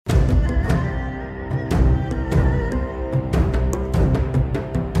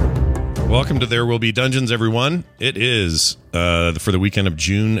Welcome to There Will Be Dungeons, everyone. It is for the weekend of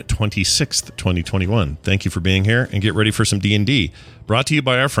June 26th, 2021. Thank you for being here, and get ready for some D&D. Brought to you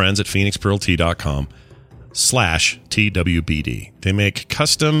by our friends at phoenixpearltea.com/TWBD. They make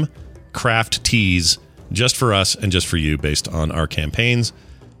custom craft teas just for us and just for you based on our campaigns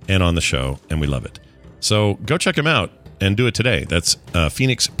and on the show, and we love it. So go check them out and do it today. That's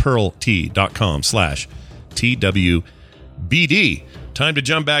phoenixpearltea.com/TWBD. Time to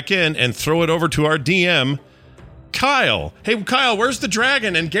jump back in and throw it over to our DM, Kyle. Hey, Kyle, where's the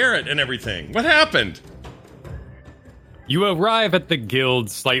dragon and Garrett and everything? What happened? You arrive at the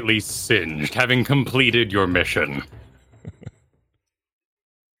guild slightly singed, having completed your mission.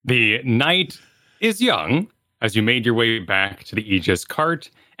 The night is young, as you made your way back to the Aegis cart,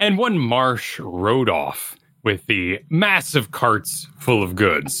 and one Marsh rode off with the massive carts full of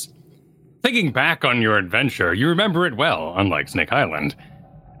goods. Thinking back on your adventure, you remember it well, unlike Snake Island.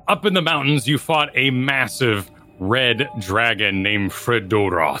 Up in the mountains, you fought a massive red dragon named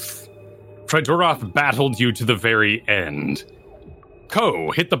Fredoroth. Fredoroth battled you to the very end.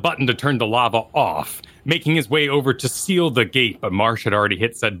 Ko hit the button to turn the lava off, making his way over to seal the gate, but Marsh had already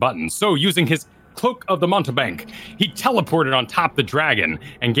hit said button. So, using his Cloak of the Mountebank, he teleported on top the dragon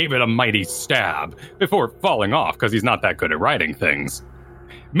and gave it a mighty stab, before falling off because he's not that good at riding things.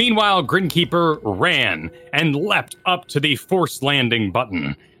 Meanwhile, Grinkeeper ran and leapt up to the force landing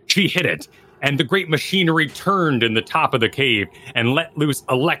button. She hit it, and the great machinery turned in the top of the cave and let loose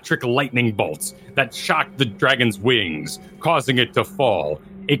electric lightning bolts that shocked the dragon's wings, causing it to fall.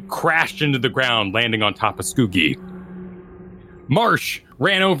 It crashed into the ground, landing on top of Skoogie. Marsh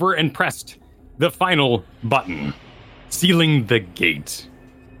ran over and pressed the final button, sealing the gate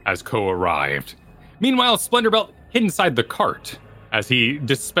as Ko arrived. Meanwhile, Splendorbelt hid inside the cart as he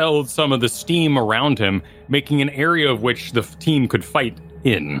dispelled some of the steam around him, making an area of which the team could fight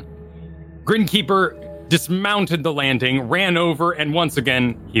in. Grinkeeper dismounted the landing, ran over, and once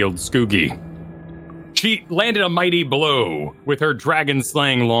again healed Skoogie. She landed a mighty blow with her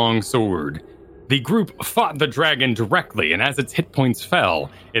dragon-slaying long sword. The group fought the dragon directly, and as its hit points fell,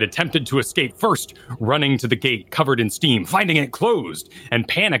 it attempted to escape, first running to the gate covered in steam, finding it closed, and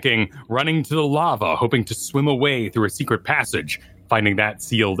panicking, running to the lava, hoping to swim away through a secret passage, finding that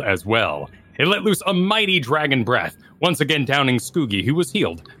sealed as well. It let loose a mighty dragon breath, once again downing Skoogie, who was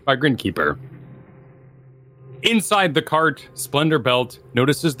healed by Grinkeeper. Inside the cart, Splendorbelt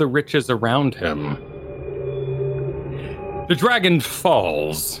notices the riches around him. The dragon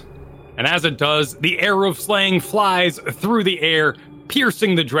falls, and as it does, the arrow of slaying flies through the air,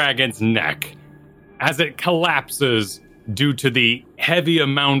 piercing the dragon's neck. As it collapses due to the heavy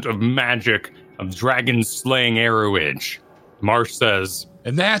amount of magic of dragon slaying arrowage, Marsh says,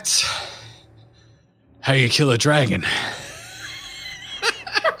 "And that's how you kill a dragon."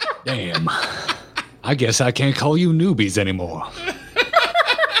 Damn. I guess I can't call you newbies anymore.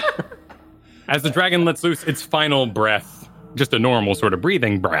 As the dragon lets loose its final breath, just a normal sort of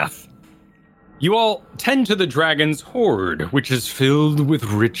breathing breath, you all tend to the dragon's hoard, which is filled with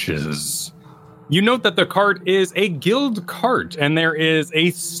riches. You note that the cart is a guild cart, and there is a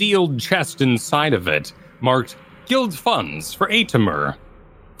sealed chest inside of it, marked Guild Funds for Atomur,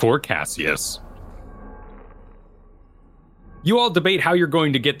 for Cassius. You all debate how you're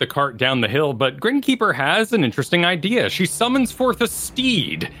going to get the cart down the hill, but Grinkeeper has an interesting idea. She summons forth a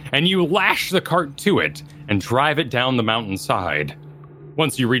steed, and you lash the cart to it and drive it down the mountainside.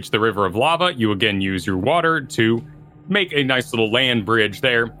 Once you reach the river of lava, you again use your water to make a nice little land bridge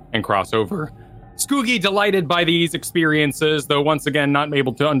there and cross over. Skoogie, delighted by these experiences, though once again not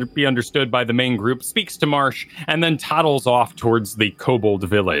able to be understood by the main group, speaks to Marsh and then toddles off towards the Kobold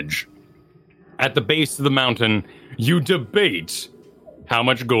village. At the base of the mountain, you debate how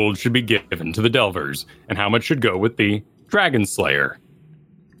much gold should be given to the Delvers and how much should go with the Dragon Slayer.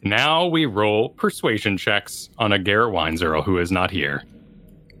 Now we roll persuasion checks on a Garrett Weinzierl who is not here.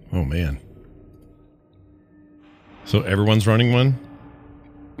 Oh, man. So everyone's running one?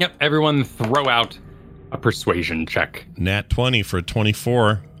 Yep, everyone throw out a persuasion check. Nat 20 for a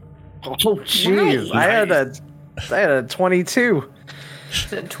 24. Oh, jeez. Nice. I had a 22.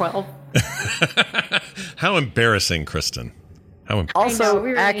 Is it 12? How embarrassing, Kristen.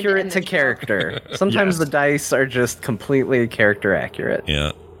 Also accurate to character. Sometimes the dice are just completely character accurate.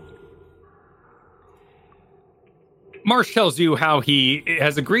 Yeah. Marsh tells you how he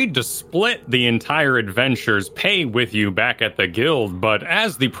has agreed to split the entire adventure's pay with you back at the guild, but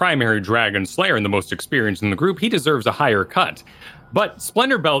as the primary dragon slayer and the most experienced in the group, he deserves a higher cut. But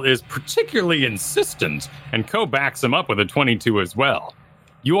Splendorbelt is particularly insistent, and Ko backs him up with a 22 as well.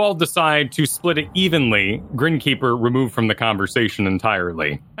 you all decide to split it evenly, Grinkeeper removed from the conversation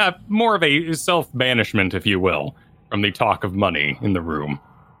entirely. More of a self-banishment, if you will, from the talk of money in the room.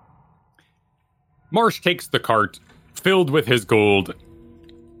 Marsh takes the cart filled with his gold.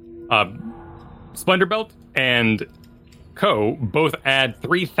 Splendorbelt and Co. both add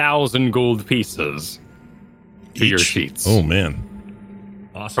 3,000 gold pieces to your sheets. Oh, man.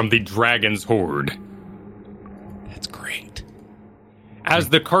 Awesome. From the Dragon's Hoard. That's great. As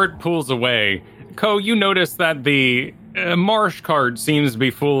the cart pulls away, Co, you notice that the Marsh cart seems to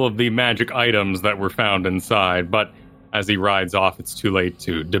be full of the magic items that were found inside, but as he rides off, it's too late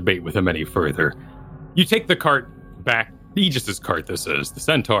to debate with him any further. You take the cart back, Aegis's cart this is, the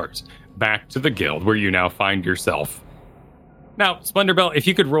Centaurs, back to the guild where you now find yourself. Now, Splendorbelt, if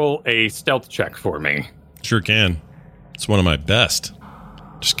you could roll a stealth check for me. Sure can. It's one of my best.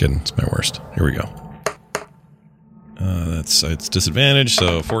 Just kidding. It's my worst. Here we go. It's disadvantage,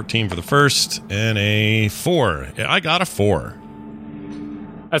 so 14 for the first and a 4. I got a 4.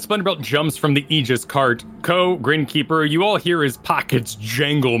 As Splendorbelt jumps from the Aegis cart, Co, Grinkeeper, you all hear his pockets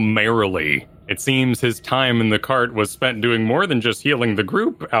jangle merrily. It seems his time in the cart was spent doing more than just healing the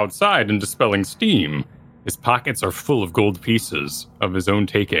group outside and dispelling steam. His pockets are full of gold pieces of his own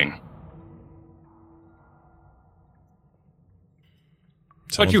taking.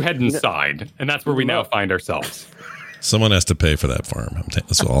 But you head inside, and that's where we now find ourselves. Someone has to pay for that farm.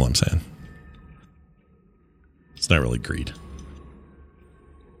 That's all I'm saying. It's not really greed.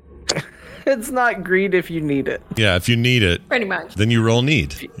 It's not greed if you need it. Yeah, if you need it, pretty much. Then you roll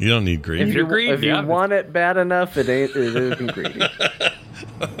need. You don't need greed. If you want it bad enough, it isn't greedy.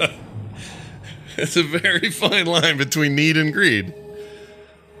 It's a very fine line between need and greed.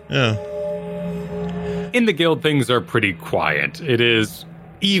 Yeah. In the guild, things are pretty quiet. It is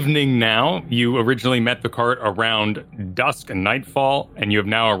evening now. You originally met the cart around dusk and nightfall, and you have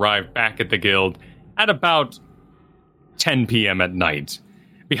now arrived back at the guild at about 10 p.m. at night.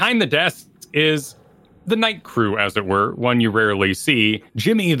 Behind the desk is the night crew, as it were, one you rarely see.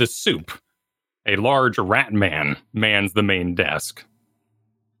 Jimmy the Soup, a large rat man, mans the main desk.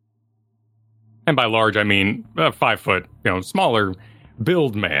 And by large, I mean 5 foot, smaller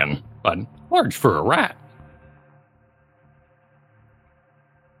build man, but large for a rat.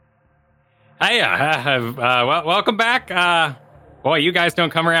 Hey, welcome back. Boy, you guys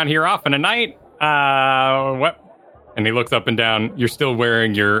don't come around here often at night. What? And he looks up and down. You're still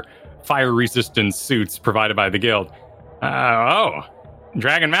wearing your fire-resistant suits provided by the guild.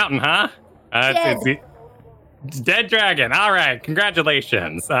 Dragon Mountain, huh? It's Dead Dragon. All right,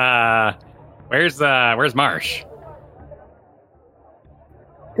 congratulations. Where's Marsh?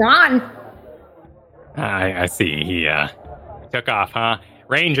 Gone. I see. He took off, huh?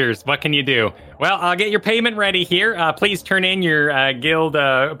 Rangers, what can you do? Well, I'll get your payment ready here. Please turn in your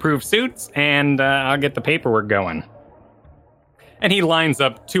guild-approved suits, and I'll get the paperwork going. And he lines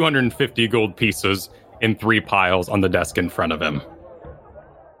up 250 gold pieces in 3 piles on the desk in front of him.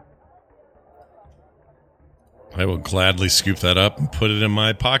 I will gladly scoop that up and put it in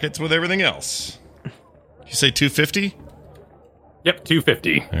my pockets with everything else. You say 250? Yep,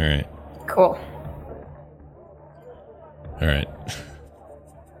 250. All right. Cool. All right.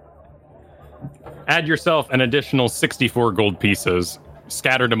 Add yourself an additional 64 gold pieces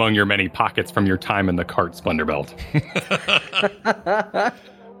scattered among your many pockets from your time in the cart, Splendorbelt.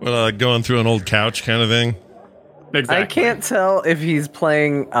 Well, going through an old couch kind of thing? Exactly. I can't tell if he's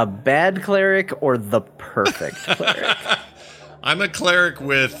playing a bad cleric or the perfect cleric. I'm a cleric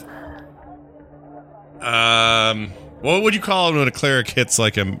with... what would you call it when a cleric hits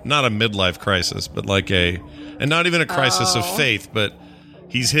like not a midlife crisis, but like and not even a crisis of faith, but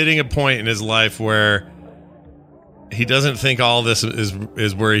he's hitting a point in his life where he doesn't think all this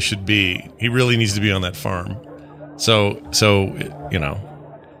is where he should be. He really needs to be on that farm. So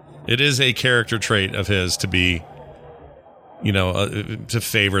it is a character trait of his to be, to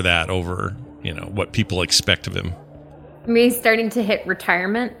favor that over, what people expect of him. I mean, he's starting to hit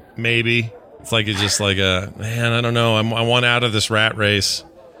retirement. Maybe. It's just like man, I don't know. I want out of this rat race.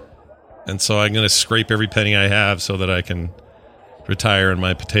 And so I'm going to scrape every penny I have so that I can retire in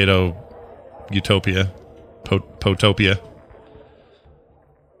my potato utopia. Potopia.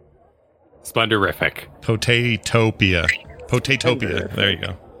 Splendorific. Potatopia. There you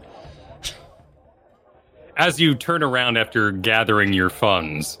go. As you turn around after gathering your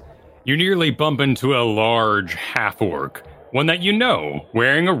funds, you nearly bump into a large half-orc, one that you know,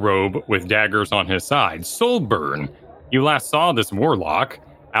 wearing a robe with daggers on his side, Soulburn. You last saw this warlock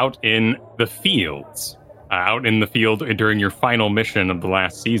out in the fields, during your final mission of the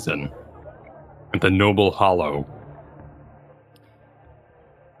last season, at the Noble Hollow.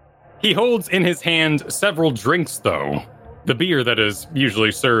 He holds in his hand several drinks, though. The beer that is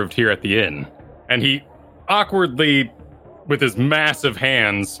usually served here at the inn. And he awkwardly, with his massive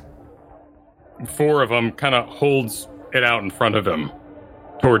hands, 4 of them, kind of holds it out in front of him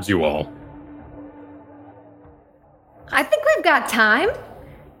towards you all. I think we've got time.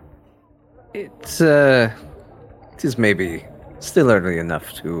 It is maybe still early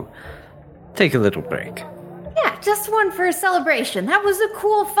enough to take a little break. Yeah, just one for a celebration. That was a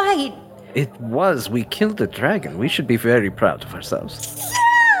cool fight. It was. We killed the dragon. We should be very proud of ourselves.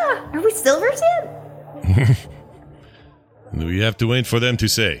 Yeah! Are we silvers yet? We have to wait for them to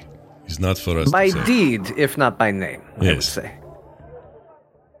say. It's not for us By to say. deed, if not by name, I would Yes. say.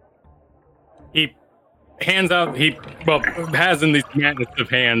 He hands out, has in these massive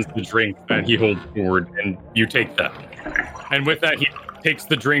hands the drink that he holds forward, and you take that. And with that, he takes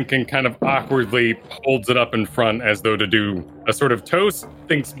the drink and kind of awkwardly holds it up in front as though to do a sort of toast,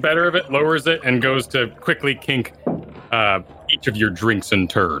 thinks better of it, lowers it, and goes to quickly kink each of your drinks in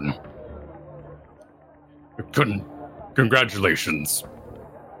turn. Congratulations.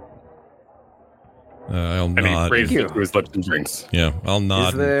 I'll And he nod. raises it to his lips and drinks. Yeah, I'll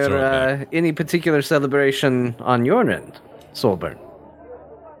nod. Is and throw it back. there any particular celebration on your end, Soulburn?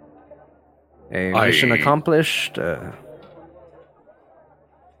 A mission accomplished?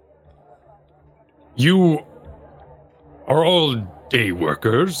 You are all day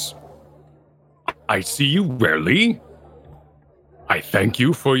workers. I see you rarely. I thank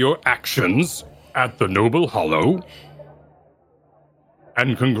you for your actions at the Noble Hollow.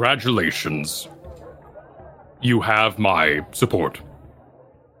 And congratulations. You have my support.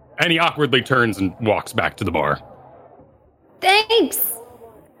 And he awkwardly turns and walks back to the bar. Thanks.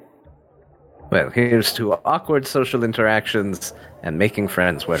 Well, here's to awkward social interactions and making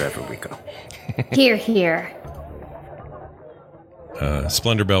friends wherever we go. Here, here.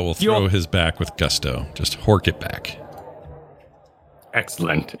 Splendor Belt will throw his back with gusto. Just hork it back.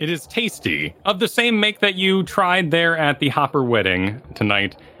 Excellent. It is tasty. Of the same make that you tried there at the Hopper wedding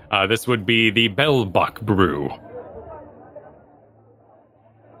tonight, this would be the Bellbuck brew.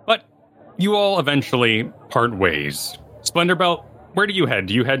 But you all eventually part ways. Splendor Belt, where do you head?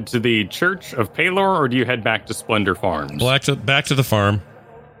 Do you head to the Church of Palor, or do you head back to Splendor Farms? Back to the farm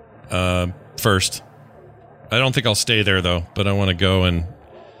first. I don't think I'll stay there, though, but I want to go and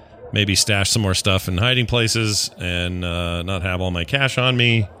maybe stash some more stuff in hiding places and not have all my cash on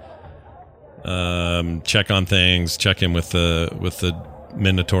me. Check on things, check in with the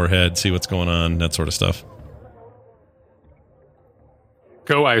Minotaur head, see what's going on, that sort of stuff.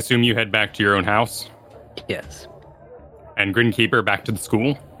 Go, I assume you head back to your own house? Yes. And Grinkeeper back to the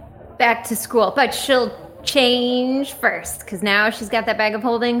school? Back to school, but she'll change first, because now she's got that bag of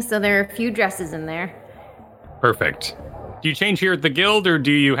holding, so there are a few dresses in there. Perfect. Do you change here at the guild, or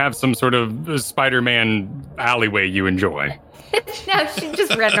do you have some sort of Spider-Man alleyway you enjoy? No, she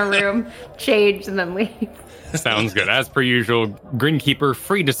just rent a room, change, and then leave. Sounds good. As per usual, Grinkeeper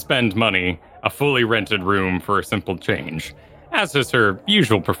free to spend money, a fully rented room for a simple change, as is her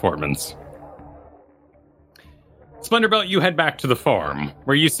usual performance. Splendor Belt, you head back to the farm,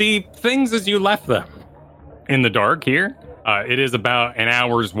 where you see things as you left them. In the dark here, it is about an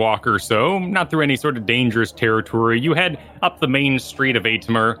hour's walk or so, not through any sort of dangerous territory. You head up the main street of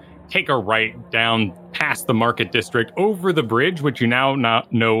Atimer, take a right down past the market district, over the bridge, which you now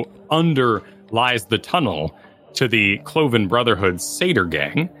know under lies the tunnel to the Cloven Brotherhood's Satyr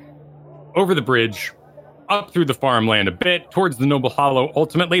Gang. Over the bridge, up through the farmland a bit, towards the Noble Hollow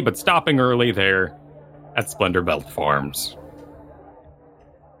ultimately, but stopping early there at Splendor Belt Farms.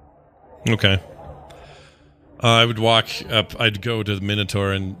 Okay. I would walk up, I'd go to the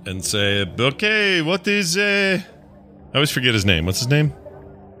Minotaur and say, okay, what is, I always forget his name. What's his name?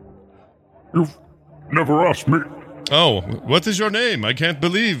 You've never asked me. Oh, what is your name? I can't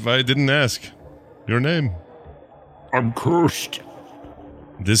believe I didn't ask. Your name? I'm cursed.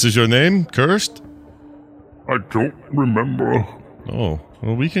 This is your name? Cursed? I don't remember. Oh,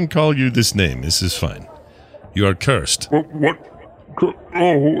 well, we can call you this name. This is fine. You are cursed. What?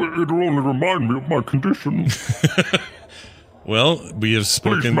 Oh, it'll only remind me of my condition. Well, we have Please,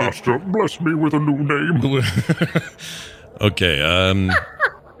 spoken... Master, bless me with a new name. Okay,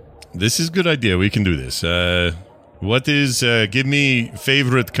 this is a good idea. We can do this. What is... give me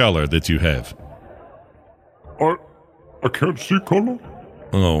favorite color that you have. I can't see color.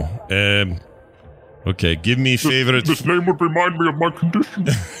 Oh, okay, give me favorite... This name would remind me of my condition.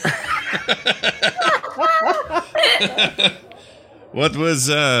 What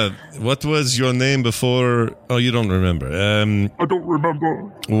was your name before? Oh, you don't remember. I don't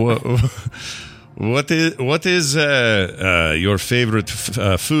remember. What is your favorite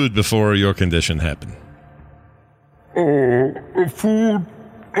food before your condition happened? Oh, food.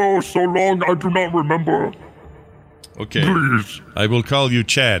 Oh, so long I do not remember. Okay. Please. I will call you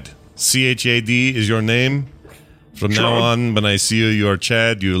Chad. Chad is your name. From now on, when I see you, you are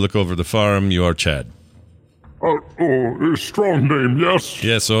Chad. You look over the farm, you are Chad. A strong name, yes?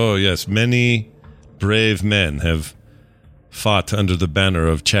 Yes, oh yes. Many brave men have fought under the banner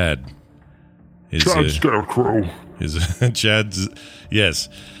of Chad. Chad Scarecrow. Chad's, yes.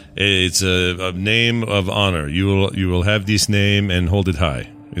 It's a name of honor. You will have this name and hold it high.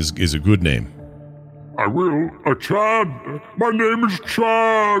 Is a good name. I will. Chad. My name is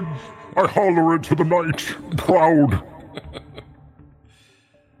Chad. I holler into the night, proud.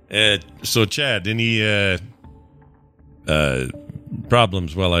 So, Chad, any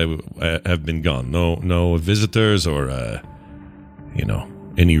problems while I have been gone? No visitors or,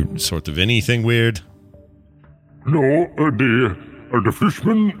 any sort of anything weird? No, the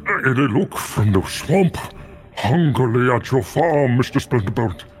fishmen, they look from the swamp hungrily at your farm, Mr.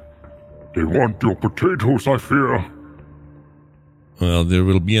 Splinterbelt. They want your potatoes, I fear. Well, there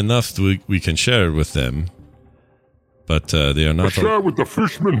will be enough we can share with them, but they are not... Share with the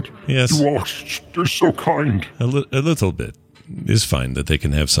fishmen? Yes. You are so kind. A little bit is fine that they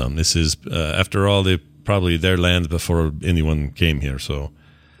can have some. This is, after all, probably their land before anyone came here, so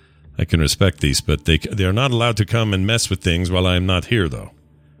I can respect these, but they are not allowed to come and mess with things while I am not here, though.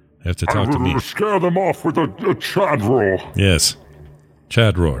 They have to talk to me. Scare them off with a Chad roar. Yes.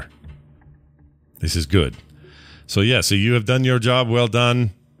 Chad roar. This is good. So you have done your job. Well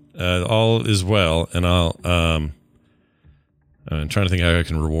done. All is well, and I'm trying to think how I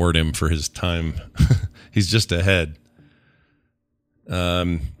can reward him for his time. He's just ahead.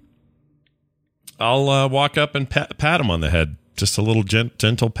 I'll walk up and pat him on the head. Just a little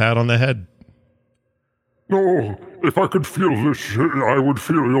gentle pat on the head. No, if I could feel this, I would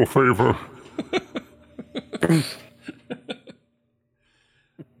feel your favor.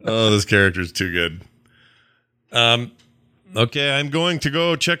 Oh, this character's too good. Okay, I'm going to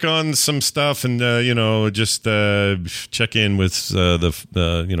go check on some stuff and just check in with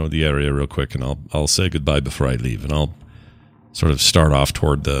the area real quick, and I'll say goodbye before I leave, and I'll sort of start off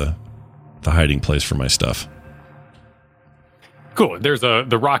toward the hiding place for my stuff. Cool. There's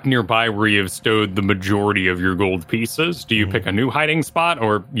the rock nearby where you have stowed the majority of your gold pieces. Do you pick a new hiding spot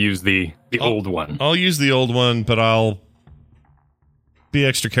or use the old one? I'll use the old one, but I'll be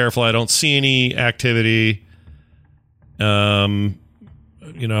extra careful. I don't see any activity. I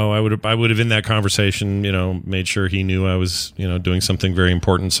would have in that conversation, made sure he knew I was, doing something very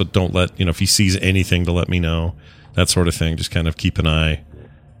important. So don't let, if he sees anything, to let me know, that sort of thing. Just kind of keep an eye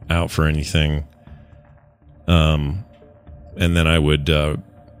out for anything. And then I would,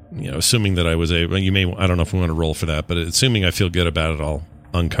 assuming that I was able, I don't know if we want to roll for that, but assuming I feel good about it, I'll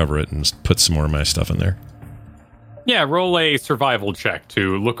uncover it and put some more of my stuff in there. Yeah, roll a survival check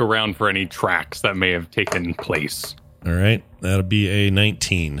to look around for any tracks that may have taken place. All right, that'll be a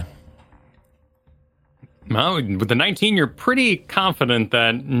 19. Well, with the 19, you're pretty confident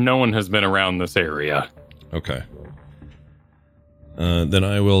that no one has been around this area. Okay. Then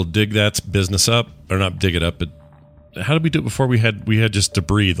I will dig that business up, or not dig it up, but how did we do it before? We had just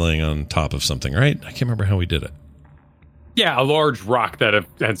debris laying on top of something, right? I can't remember how we did it. Yeah, a large rock that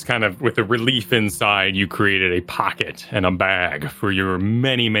has kind of, with a relief inside, you created a pocket and a bag for your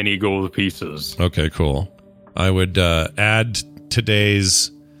many, many gold pieces. Okay, cool. I would add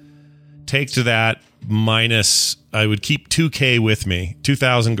today's take to that minus, I would keep 2K with me,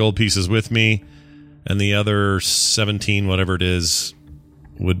 2,000 gold pieces with me, and the other 17, whatever it is,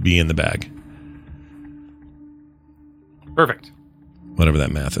 would be in the bag. Perfect. Whatever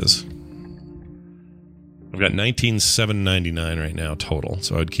that math is. I've got 19,799 right now total,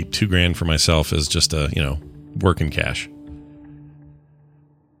 so I would keep $2,000 for myself as just a, working cash.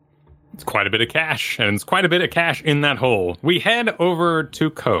 It's quite a bit of cash, and it's quite a bit of cash in that hole. We head over to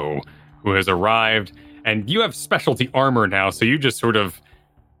Ko, who has arrived, and you have specialty armor now, so you just sort of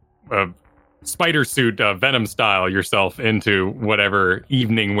spider suit Venom style yourself into whatever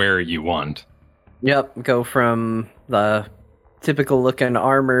evening wear you want. Yep, go from the typical looking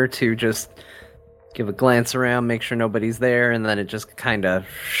armor to just give a glance around, make sure nobody's there, and then it just kind of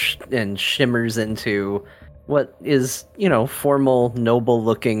shimmers into what is, formal,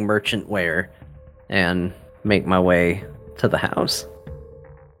 noble-looking merchant wear, and make my way to the house.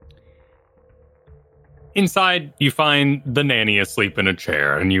 Inside, you find the nanny asleep in a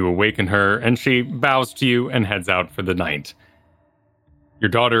chair, and you awaken her, and she bows to you and heads out for the night. Your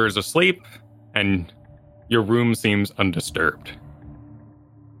daughter is asleep, and your room seems undisturbed.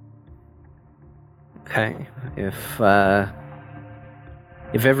 Okay. If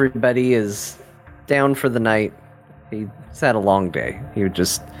everybody is down for the night, he's had a long day. He would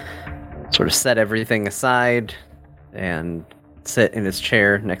just sort of set everything aside and sit in his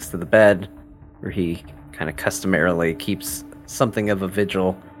chair next to the bed, where he kind of customarily keeps something of a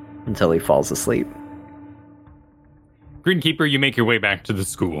vigil until he falls asleep. Greenkeeper, you make your way back to the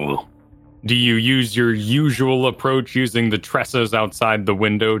school. Do you use your usual approach using the trestles outside the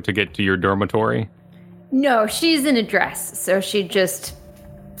window to get to your dormitory? No, she's in a dress, so she'd just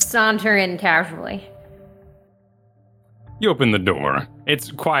saunter in casually. You open the door.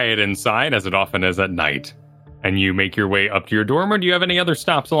 It's quiet inside, as it often is at night. And you make your way up to your dorm, or do you have any other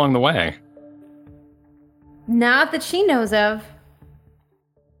stops along the way? Not that she knows of.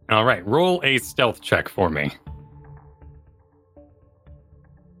 All right, roll a stealth check for me.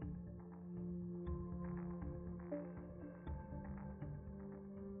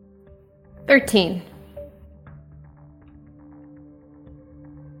 $13.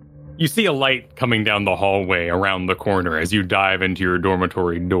 You see a light coming down the hallway around the corner as you dive into your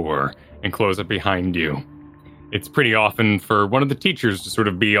dormitory door and close it behind you. It's pretty often for one of the teachers to sort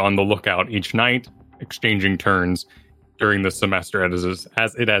of be on the lookout each night, exchanging turns during the semester as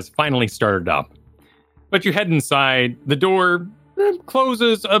it has finally started up. But you head inside. The door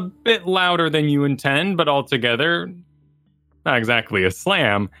closes a bit louder than you intend, but altogether, not exactly a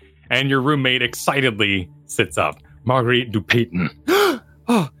slam, and your roommate excitedly sits up. Marguerite Dupayton.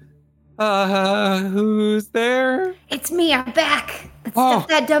 Who's there? It's me, I'm back. Let's stuff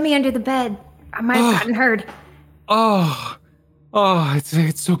that dummy under the bed. I might have gotten hurt.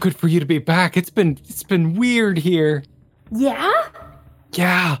 It's so good for you to be back. It's been weird here. Yeah?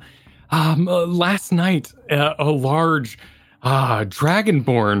 Yeah. Last night, a large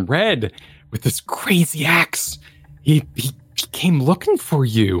dragonborn red with this crazy axe. He came looking for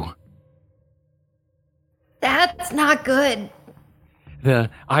you. That's not good.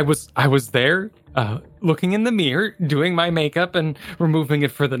 I was there, looking in the mirror, doing my makeup and removing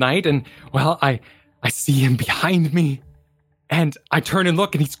it for the night, and well, I see him behind me, and I turn and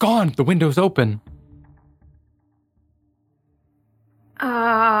look, and he's gone. The window's open.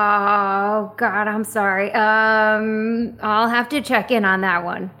 Oh God, I'm sorry. I'll have to check in on that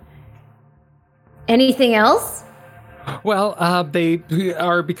one. Anything else? Well, they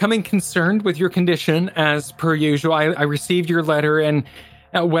are becoming concerned with your condition as per usual. I received your letter and,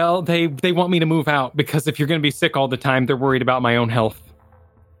 well, they want me to move out because if you're going to be sick all the time, they're worried about my own health.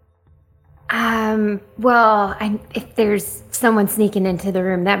 Well, if there's someone sneaking into the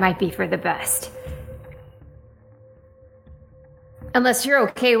room, that might be for the best. Unless you're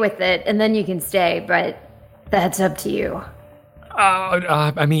okay with it, and then you can stay, but that's up to you.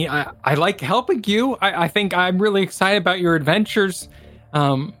 I mean, I like helping you. I think I'm really excited about your adventures,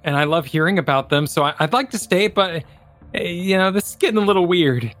 and I love hearing about them. So I'd like to stay, but this is getting a little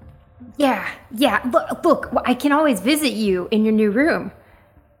weird. Yeah. Look, I can always visit you in your new room.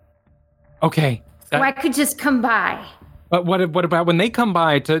 Okay. So I could just come by. But what about when they come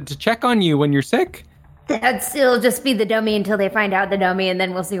by to check on you when you're sick? That'd still just be the dummy until they find out the dummy, and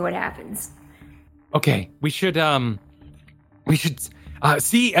then we'll see what happens. Okay, we should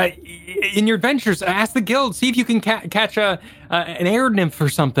see in your adventures. Ask the guild. See if you can catch an air nymph or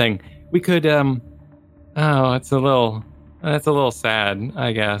something. We could. That's a little sad,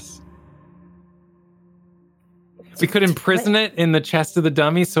 I guess. We could imprison it in the chest of the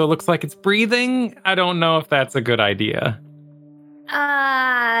dummy so it looks like it's breathing. I don't know if that's a good idea.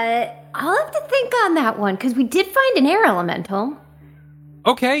 I'll have to think on that one because we did find an air elemental.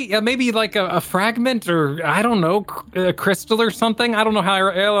 Okay, yeah, maybe like a fragment or, I don't know, a crystal or something. I don't know how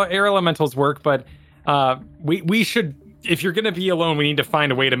air elementals work, but we should, if you're going to be alone, we need to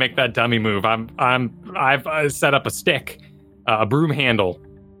find a way to make that dummy move. I've set up a stick, a broom handle,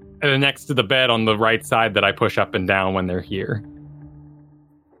 next to the bed on the right side that I push up and down when they're here.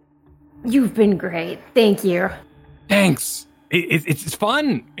 You've been great. Thank you. Thanks. It's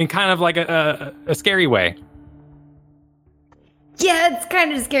fun in kind of like a scary way. Yeah, it's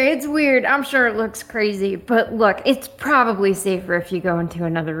kind of scary. It's weird. I'm sure it looks crazy, but look, it's probably safer if you go into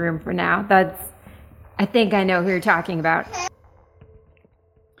another room for now. I think I know who you're talking about.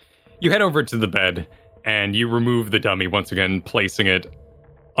 You head over to the bed and you remove the dummy once again, placing it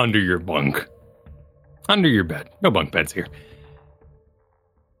under your bunk. Under your bed. No bunk beds here.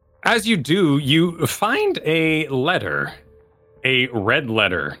 As you do, you find a letter, a red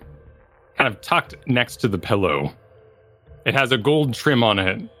letter, kind of tucked next to the pillow. It has a gold trim on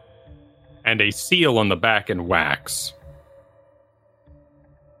it and a seal on the back in wax.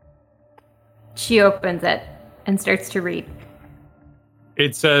 She opens it and starts to read.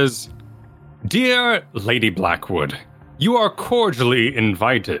 It says, Dear Lady Blackwood, you are cordially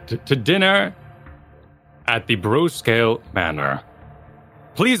invited to dinner at the Broscale Manor.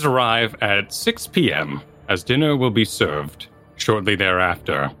 Please arrive at 6 p.m. as dinner will be served shortly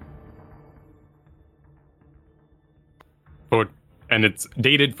thereafter. And it's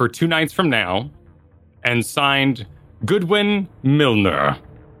dated for 2 nights from now, and signed Goodwin Milner,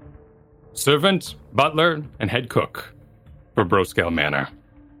 servant, butler, and head cook for Broscale Manor.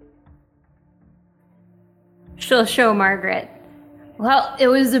 She'll show Margaret. Well, it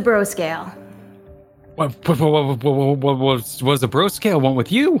was the Broscale. What was the Broscale want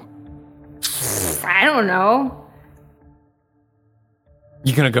with you? I don't know.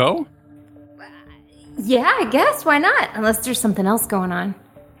 You gonna go? Yeah, I guess. Why not? Unless there's something else going on.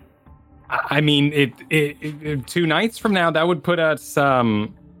 I mean, it 2 nights from now, that would put us,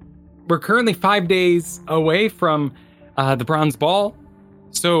 we're currently 5 days away from the Bronze Ball.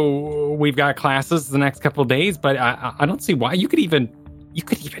 So we've got classes the next couple of days, but I don't see why. You could even,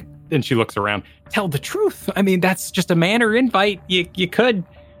 and she looks around, tell the truth. I mean, that's just a manor invite. You could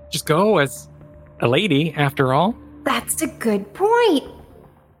just go as a lady, after all. That's a good point.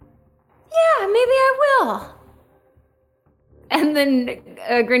 Yeah, maybe I will. And then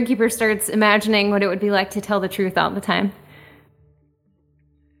Grinkeeper starts imagining what it would be like to tell the truth all the time.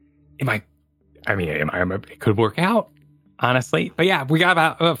 It could work out, honestly. But yeah, we got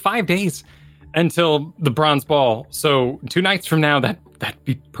about 5 days until the Bronze Ball. So 2 nights from now, that'd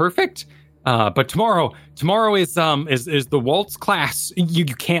be perfect. But tomorrow is the waltz class. You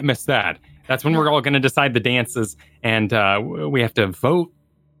can't miss that. That's when we're all going to decide the dances, and we have to vote.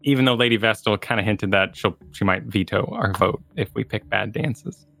 Even though Lady Vestal kind of hinted that she might veto our vote if we pick bad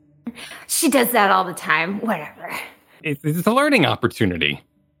dances. She does that all the time. Whatever. It's a learning opportunity.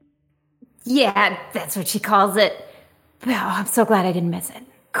 Yeah, that's what she calls it. Oh, I'm so glad I didn't miss it.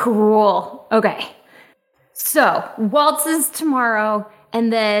 Cool. Okay. So, waltzes tomorrow,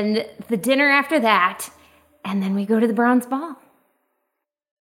 and then the dinner after that, and then we go to the Bronze Ball.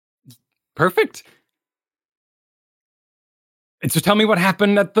 Perfect. And so tell me what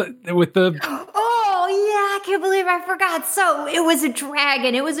happened with the... Oh, yeah, I can't believe I forgot. So it was a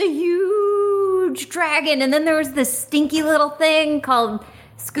dragon. It was a huge dragon. And then there was this stinky little thing called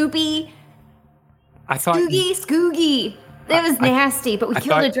Scoopy. Scoogie. It was nasty, but we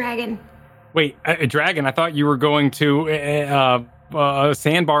killed a dragon. Wait, a dragon? I thought you were going to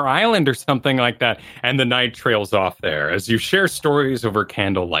Sandbar Island or something like that. And the night trails off there as you share stories over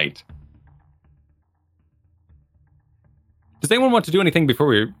candlelight. Does anyone want to do anything before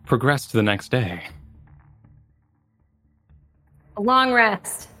we progress to the next day? A long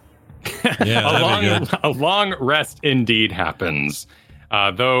rest. Yeah, a long rest indeed happens.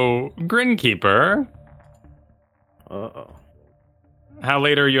 Though, Grinkeeper... Uh-oh. How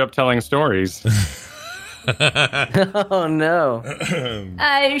late are you up telling stories? Oh, no.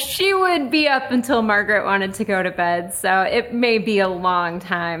 She would be up until Margaret wanted to go to bed, so it may be a long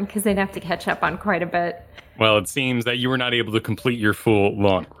time, because they'd have to catch up on quite a bit. Well, it seems that you were not able to complete your full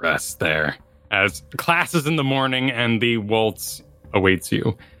long rest there, as classes in the morning and the waltz awaits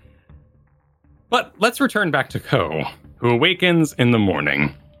you. But let's return back to Ko, who awakens in the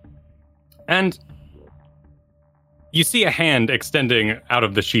morning. And you see a hand extending out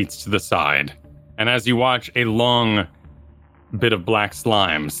of the sheets to the side. And as you watch, a long bit of black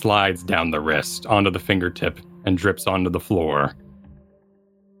slime slides down the wrist onto the fingertip and drips onto the floor.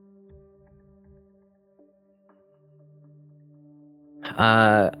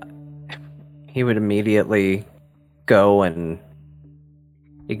 He would immediately go and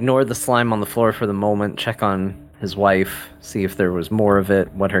ignore the slime on the floor for the moment, check on his wife, see if there was more of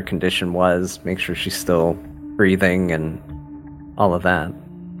it, what her condition was, make sure she's still breathing, and all of that.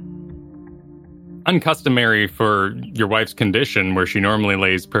 Uncustomary for your wife's condition, where she normally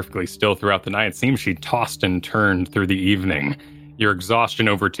lays perfectly still throughout the night, it seems she tossed and turned through the evening, your exhaustion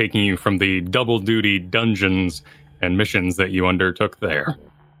overtaking you from the double-duty dungeons and missions that you undertook there.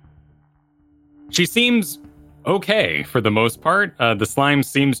 She seems okay for the most part. The slime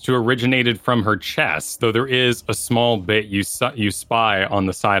seems to have originated from her chest, though there is a small bit you spy on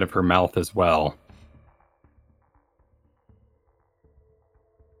the side of her mouth as well.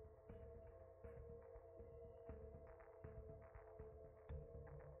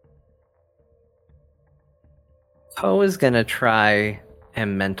 Poe is gonna try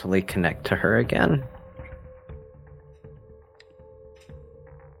and mentally connect to her again.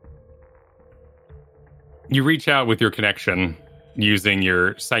 You reach out with your connection using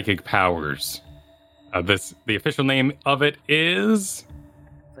your psychic powers. The official name of it is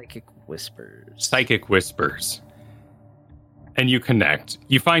Psychic Whispers. Psychic Whispers. And you connect.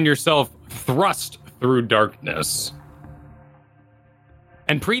 You find yourself thrust through darkness.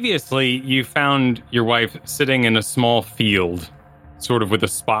 And previously, you found your wife sitting in a small field, sort of with a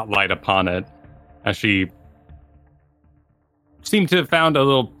spotlight upon it, as she seemed to have found a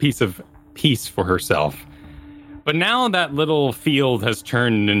little piece of peace for herself. But now that little field has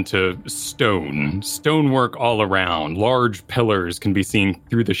turned into stonework all around. Large pillars can be seen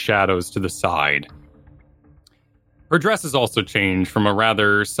through the shadows to the side. Her dress has also changed from a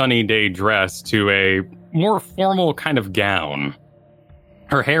rather sunny day dress to a more formal kind of gown.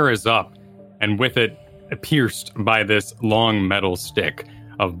 Her hair is up, and with it pierced by this long metal stick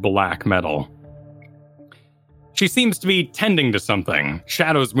of black metal. She seems to be tending to something.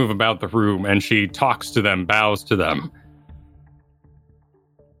 Shadows move about the room, and she talks to them, bows to them.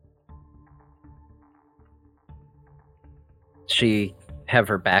 She have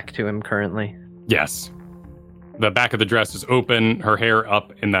her back to him currently? Yes. The back of the dress is open, her hair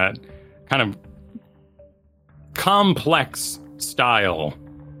up in that kind of complex style,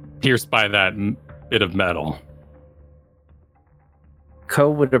 pierced by that bit of metal. Ko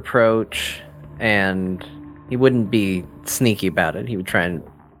would approach, and he wouldn't be sneaky about it. He would try and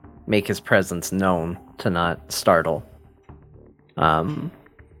make his presence known to not startle.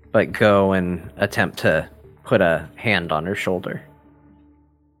 But go and attempt to put a hand on her shoulder.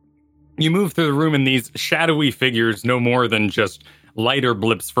 You move through the room, and these shadowy figures, no more than just lighter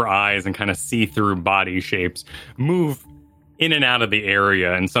blips for eyes and kind of see-through body shapes, move in and out of the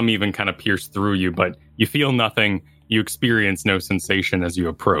area, and some even kind of pierce through you, but you feel nothing. You experience no sensation as you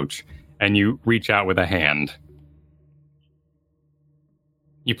approach, and you reach out with a hand.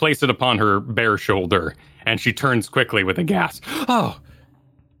 You place it upon her bare shoulder, and she turns quickly with a gasp. Oh,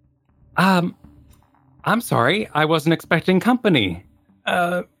 I'm sorry. I wasn't expecting company.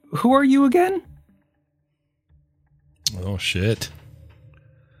 Who are you again? Oh, shit.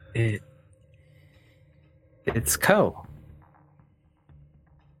 It's Ko.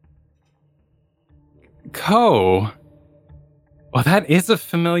 Ko? Well, that is a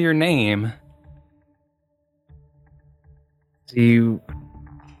familiar name. Do you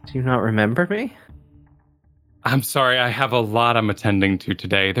not remember me? I'm sorry, I have a lot I'm attending to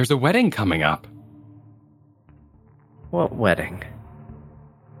today. There's a wedding coming up. What wedding?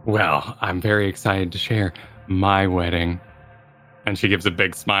 Well, I'm very excited to share my wedding. And she gives a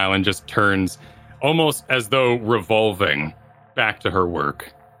big smile and just turns, almost as though revolving, back to her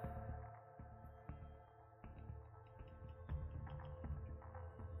work.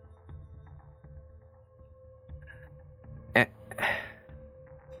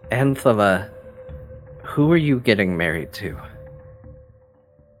 Anthala, who are you getting married to?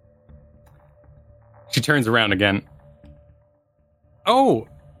 She turns around again. Oh,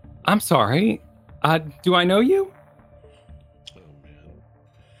 I'm sorry. Do I know you?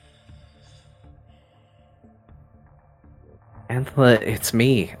 Anthala, it's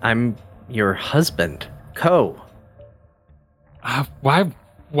me. I'm your husband, Ko.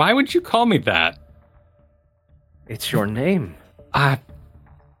 Why would you call me that? It's your name.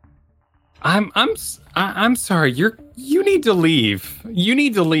 I'm sorry. You need to leave. You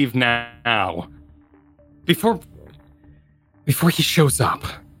need to leave now. Before he shows up.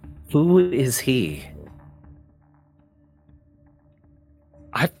 Who is he?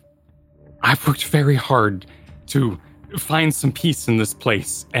 I've worked very hard to find some peace in this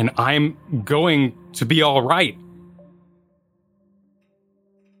place, and I'm going to be all right.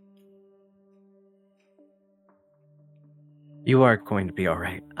 You are going to be all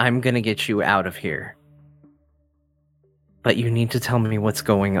right. I'm going to get you out of here. But you need to tell me what's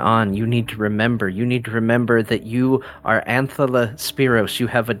going on. You need to remember. You need to remember that you are Anthala Spiros. You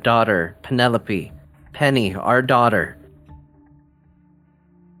have a daughter, Penelope. Penny, our daughter.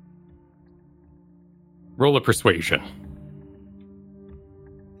 Roll a persuasion.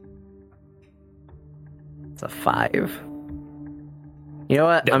 It's a 5. You know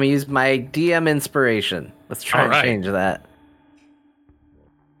what? I'm going to use my DM inspiration. Let's try and change that.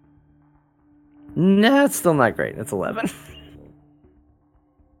 No, it's still not great. It's 11.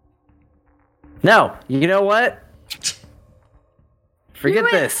 No, you know what? Forget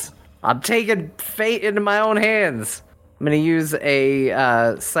this. I'm taking fate into my own hands. I'm going to use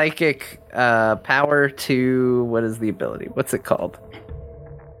a psychic power to... What is the ability? What's it called?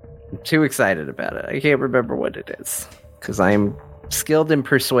 I'm too excited about it. I can't remember what it is. Because I'm skilled in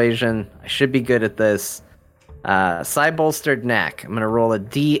persuasion. I should be good at this. Psi-bolstered knack. I'm going to roll a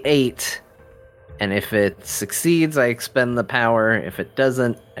d8. And if it succeeds, I expend the power. If it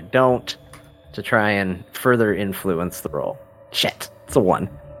doesn't, I don't. To try and further influence the roll. Shit. It's a 1.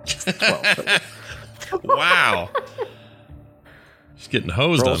 12. Wow. She's getting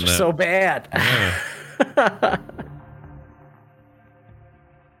hosed Rolls on are that. so bad. Yeah.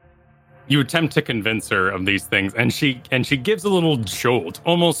 You attempt to convince her of these things, and she gives a little jolt,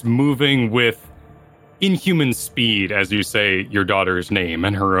 almost moving with inhuman speed as you say your daughter's name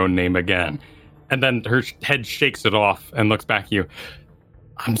and her own name again. And then her head shakes it off and looks back at you.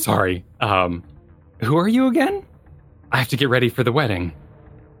 I'm sorry. Who are you again? I have to get ready for the wedding.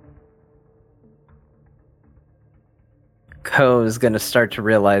 Ko is going to start to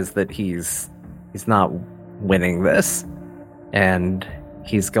realize that he's not winning this, and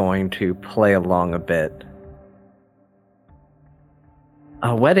he's going to play along a bit.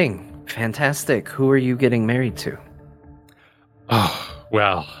 A wedding, fantastic. Who are you getting married to? Oh,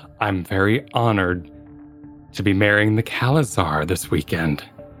 well, I'm very honored to be marrying the Kalazar this weekend.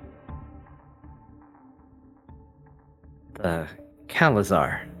 The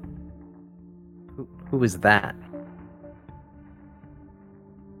Kalazar. Who is that?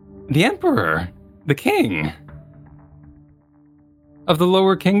 The Emperor, the King of the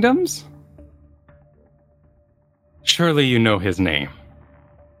Lower Kingdoms? Surely you know his name.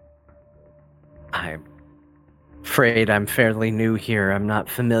 I'm afraid I'm fairly new here. I'm not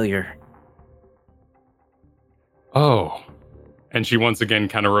familiar. Oh. And she once again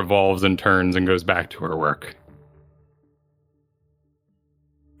kind of revolves and turns and goes back to her work.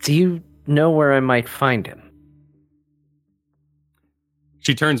 Do you know where I might find him?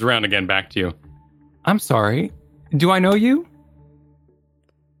 She turns around again back to you. I'm sorry. Do I know you?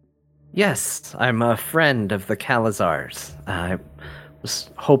 Yes, I'm a friend of the Kalazars. I was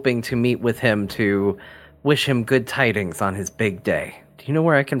hoping to meet with him to wish him good tidings on his big day. Do you know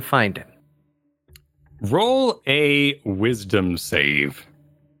where I can find him? Roll a wisdom save.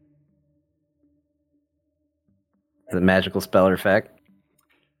 The magical spell or effect?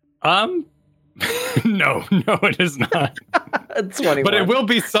 No, it is not. 21. But it will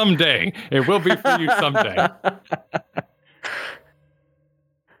be someday. It will be for you someday.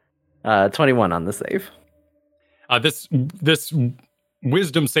 21 on the save. This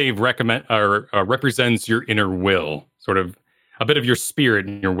wisdom save represents your inner will, sort of a bit of your spirit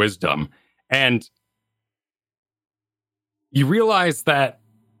and your wisdom. And you realize that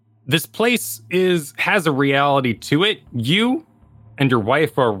this place has a reality to it. You and your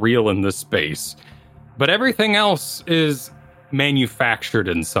wife are real in this space, but everything else is manufactured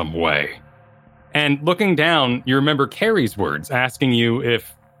in some way. And looking down, you remember Carrie's words asking you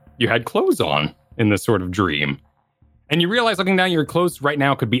if you had clothes on in this sort of dream. And you realize looking down, your clothes right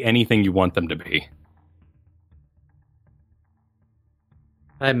now could be anything you want them to be.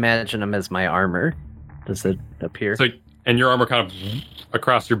 I imagine them as my armor. Does it appear? So, and your armor kind of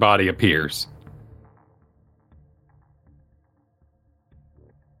across your body appears.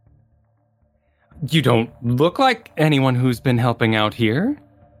 You don't look like anyone who's been helping out here.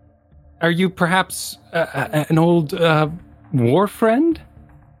 Are you perhaps an old war friend?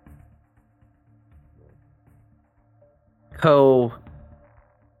 Ko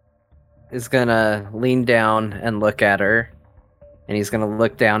is gonna lean down and look at her, and he's gonna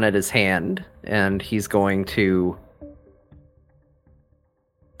look down at his hand, and he's going to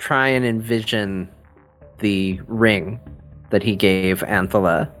try and envision the ring that he gave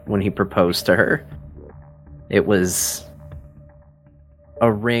Anthala when he proposed to her. It was a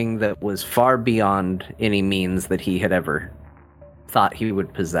ring that was far beyond any means that he had ever thought he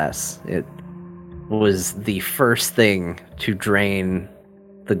would possess. It was the first thing to drain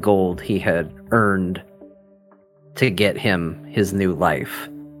the gold he had earned to get him his new life.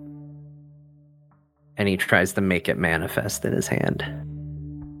 And he tries to make it manifest in his hand.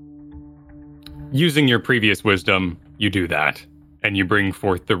 Using your previous wisdom, you do that, and you bring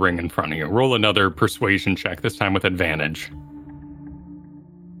forth the ring in front of you. Roll another persuasion check, this time with advantage.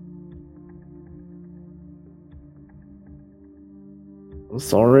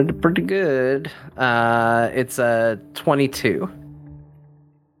 It's already pretty good. It's a 22.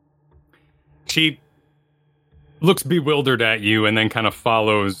 She looks bewildered at you and then kind of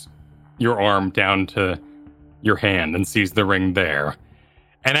follows your arm down to your hand and sees the ring there.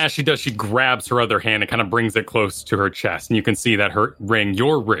 And as she does, she grabs her other hand and kind of brings it close to her chest. And you can see that her ring,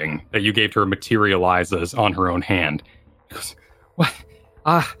 your ring that you gave to her, materializes on her own hand. She goes, what?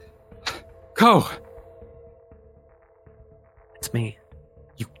 Ko. It's me.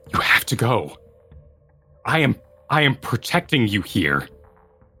 You have to go. I am protecting you here.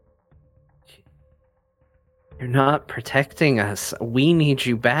 You're not protecting us. We need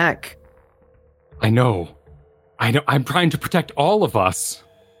you back. I know. I'm trying to protect all of us.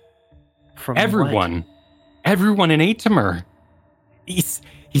 From Everyone. what? Everyone in Aetimer. He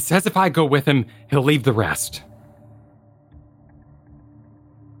says if I go with him, he'll leave the rest.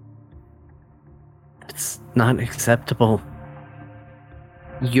 It's not acceptable.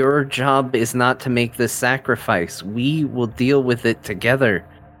 Your job is not to make this sacrifice. We will deal with it together.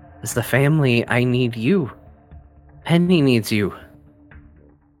 As the family, I need you. Penny needs you.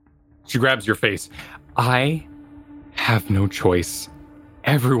 She grabs your face. I have no choice.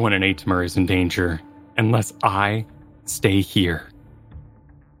 Everyone in Aetmer is in danger unless I stay here.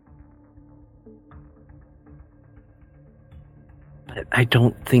 But I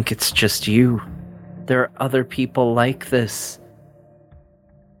don't think it's just you. There are other people like this.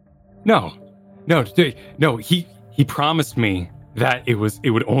 No. He promised me that it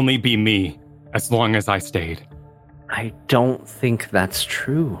would only be me as long as I stayed. I don't think that's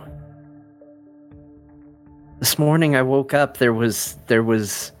true. This morning I woke up, there was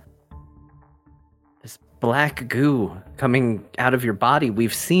this black goo coming out of your body.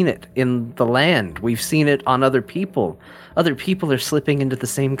 We've seen it in the land. We've seen it on other people. Other people are slipping into the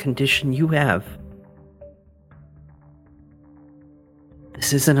same condition you have.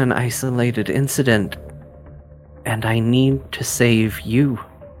 This isn't an isolated incident, and I need to save you.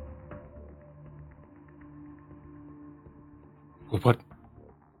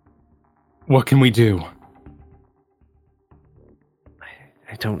 What can we do?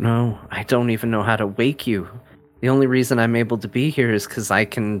 I don't know. I don't even know how to wake you. The only reason I'm able to be here is because I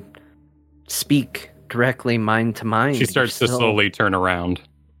can speak directly mind to mind. She starts to slowly turn around.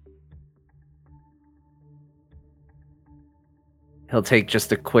 He'll take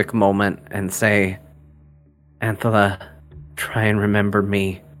just a quick moment and say, Anthela, try and remember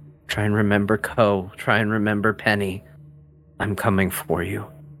me. Try and remember Ko. Try and remember Penny. I'm coming for you.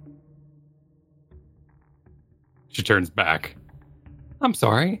 She turns back. I'm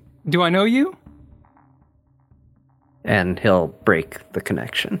sorry. Do I know you? And he'll break the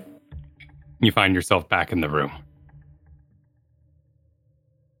connection. You find yourself back in the room.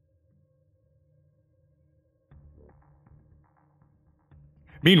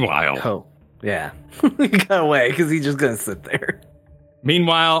 Meanwhile... Ko. Yeah. He got away because he's just going to sit there.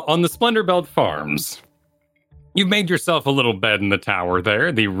 Meanwhile, on the Splendor Belt Farms, you've made yourself a little bed in the tower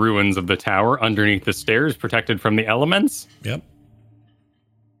there, the ruins of the tower underneath the stairs, protected from the elements. Yep.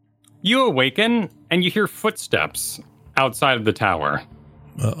 You awaken, and you hear footsteps outside of the tower.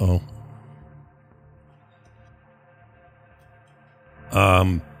 Uh-oh.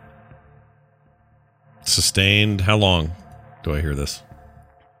 Sustained. How long do I hear this?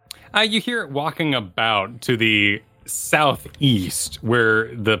 You hear it walking about to the southeast,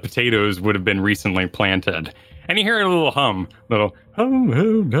 where the potatoes would have been recently planted. And you hear a little hum, whoop,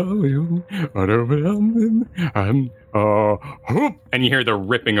 and you hear the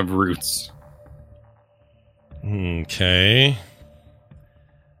ripping of roots. Okay.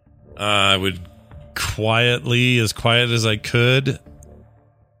 I would as quiet as I could.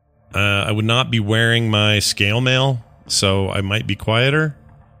 I would not be wearing my scale mail, so I might be quieter.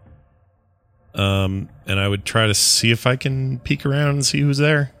 And I would try to see if I can peek around and see who's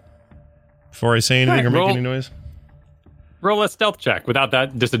there before I say anything or make any noise. Roll a stealth check without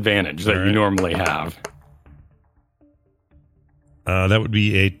that disadvantage that you normally have. That would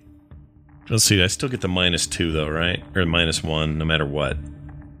be let's see, I still get the -2 though, right? Or -1, no matter what.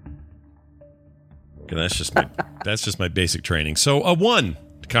 Okay, that's just my basic training. So a 1,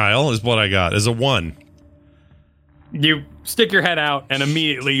 Kyle, is what I got, is a 1. You stick your head out, and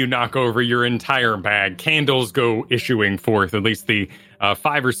immediately you knock over your entire bag. Candles go issuing forth, at least the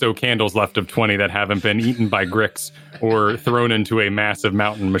 5 or so candles left of 20 that haven't been eaten by Grix or thrown into a massive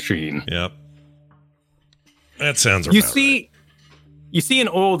mountain machine. Yep. That sounds about right. You see an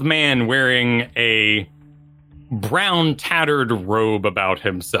old man wearing a brown tattered robe about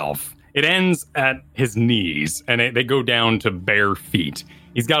himself. It ends at his knees, and they go down to bare feet.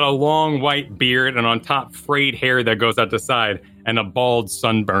 He's got a long white beard, and on top, frayed hair that goes out the side, and a bald,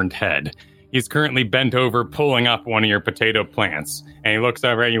 sunburned head. He's currently bent over, pulling up one of your potato plants, and he looks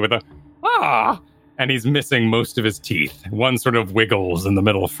over at you with and he's missing most of his teeth. One sort of wiggles in the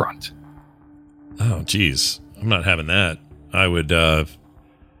middle front. Oh, geez. I'm not having that. I would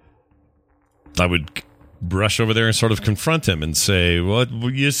brush over there and sort of confront him and say, "What?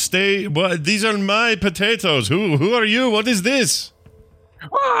 Will you stay? What? These are my potatoes. Who are you? What is this?"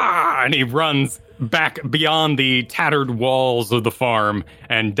 And he runs back beyond the tattered walls of the farm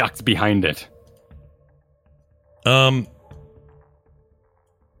and ducks behind it. Can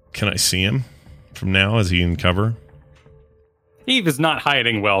I see him from now? Is he in cover? Eve is not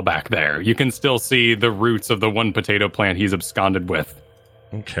hiding well back there. You can still see the roots of the one potato plant he's absconded with.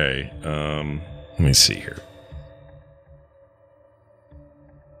 Okay, let me see here.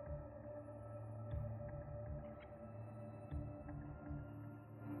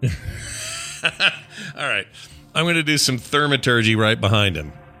 All right. I'm going to do some thaumaturgy right behind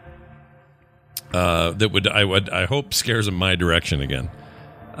him. I hope scares him my direction again.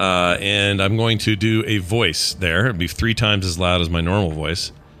 And I'm going to do a voice there. It'll be 3 times as loud as my normal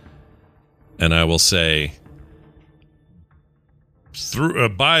voice. And I will say,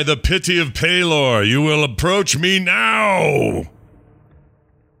 by the pity of Pelor, you will approach me now.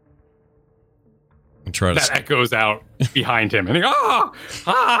 And try that echoes out behind him. And he,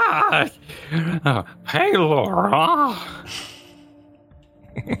 Pelor,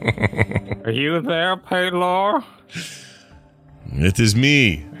 Are you there, Pelor? It is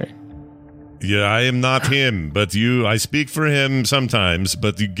me. Yeah, I am not him, but I speak for him sometimes,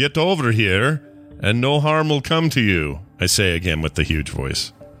 but you get over here, and no harm will come to you, I say again with the huge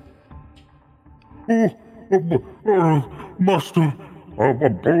voice. Master, I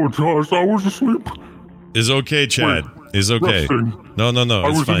apologize, I was asleep. Is okay, Chad. Is okay. Resting. No,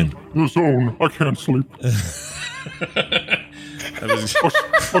 it's fine. In the zone, I can't sleep.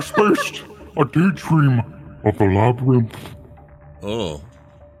 I spaced a daydream of the labyrinth. Oh.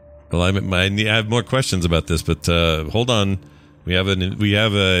 Well, I have more questions about this, but hold on. We have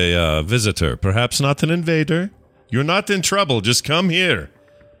a visitor. Perhaps not an invader. You're not in trouble. Just come here.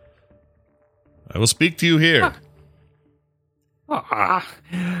 I will speak to you here.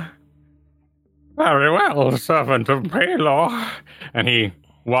 Very well, servant of Pelor. And he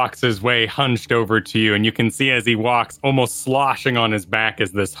walks his way hunched over to you, and you can see as he walks, almost sloshing on his back,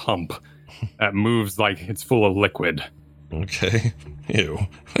 is this hump that moves like it's full of liquid. Okay. Ew.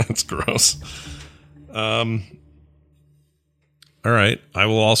 That's gross. All right. I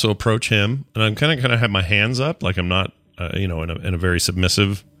will also approach him, and I'm kind of have my hands up, like I'm not, in a very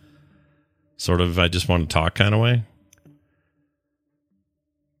submissive sort of, I just want to talk kind of way.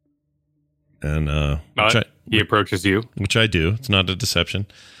 And he approaches you, which I do. It's not a deception.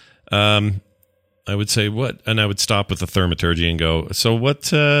 I would say what, and I would stop with the thaumaturgy and go, so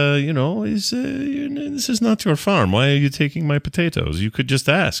what? Is this is not your farm? Why are you taking my potatoes? You could just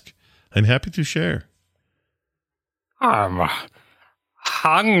ask. I'm happy to share. I'm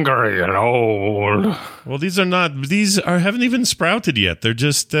hungry and old. Well, these haven't even sprouted yet. They're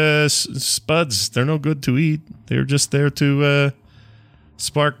just spuds. They're no good to eat. They're just there to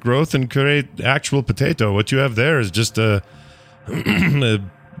spark growth and create actual potato. What you have there is just a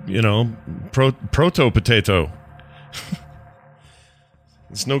proto potato.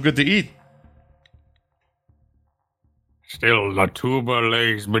 It's no good to eat. Still the tuber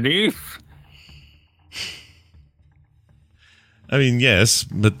lays beneath. I mean, yes,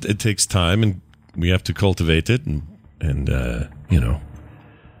 but it takes time, and we have to cultivate it, and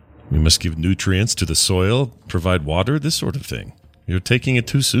we must give nutrients to the soil, provide water, this sort of thing. You're taking it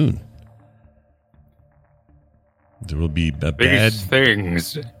too soon. There will be These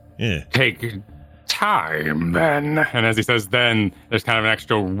things take time, then. And as he says then, there's kind of an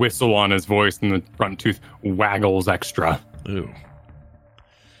extra whistle on his voice, and the front tooth waggles extra. Ew.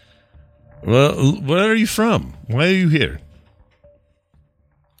 Well, where are you from? Why are you here?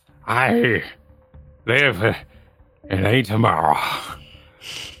 I live in Atamar,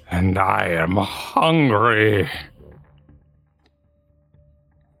 and I am hungry.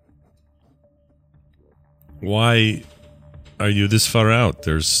 Why are you this far out?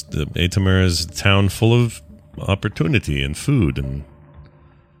 Atamar is a town full of opportunity and food, and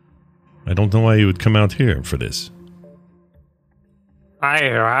I don't know why you would come out here for this. I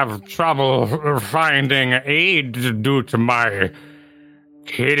have trouble finding aid due to my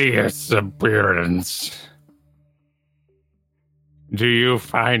hideous appearance. Do you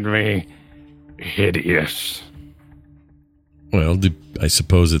find me hideous? Well, I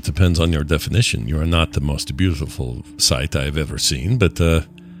suppose it depends on your definition. You are not the most beautiful sight I have ever seen, but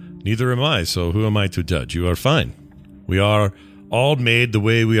neither am I, so who am I to judge? You are fine. We are all made the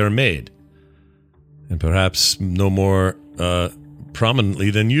way we are made, and perhaps no more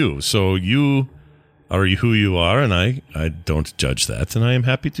prominently than you. So you are who you are, and I don't judge that, and I am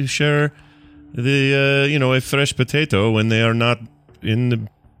happy to share a fresh potato when they are not in the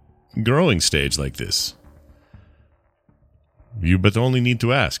growing stage like this. You but only need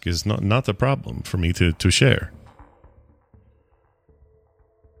to ask is not a problem for me to share.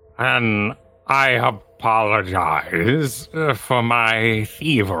 And I apologize for my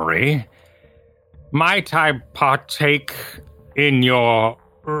thievery. Might I partake in your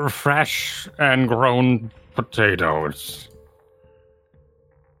fresh and grown potatoes?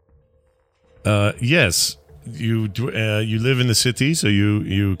 Yes. You live in the city, so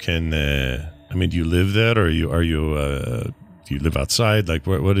you can. Do you live there, or do you live outside? Like,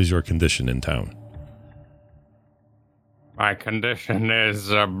 what is your condition in town? My condition is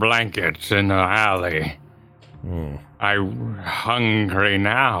a blanket in the alley. I'm hungry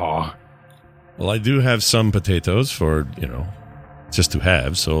now. Well, I do have some potatoes for, just to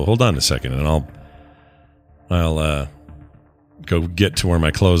have. So hold on a second, and I'll go get to where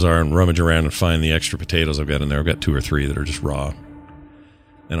my clothes are and rummage around and find the extra potatoes I've got in there. I've got 2 or 3 that are just raw.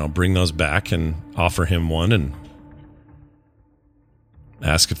 And I'll bring those back and offer him one and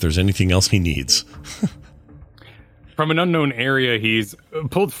ask if there's anything else he needs. From an unknown area, he's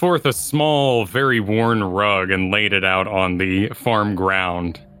pulled forth a small, very worn rug and laid it out on the farm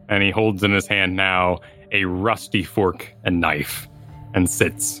ground. And he holds in his hand now a rusty fork and knife and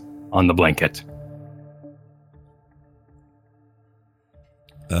sits on the blanket.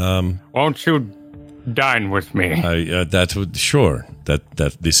 Won't you dine with me? Sure.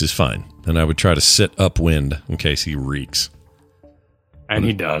 That this is fine. And I would try to sit upwind in case he reeks. And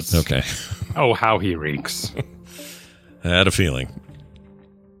he does. Okay. Oh, how he reeks. I had a feeling.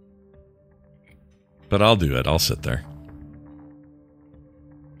 But I'll do it. I'll sit there.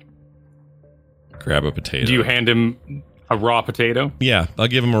 Grab a potato. Do you hand him a raw potato? Yeah, I'll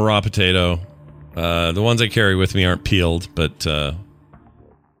give him a raw potato. The ones I carry with me aren't peeled, but I'll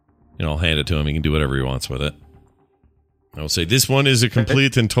hand it to him. He can do whatever he wants with it. I'll say, this one is a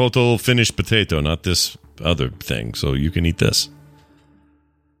complete and total finished potato, not this other thing. So you can eat this.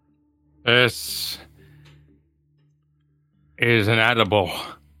 This is an edible.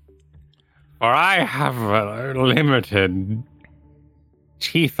 For I have limited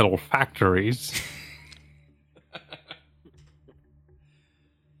teeth olfactories.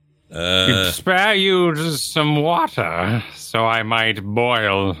 Spare you just some water, so I might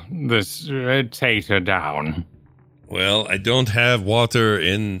boil this potato down. Well, I don't have water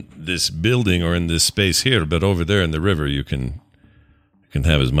in this building or in this space here, but over there in the river you can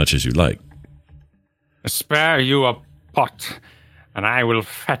have as much as you like. Spare you a pot, and I will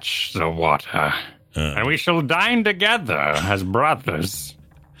fetch the water. And we shall dine together as brothers.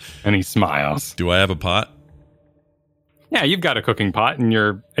 And he smiles. Do I have a pot? Yeah, you've got a cooking pot in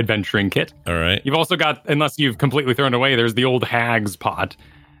your adventuring kit. All right. You've also got, unless you've completely thrown away, there's the old hag's pot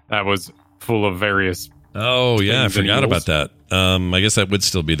that was full of various... Oh, yeah, I forgot about that. I guess that would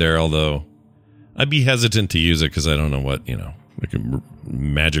still be there, although I'd be hesitant to use it because I don't know what, like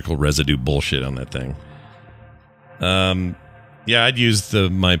magical residue bullshit on that thing. Yeah, I'd use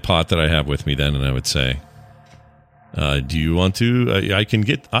my pot that I have with me then, and I would say, do you want to?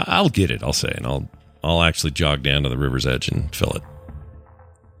 I'll get it, I'll say, and I'll actually jog down to the river's edge and fill it.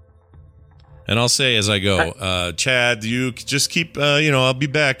 And I'll say as I go, Chad, you just keep, I'll be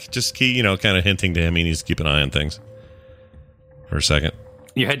back. Just keep, kind of hinting to him he needs to keep an eye on things for a second.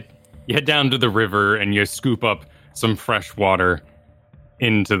 You head down to the river and you scoop up some fresh water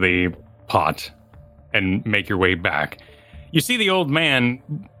into the pot and make your way back. You see the old man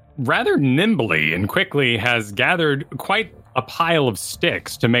rather nimbly and quickly has gathered quite a pile of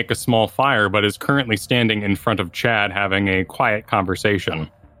sticks to make a small fire, but is currently standing in front of Chad having a quiet conversation.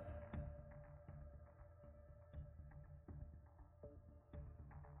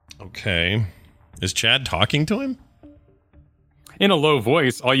 Okay. Is Chad talking to him? In a low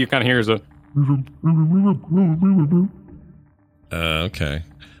voice, all you kind of hear is a... Okay.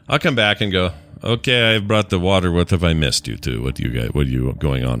 I'll come back and go, okay, I've brought the water. What have I missed you two? What are you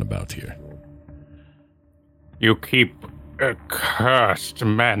going on about here? You keep cursed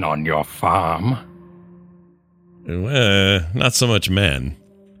men on your farm. Not so much men.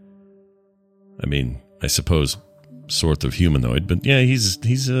 I mean, I suppose sort of humanoid, but yeah,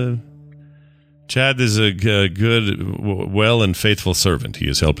 Chad is a good, well, and faithful servant. He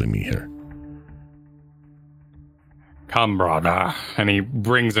is helping me here. Come, brother. And he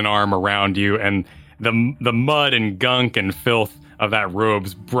brings an arm around you, and the mud and gunk and filth of that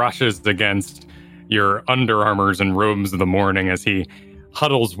robes brushes against your underarmors and robes of the morning as he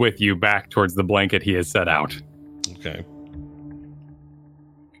huddles with you back towards the blanket he has set out. Okay.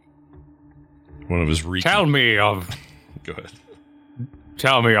 One of his Tell me of... Go ahead.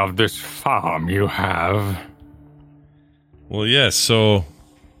 Tell me of this farm you have. Well, yes, so...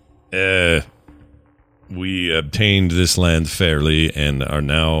 we obtained this land fairly and are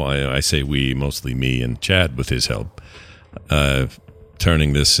now, I say we, mostly me and Chad with his help,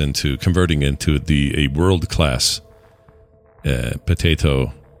 converting into a world-class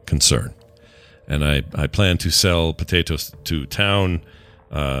potato concern. And I plan to sell potatoes to town,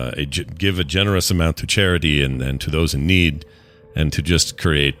 give a generous amount to charity and to those in need, and to just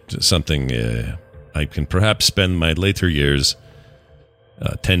create something I can perhaps spend my later years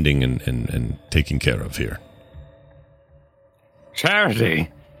tending and taking care of here. Charity?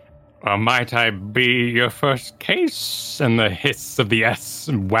 Might I be your first case? And the hiss of the S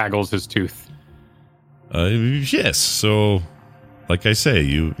waggles his tooth. Yes. So, like I say,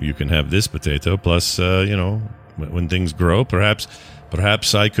 you can have this potato plus, when things grow, perhaps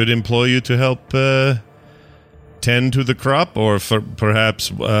I could employ you to help tend to the crop, or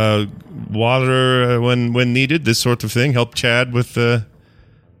perhaps water when needed. This sort of thing. Help Chad with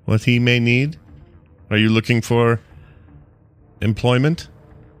what he may need. Are you looking for employment?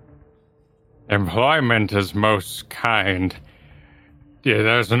 Employment is most kind. Yeah,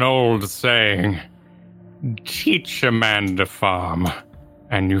 there's an old saying, teach a man to farm,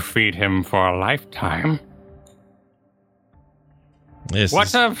 and you feed him for a lifetime. Yes,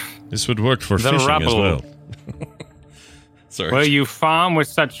 What of this would work for the fishing rubble? as well. Sorry. Will you farm with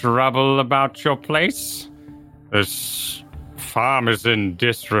such rubble about your place? This farm is in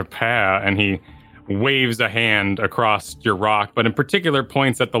disrepair, and he waves a hand across your rock, but in particular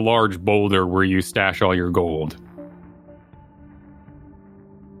points at the large boulder where you stash all your gold.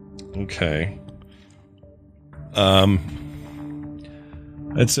 Okay.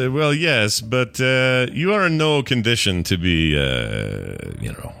 I'd say, well, yes, but you are in no condition to be,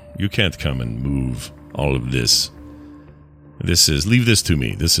 you can't come and move all of this. Leave this to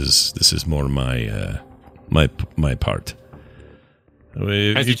me. This is more my part.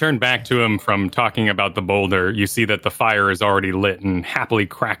 As you turn back to him from talking about the boulder, you see that the fire is already lit and happily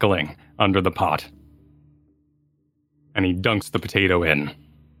crackling under the pot. And he dunks the potato in.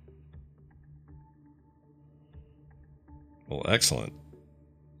 Well, excellent.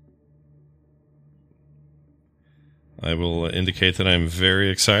 I will indicate that I'm very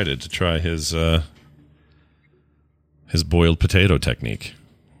excited to try his boiled potato technique.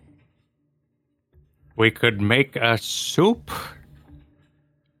 We could make a soup,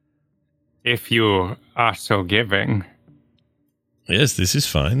 if you are so giving. Yes, this is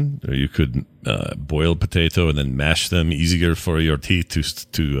fine. Or you could boil potato and then mash them, easier for your teeth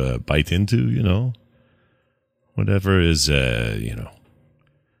to bite into. Whatever is,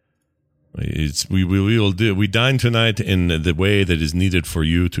 It's we will do. We dine tonight in the way that is needed for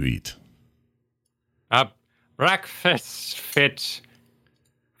you to eat. A breakfast fit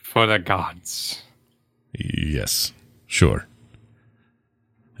for the gods. Yes, sure.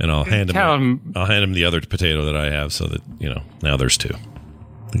 And I'll hand him the other potato that I have, so that now there's two.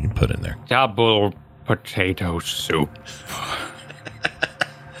 You can put in there. Double potato soup.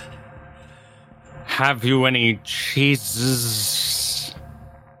 Have you any cheeses?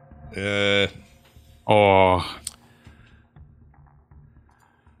 Or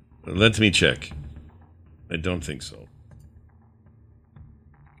let me check. I don't think so.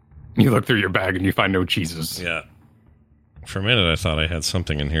 You look through your bag and you find no cheeses. Yeah. For a minute, I thought I had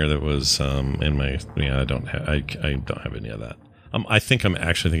something in here that was in my. Yeah, I don't have any of that. I think I'm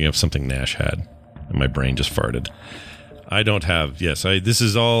actually thinking of something Nash had, and my brain just farted. I don't have. Yes, this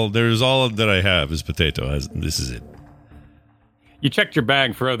is all. There's all that I have is potato. This is it. You checked your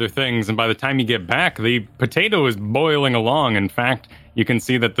bag for other things, and by the time you get back, the potato is boiling along. In fact, you can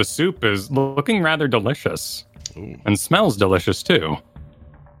see that the soup is looking rather delicious. Ooh. And smells delicious, too.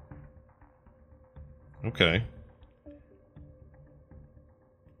 Okay.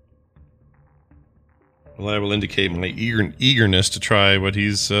 Well, I will indicate my eagerness to try what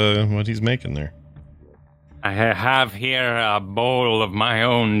he's making there. I have here a bowl of my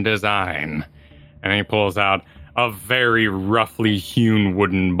own design. And he pulls out a very roughly hewn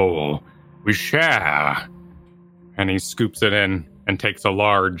wooden bowl. We share. And he scoops it in and takes a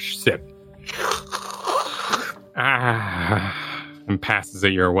large sip. And passes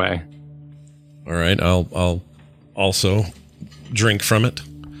it your way. All right, I'll also drink from it.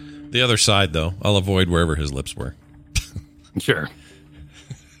 The other side, though, I'll avoid wherever his lips were. Sure.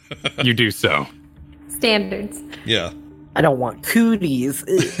 You do so. Standards. Yeah. I don't want cooties.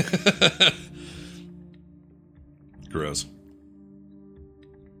 Gross.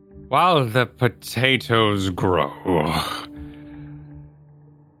 While the potatoes grow,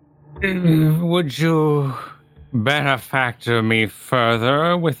 would you benefactor me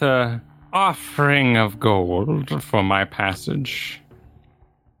further with a offering of gold for my passage?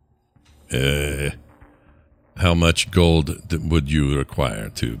 How much gold would you require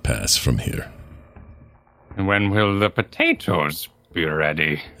to pass from here? And when will the potatoes be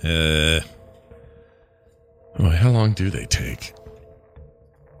ready? How long do they take?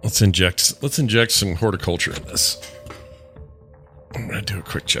 Let's inject some horticulture in this. I'm gonna do a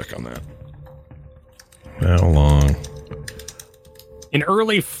quick check on that. How long? In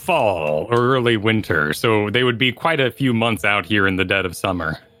early fall or early winter, so they would be quite a few months out here in the dead of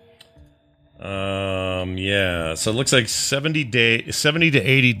summer. Yeah. So it looks like 70 to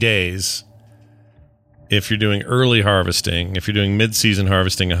 80 days if you're doing early harvesting. If you're doing mid-season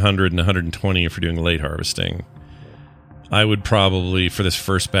harvesting, 100 and 120 if you're doing late harvesting. I would probably, for this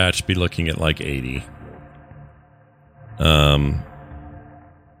first batch, be looking at like 80.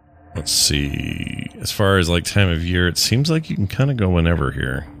 Let's see. As far as like time of year, it seems like you can kind of go whenever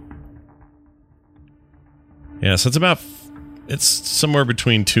here. Yeah, so it's somewhere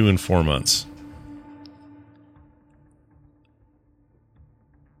between 2 and 4 months.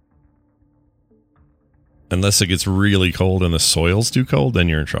 Unless it gets really cold and the soil's too cold, then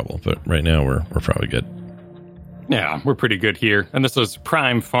you're in trouble. But right now, we're probably good. Yeah, we're pretty good here. And this was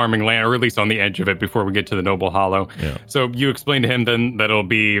prime farming land, or at least on the edge of it before we get to the Noble Hollow. Yeah. So you explained to him then that it'll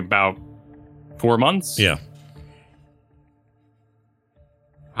be about 4 months? Yeah.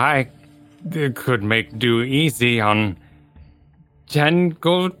 I could make do easy on 10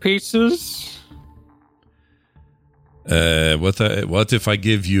 gold pieces. What if I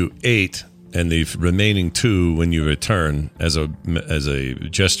give you 8 and the remaining 2 when you return as a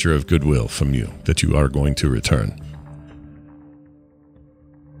gesture of goodwill from you that you are going to return?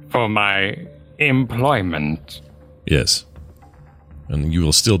 For my employment. Yes. And you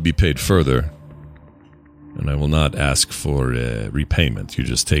will still be paid further. And I will not ask for repayment. You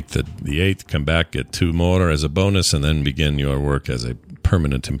just take the 8, come back, get 2 more as a bonus, and then begin your work as a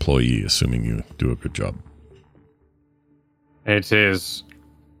permanent employee, assuming you do a good job. It is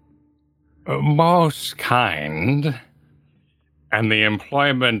most kind, and the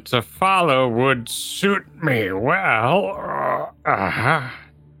employment to follow would suit me well.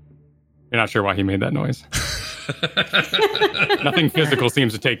 You're not sure why he made that noise. Nothing physical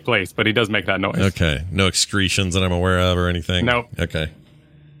seems to take place, but he does make that noise. Okay. No excretions that I'm aware of or anything? Nope. Okay.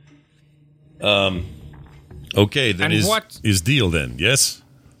 Okay, then is deal then, yes?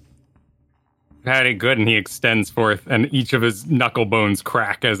 Very good, and he extends forth, and each of his knuckle bones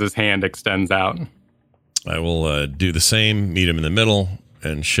crack as his hand extends out. I will do the same, meet him in the middle,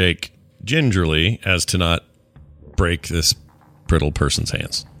 and shake gingerly as to not break this brittle person's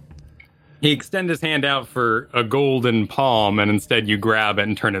hands. He extends his hand out for a golden palm, and instead you grab it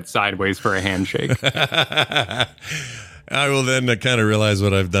and turn it sideways for a handshake. I will then kind of realize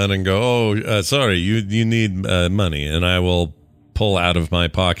what I've done and go, sorry, you need money. And I will pull out of my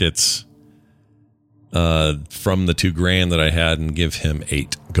pockets from the $2,000 that I had and give him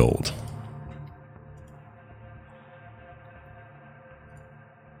 8 gold.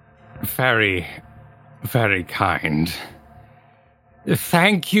 Very, very kind.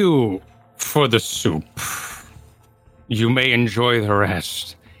 Thank you for the soup. You may enjoy the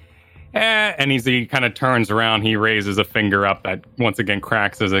rest. And he kind of turns around. He raises a finger up that once again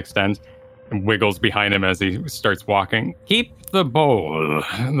cracks as it extends and wiggles behind him as he starts walking. Keep the bowl.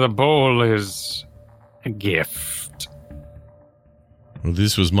 The bowl is a gift. Well,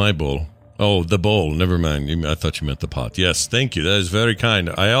 this was my bowl. Oh, the bowl. Never mind. I thought you meant the pot. Yes, thank you. That is very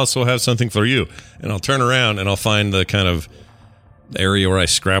kind. I also have something for you. And I'll turn around and I'll find the kind of area where I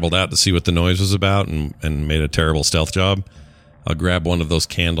scrabbled out to see what the noise was about and made a terrible stealth job. I'll grab one of those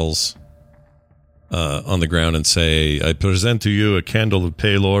candles on the ground and say, I present to you a candle of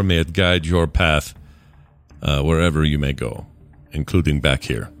Paylor. May it guide your path wherever you may go, including back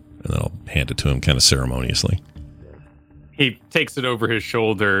here. And then I'll hand it to him kind of ceremoniously. He takes it over his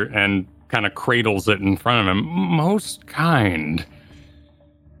shoulder and kind of cradles it in front of him. Most kind.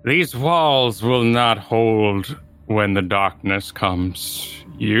 These walls will not hold when the darkness comes.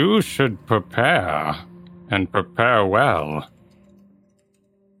 You should prepare, and prepare well.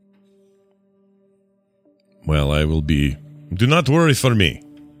 Well, I will be... Do not worry for me.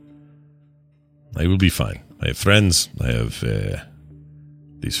 I will be fine. I have friends. I have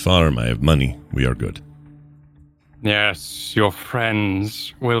this farm. I have money. We are good. Yes, your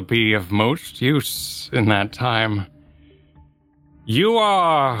friends will be of most use in that time. You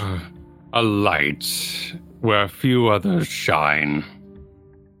are a light where few others shine.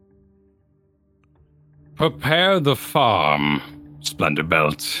 Prepare the farm, Splendor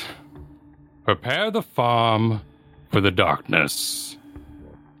Belt. Prepare the farm for the darkness.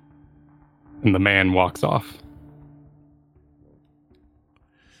 And the man walks off.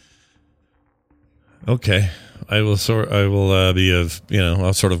 Okay. I'll sort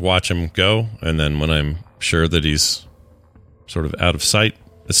of watch him go, and then when I'm sure that he's sort of out of sight,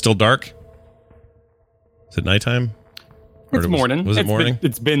 it's still dark. Is it nighttime? It's morning. Was it morning?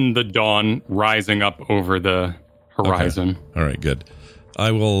 It's been the dawn rising up over the horizon. Okay. All right, good.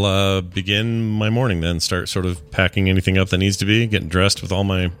 I will begin my morning then, start sort of packing anything up that needs to be, getting dressed with all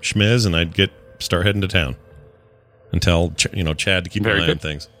my schmiz, and I'd start heading to town and tell Chad to keep an eye on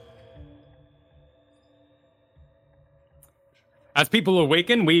things. As people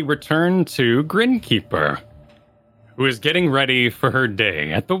awaken, we return to Grinkeeper, who is getting ready for her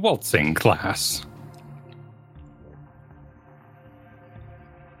day at the waltzing class.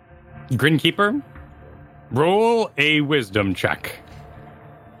 Grinkeeper, roll a wisdom check.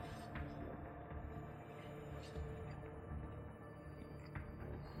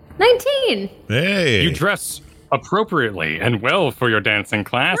 19. Hey. You dress appropriately and well for your dancing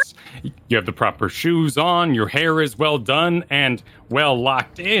class. You have the proper shoes on, your hair is well done and well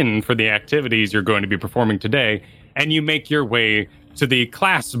locked in for the activities you're going to be performing today, and you make your way to the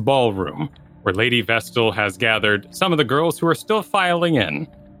class ballroom, where Lady Vestal has gathered some of the girls who are still filing in.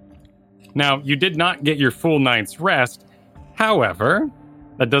 Now, you did not get your full night's rest. However,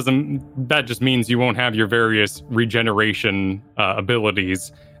 that just means you won't have your various regeneration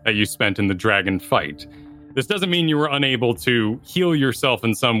abilities that you spent in the dragon fight. This doesn't mean you were unable to heal yourself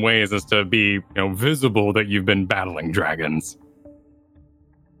in some ways as to be, visible that you've been battling dragons.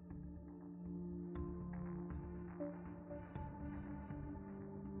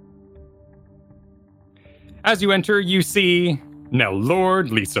 As you enter, you see Nell Lord,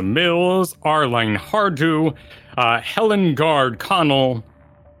 Lisa Mills, Arline Hardu, Helen Gard Connell,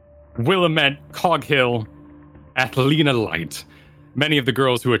 Willamette Coghill, Athelina Light. Many of the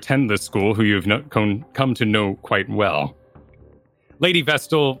girls who attend this school who you've come to know quite well. Lady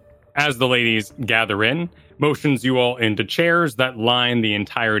Vestal, as the ladies gather in, motions you all into chairs that line the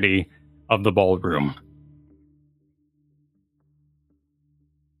entirety of the ballroom.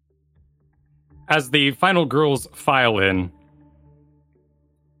 As the final girls file in,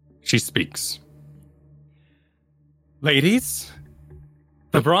 she speaks. Ladies,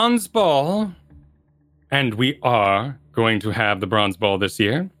 the Bronze Ball, and we are going to have the Bronze Ball this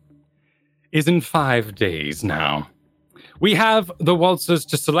year, is in 5 days now. We have the waltzes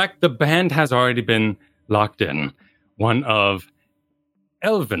to select. The band has already been locked in. One of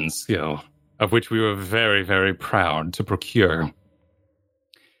elven skill, of which we were very, very proud to procure.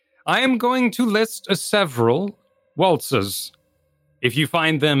 I am going to list several waltzes. If you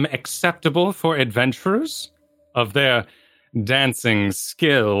find them acceptable for adventurers of their dancing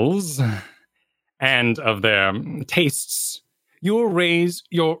skills and of their tastes, you will raise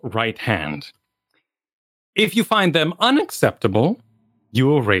your right hand. If you find them unacceptable, you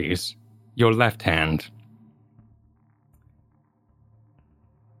will raise your left hand.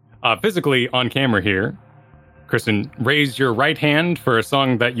 Physically on camera here, Kristen, raise your right hand for a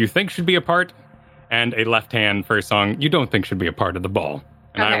song that you think should be a part, and a left hand for a song you don't think should be a part of the ball.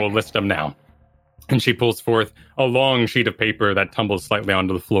 And okay. I will list them now. And she pulls forth a long sheet of paper that tumbles slightly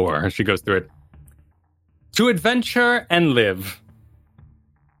onto the floor as she goes through it. To adventure and live.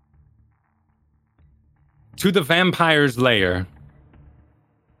 To the vampire's lair.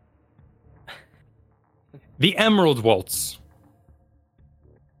 The Emerald Waltz.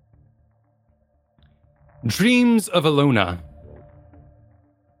 Dreams of Alona.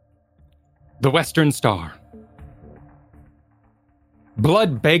 The Western Star.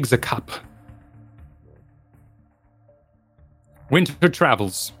 Blood Begs a Cup. Winter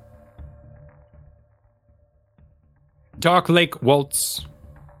Travels. Dark Lake Waltz.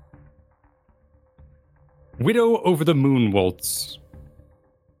 Widow Over the Moon Waltz.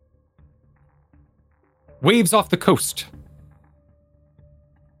 Waves Off the Coast.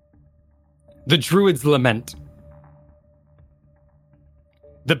 The Druid's Lament.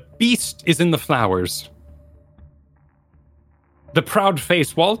 The Beast is in the Flowers. The Proud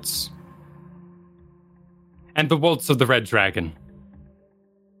Face Waltz. And the Waltz of the Red Dragon.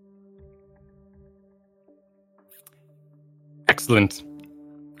 Excellent.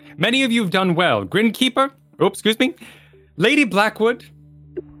 Many of you have done well. Grinkeeper. Oh, excuse me. Lady Blackwood.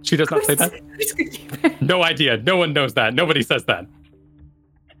 She does not say that. No idea. No one knows that. Nobody says that.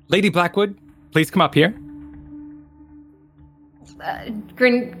 Lady Blackwood, please come up here.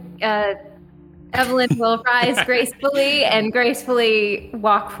 Evelyn will rise gracefully and gracefully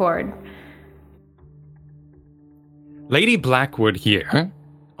walk forward. Lady Blackwood here,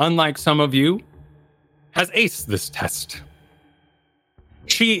 unlike some of you, has aced this test.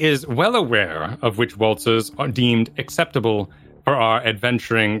 She is well aware of which waltzes are deemed acceptable for our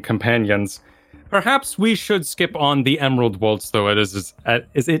adventuring companions. Perhaps we should skip on the Emerald Waltz, though, as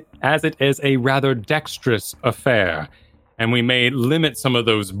it is a rather dexterous affair, and we may limit some of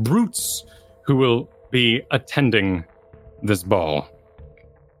those brutes who will be attending this ball.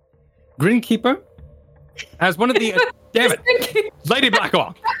 Grinkeeper, as one of the... damn it! Lady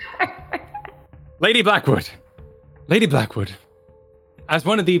Blackwood! Lady Blackwood! Lady Blackwood, as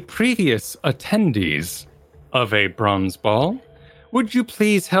one of the previous attendees of a bronze ball, would you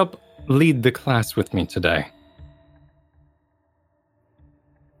please help lead the class with me today?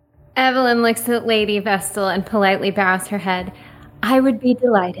 Evelyn looks at Lady Vestal and politely bows her head. I would be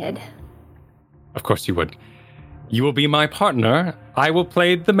delighted. Of course you would. You will be my partner. I will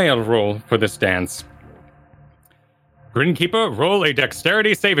play the male role for this dance. Grinkeeper, roll a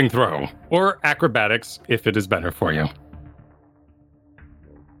dexterity saving throw, or acrobatics if it is better for you.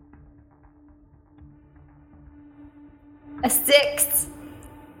 A 6.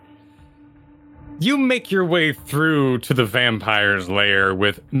 You make your way through to the vampire's lair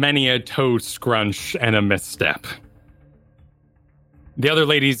with many a toe scrunch and a misstep. The other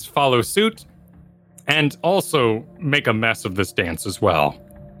ladies follow suit and also make a mess of this dance as well.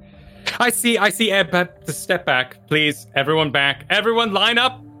 I see, step back, please. Everyone back. Everyone line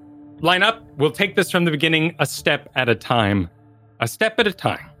up. Line up. We'll take this from the beginning, a step at a time. A step at a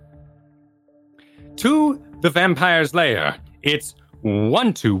time. To the vampire's lair, it's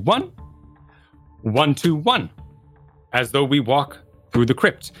 1, 2, 1. 1, 2, 1. As though we walk through the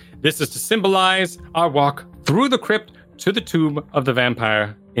crypt. This is to symbolize our walk through the crypt to the tomb of the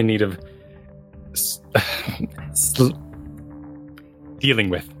vampire in need of dealing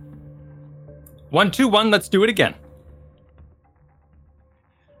with. 1, 2, 1, let's do it again.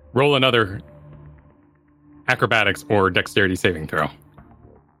 Roll another acrobatics or dexterity saving throw.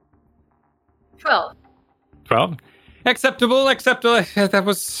 12. 12. Acceptable. That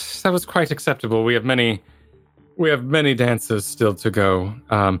was quite acceptable. We have many dances still to go.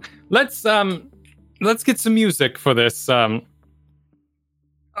 Let's get some music for this. Mavern,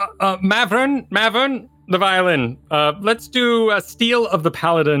 the violin. Let's do Steel of the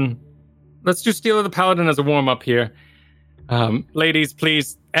Paladin. Let's do Steel of the Paladin as a warm-up here. Ladies,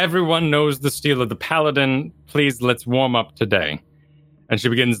 please, everyone knows the Steel of the Paladin. Please, let's warm up today. And she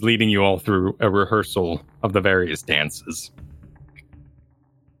begins leading you all through a rehearsal of the various dances.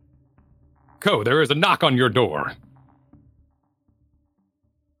 Ko, there is a knock on your door.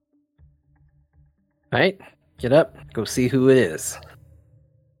 All right, get up, go see who it is.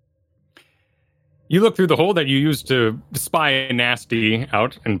 You look through the hole that you used to spy Nasty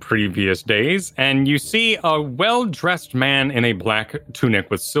out in previous days, and you see a well-dressed man in a black tunic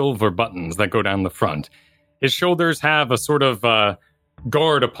with silver buttons that go down the front. His shoulders have a sort of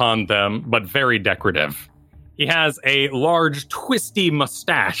guard upon them, but very decorative. He has a large, twisty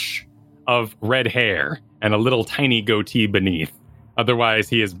mustache of red hair and a little tiny goatee beneath. Otherwise,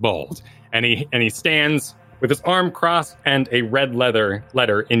 he is bald. And he stands with his arm crossed and a red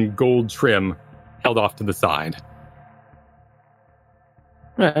letter in gold trim held off to the side.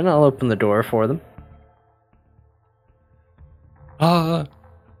 All right, and I'll open the door for them.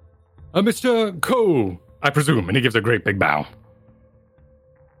 Mr. Ko, I presume, and he gives a great big bow.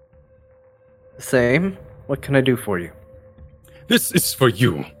 Same. What can I do for you? This is for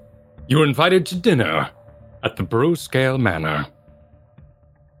you. You are invited to dinner at the Broscale Manor.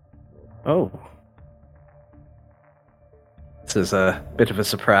 Oh. This is a bit of a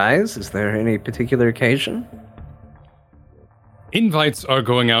surprise. Is there any particular occasion? Invites are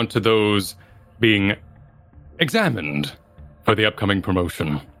going out to those being examined for the upcoming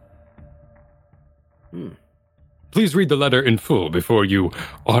promotion. Please read the letter in full before you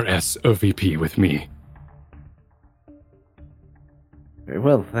RSVP with me. Very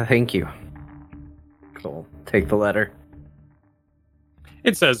well, thank you. Cool. Take the letter.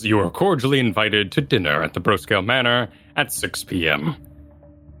 It says you are cordially invited to dinner at the Broscale Manor at 6 p.m.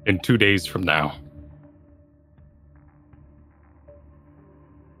 in 2 days from now.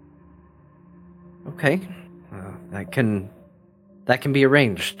 Okay. That can be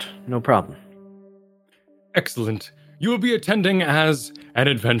arranged. No problem. Excellent. You will be attending as an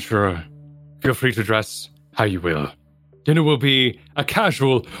adventurer. Feel free to dress how you will. Dinner will be a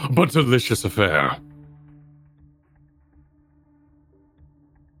casual but delicious affair.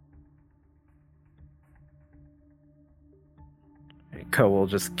 Ko will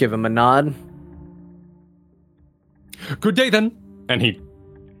just give him a nod. Good day, then. And he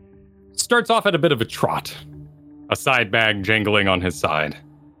starts off at a bit of a trot, a side bag jangling on his side.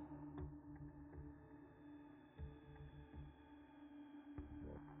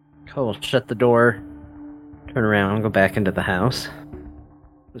 Ko will shut the door, turn around, go back into the house.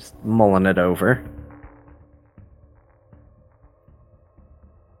 Just mulling it over.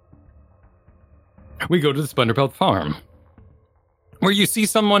 We go to the Splendorbelt farm, where you see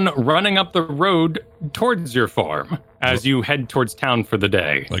someone running up the road towards your farm as you head towards town for the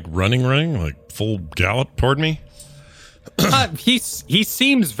day. Like running, like full gallop toward me? He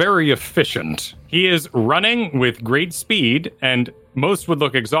seems very efficient. He is running with great speed, and most would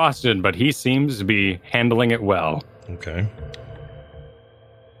look exhausted, but he seems to be handling it well. Okay.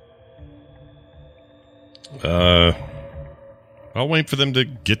 I'll wait for them to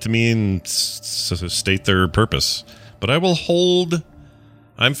get to me and state their purpose. But I will hold.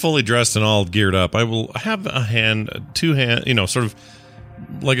 I'm fully dressed and all geared up. I will have two hand, sort of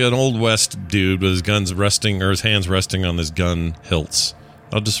like an Old West dude with his guns resting, or his hands resting on his gun hilts.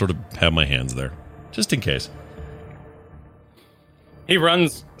 I'll just sort of have my hands there, just in case. He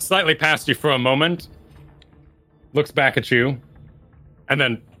runs slightly past you for a moment, looks back at you, and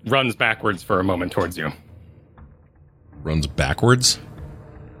then runs backwards for a moment towards you. Runs backwards?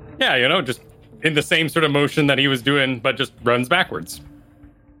 Yeah, just in the same sort of motion that he was doing, but just runs backwards.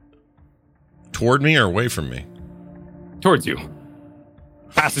 Toward me or away from me? Towards you.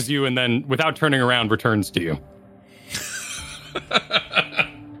 Passes you, and then, without turning around, returns to you.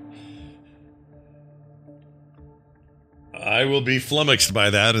 I will be flummoxed by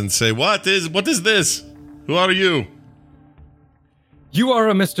that and say, What is this? Who are you? You are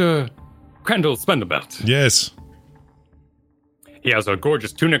a Mr. Crandall Spenderbelt. Yes. He has a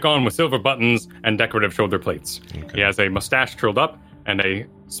gorgeous tunic on with silver buttons and decorative shoulder plates. Okay. He has a mustache curled up and a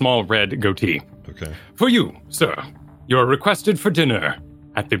small red goatee. Okay. For you, sir, you are requested for dinner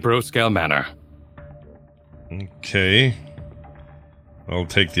at the Broscale Manor. Okay. I'll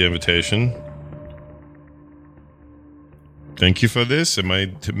take the invitation. Thank you for this. Am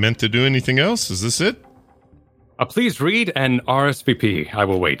I meant to do anything else? Is this it? Please read and RSVP. I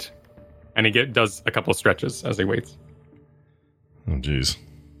will wait. And he does a couple stretches as he waits. Oh, jeez.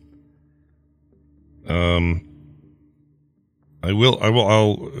 I'll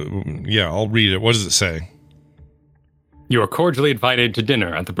read it. What does it say? You are cordially invited to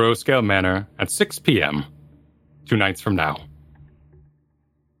dinner at the Broscale Manor at 6 p.m. 2 nights from now.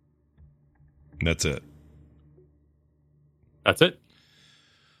 That's it. That's it?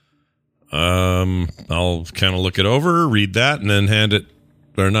 I'll kind of look it over, read that, and then hand it,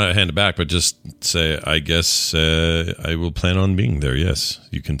 or not hand it back, but just say, I guess I will plan on being there. Yes,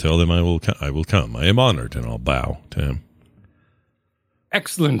 you can tell them I will come. I am honored, and I'll bow to him.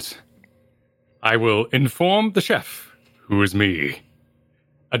 Excellent. I will inform the chef, who is me.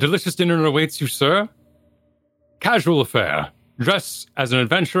 A delicious dinner awaits you, sir. Casual affair. Dress as an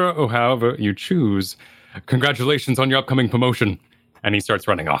adventurer or however you choose. Congratulations on your upcoming promotion. And he starts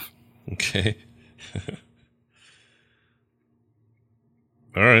running off. Okay.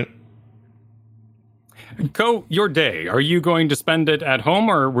 All right. Go your day. Are you going to spend it at home,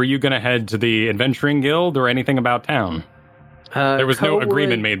 or were you going to head to the Adventuring Guild or anything about town? There was no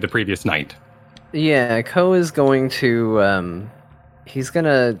agreement made the previous night. Yeah, Ko is going to, he's going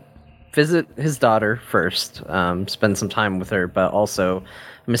to visit his daughter first, spend some time with her, but also,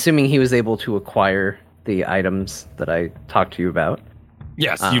 I'm assuming he was able to acquire the items that I talked to you about.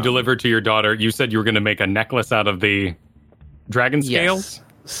 Yes, you delivered to your daughter. You said you were going to make a necklace out of the dragon scales? Yes.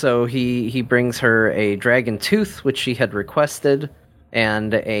 So he brings her a dragon tooth, which she had requested,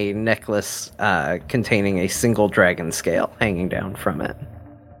 and a necklace containing a single dragon scale hanging down from it.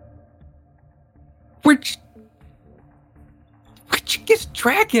 Where'd you get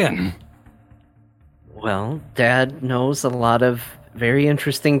dragon? Well, Dad knows a lot of very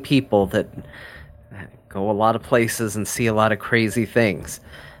interesting people that go a lot of places and see a lot of crazy things.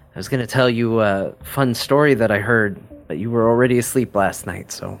 I was going to tell you a fun story that I heard, but you were already asleep last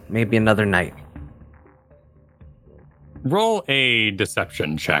night, so maybe another night. Roll a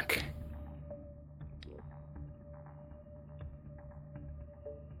deception check.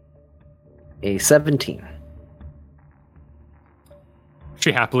 A 17.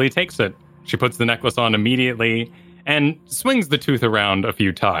 She happily takes it. She puts the necklace on immediately and swings the tooth around a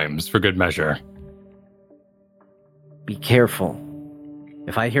few times for good measure. Be careful.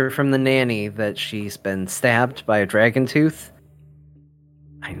 If I hear from the nanny that she's been stabbed by a dragon tooth,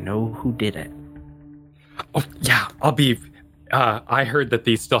 I know who did it. Oh, yeah, I'll be... I heard that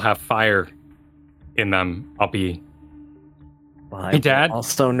these still have fire in them. I'll be... Well, I Hey, Dad?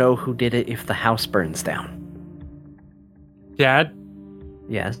 also know who did it if the house burns down. Dad,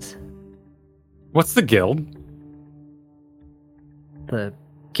 Yes? what's the guild? The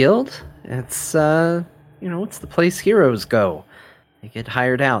guild? It's, it's the place heroes go. They get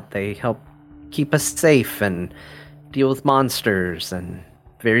hired out. They help keep us safe and deal with monsters and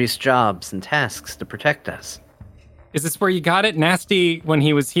various jobs and tasks to protect us. Is this where you got it? Nasty, when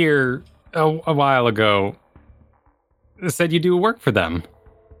he was here a while ago, said you do work for them.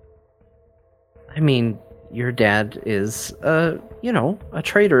 I mean, your dad is, a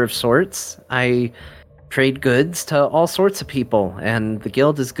trader of sorts. I trade goods to all sorts of people, and the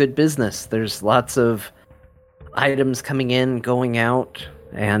guild is good business. There's lots of items coming in, going out,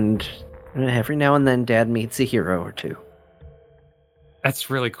 and every now and then Dad meets a hero or two. That's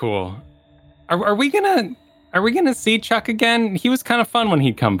really cool. Are we gonna are we going to see Chuck again? He was kind of fun when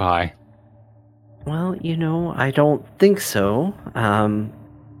he'd come by. Well, I don't think so.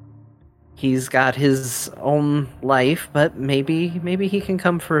 He's got his own life, but maybe he can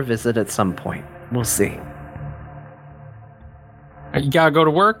come for a visit at some point. We'll see. You gotta go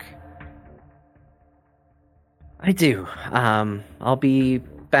to work? I do. I'll be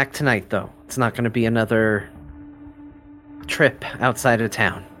back tonight, though. It's not going to be another trip outside of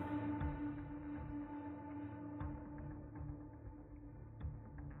town.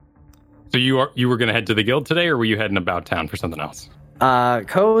 So you were going to head to the guild today, or were you heading about town for something else?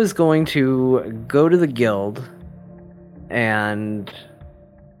 Ko is going to go to the guild, and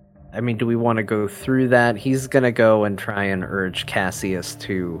I mean, do we want to go through that? He's going to go and try and urge Cassius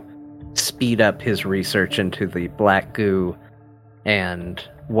to speed up his research into the black goo and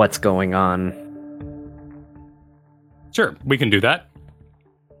what's going on. Sure, we can do that.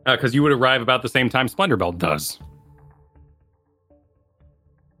 Because you would arrive about the same time Splendorbelt does.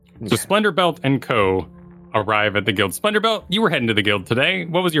 So Splendorbelt and Co. arrive at the guild. Splendorbelt, you were heading to the guild today.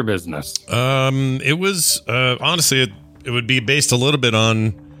 What was your business? It was honestly it would be based a little bit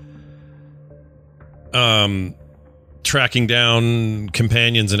on tracking down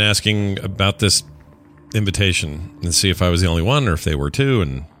companions and asking about this invitation and see if I was the only one or if they were too,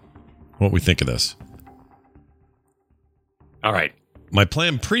 and what we think of this. All right. My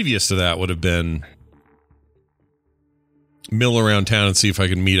plan previous to that would have been mill around town and see if I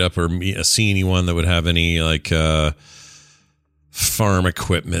could meet up or see anyone that would have any farm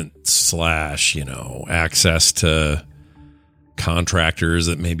equipment / access to contractors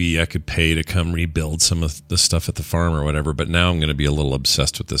that maybe I could pay to come rebuild some of the stuff at the farm or whatever. But now I'm going to be a little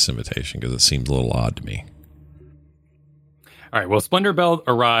obsessed with this invitation because it seems a little odd to me. All right. Well, Splendorbelt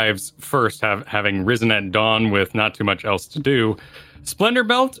arrives first, having risen at dawn with not too much else to do.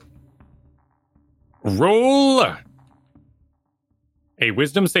 Splendorbelt, roll a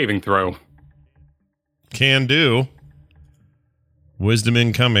wisdom saving throw. Can do. Wisdom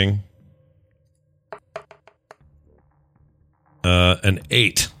incoming. An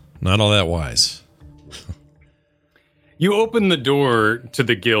 8. Not all that wise. You open the door to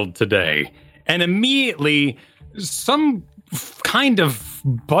the guild today, and immediately some kind of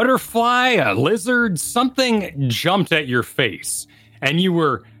butterfly, a lizard, something jumped at your face, and you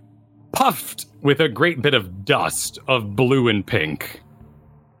were puffed with a great bit of dust of blue and pink.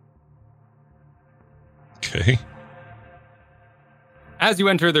 Okay. As you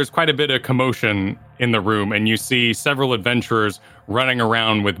enter, there's quite a bit of commotion in the room, and you see several adventurers running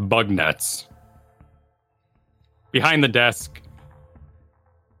around with bug nets. Behind the desk,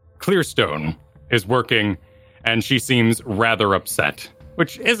 Clearstone is working, and she seems rather upset,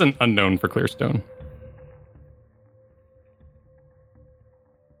 which isn't unknown for Clearstone.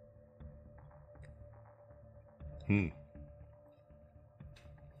 And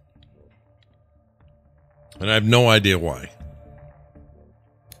I have no idea why.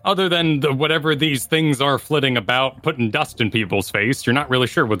 Other than whatever these things are flitting about, putting dust in people's face, you're not really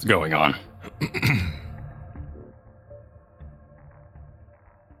sure what's going on.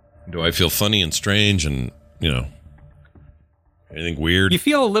 Do I feel funny and strange and, anything weird? You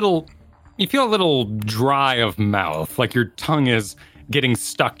feel a little dry of mouth, like your tongue is getting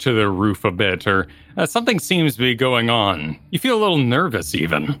stuck to the roof a bit, or something seems to be going on. You feel a little nervous,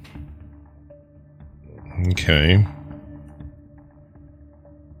 even. Okay.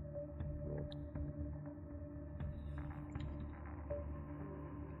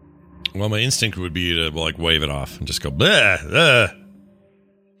 Well, my instinct would be to wave it off and just go blah, blah,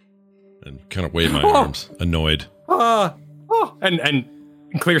 and kind of wave my arms, annoyed. And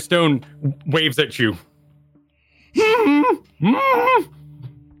Clearstone waves at you.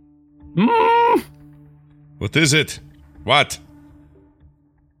 What is it? What?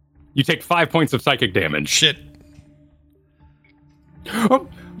 You take 5 points of psychic damage. Shit.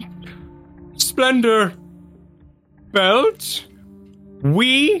 Splendor Belt,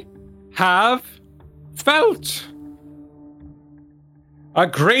 we have felt a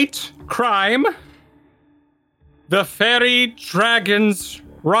great crime, the fairy dragon's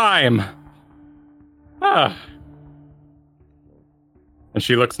rhyme. And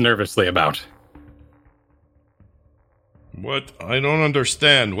she looks nervously about. What? I don't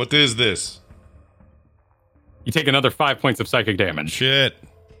understand. What is this? You take another 5 points of psychic damage. Shit.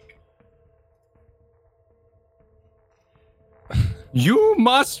 You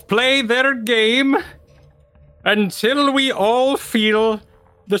must play their game until we all feel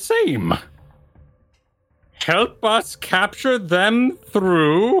the same. Help us capture them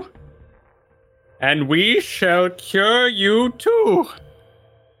through, and we shall cure you too.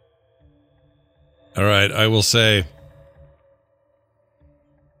 All right, I will say,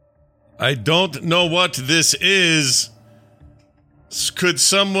 I don't know what this is. Could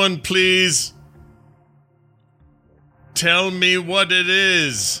someone please tell me what it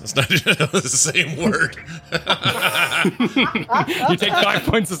is? It's not the same word. You take 5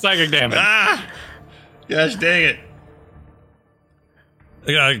 points of psychic damage. Gosh dang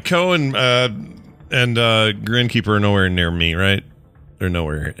it. Ko and Grinkeeper are nowhere near me, right? They're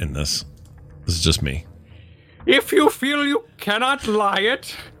nowhere in this. This is just me. If you feel you cannot lie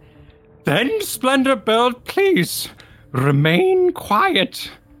it, then Splendor Belt, please remain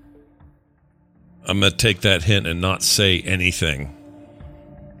quiet. I'm going to take that hint and not say anything.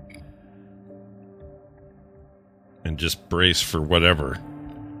 And just brace for whatever.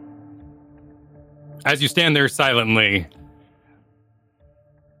 As you stand there silently,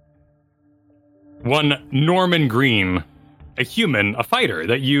 one Norman Green, a human, a fighter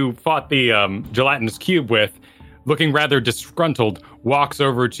that you fought the gelatinous cube with, looking rather disgruntled, walks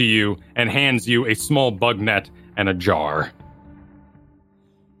over to you and hands you a small bug net and a jar.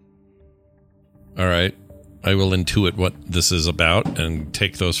 All right. I will intuit what this is about and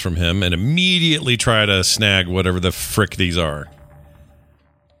take those from him and immediately try to snag whatever the frick these are.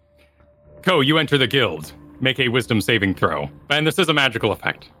 Ko, you enter the guild. Make a wisdom saving throw. And this is a magical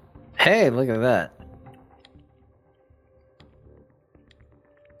effect. Hey, look at that.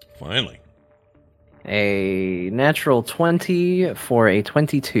 Finally. A natural 20 for a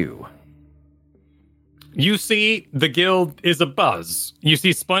 22. You see the guild is abuzz. You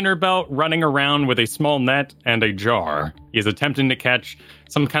see Splendor Belt running around with a small net and a jar. He is attempting to catch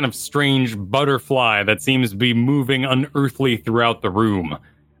some kind of strange butterfly that seems to be moving unearthly throughout the room,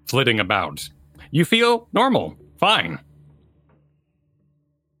 flitting about. You feel normal, fine.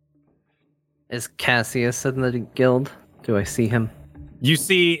 Is Cassius in the guild? Do I see him? You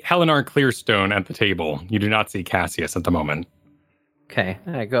see Helenar Clearstone at the table. You do not see Cassius at the moment. Okay,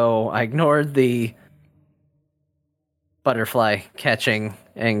 I ignore the butterfly catching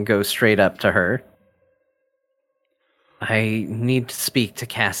and go straight up to her. I need to speak to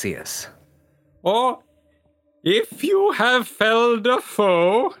Cassius. Oh, if you have felled a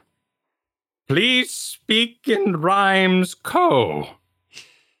foe, please speak in rhymes, Ko.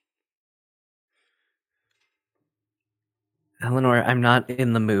 Eleanor, I'm not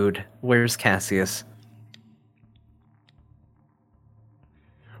in the mood. Where's Cassius?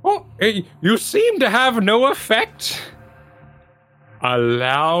 Oh, you seem to have no effect.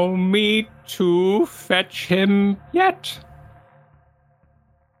 Allow me to fetch him yet.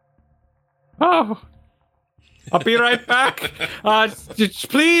 Oh, I'll be right back.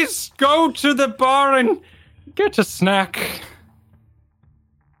 Please go to the bar and get a snack.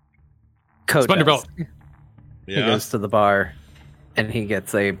 Splendor Belt. He goes to the bar and he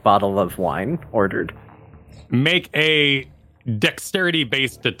gets a bottle of wine ordered. Make a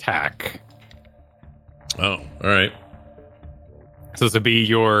dexterity-based attack. Oh, all right. So this would be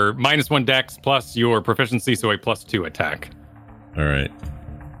your -1 dex plus your proficiency, so a +2 attack. All right.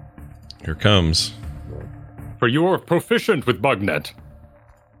 Here comes. For you're proficient with Bugnet.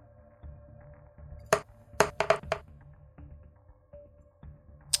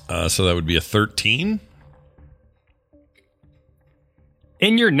 So that would be a 13.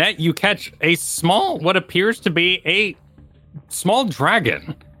 In your net, you catch what appears to be a small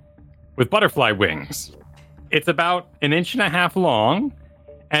dragon with butterfly wings. It's about 1.5 inches long,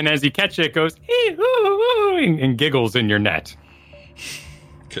 and as you catch it, it goes and giggles in your net.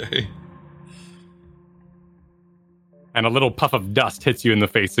 Okay. And a little puff of dust hits you in the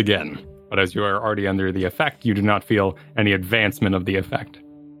face again. But as you are already under the effect, you do not feel any advancement of the effect.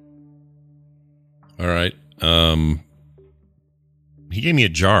 All right. He gave me a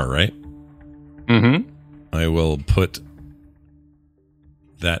jar, right? Mm-hmm. I will put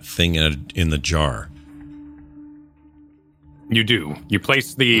that thing in the jar. You do. You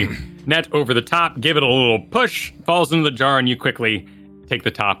place the net over the top, give it a little push, falls into the jar, and you quickly take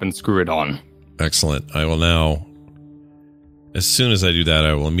the top and screw it on. Excellent. I will now, as soon as I do that,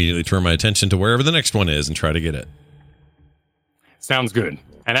 I will immediately turn my attention to wherever the next one is and try to get it. Sounds good.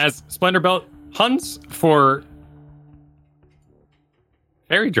 And as Splendor Belt hunts for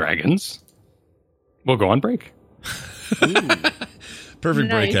fairy dragons, we'll go on break. Perfect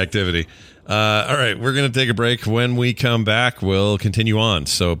break activity. All right, we're going to take a break. When we come back, we'll continue on.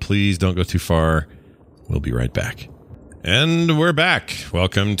 So please don't go too far. We'll be right back. And we're back.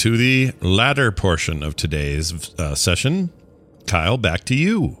 Welcome to the latter portion of today's session. Kyle, back to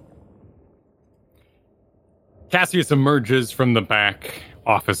you. Cassius emerges from the back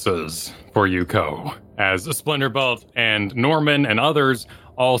offices for you, Ko, as Splendor Belt and Norman and others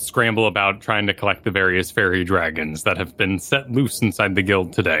all scramble about trying to collect the various fairy dragons that have been set loose inside the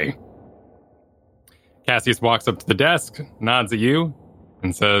guild today. Cassius walks up to the desk, nods at you,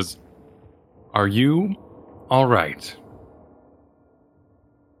 and says, "Are you all right?"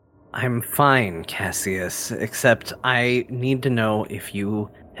 I'm fine, Cassius, except I need to know if you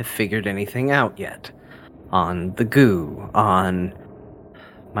have figured anything out yet. On the goo, on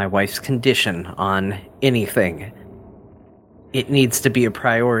my wife's condition, on anything. It needs to be a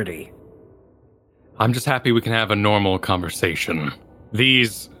priority. I'm just happy we can have a normal conversation.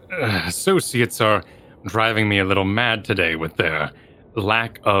 These associates are driving me a little mad today with their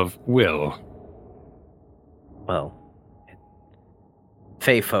lack of will. Well,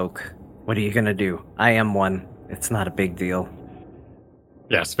 Fey folk, what are you gonna do? I am one. It's not a big deal.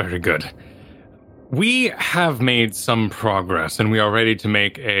 Yes, very good. We have made some progress, and we are ready to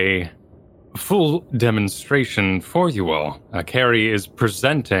make a full demonstration for you all. Carrie is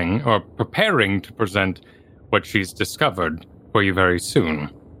presenting, or preparing to present, what she's discovered for you very soon.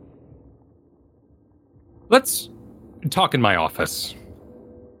 Let's talk in my office.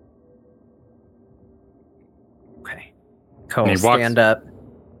 Okay. Cole, And he walks- stand up,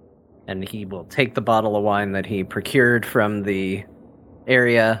 and he will take the bottle of wine that he procured from the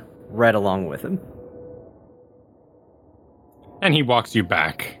area right along with him. And he walks you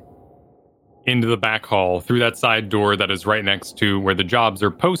back into the back hall through that side door that is right next to where the jobs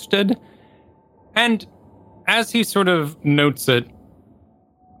are posted. And as he sort of notes it,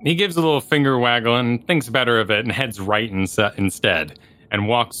 he gives a little finger waggle and thinks better of it and heads right instead and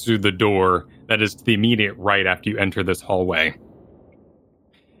walks through the door that is to the immediate right after you enter this hallway.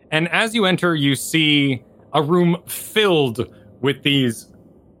 And as you enter, you see a room filled with these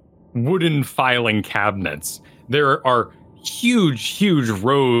wooden filing cabinets. There are huge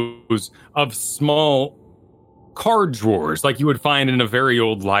rows of small card drawers like you would find in a very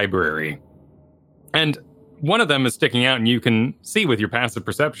old library. And one of them is sticking out, and you can see with your passive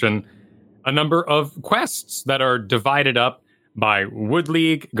perception a number of quests that are divided up by Wood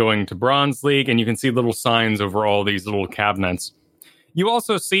League going to Bronze League, and you can see little signs over all these little cabinets. You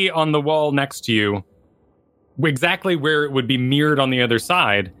also see on the wall next to you, exactly where it would be mirrored on the other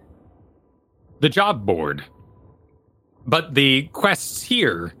side, the job board. But the quests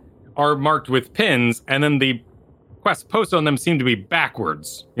here are marked with pins, and then the quests posted on them seem to be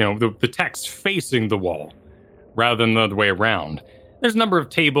backwards. You know, the text facing the wall, rather than the other way around. There's a number of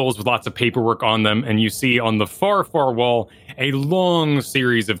tables with lots of paperwork on them, and you see on the far wall a long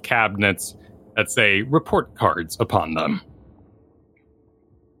series of cabinets that say report cards upon them.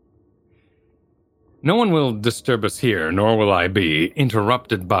 No one will disturb us here, nor will I be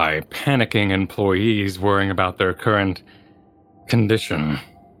interrupted by panicking employees worrying about their current condition.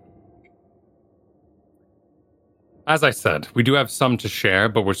 As I said, we do have some to share,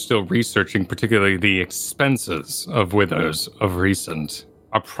 but we're still researching particularly the expenses of Withers of recent.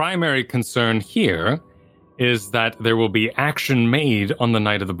 Our primary concern here is that there will be action made on the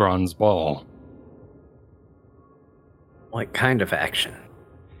night of the Bronze Ball. What kind of action?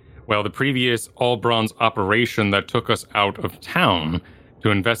 Well, the previous all-bronze operation that took us out of town to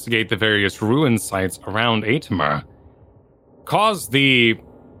investigate the various ruin sites around Aetmer caused the,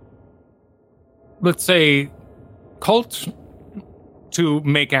 let's say, cult to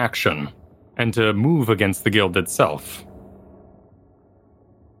make action and to move against the guild itself.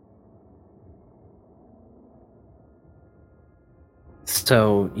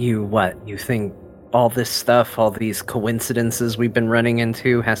 So, you think all this stuff, all these coincidences we've been running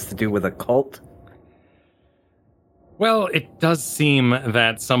into has to do with a cult? Well, it does seem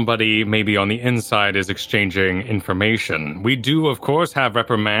that somebody maybe on the inside is exchanging information. We do, of course, have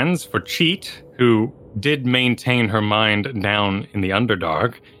reprimands for Cheat, who did maintain her mind down in the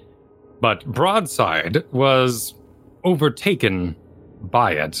Underdark, but Broadside was overtaken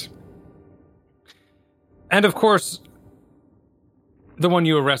by it. And of course, the one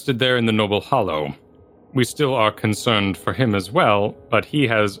you arrested there in the Noble Hollow. We still are concerned for him as well, but he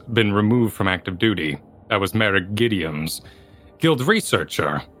has been removed from active duty. That was Merrick Gideons, guild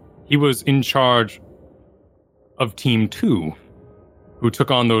researcher. He was in charge of Team 2, who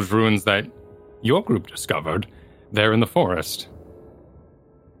took on those ruins that your group discovered there in the forest.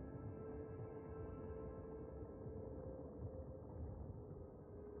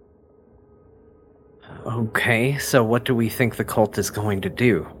 Okay, so what do we think the cult is going to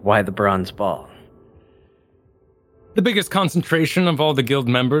do? Why the Bronze Ball? The biggest concentration of all the guild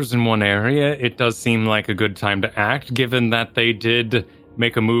members in one area, it does seem like a good time to act, given that they did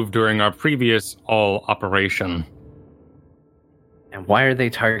make a move during our previous all operation. And why are they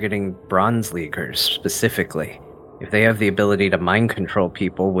targeting Bronze Leaguers specifically? If they have the ability to mind control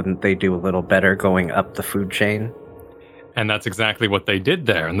people, wouldn't they do a little better going up the food chain? And that's exactly what they did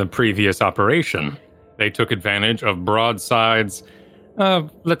there in the previous operation. They took advantage of Broadside's,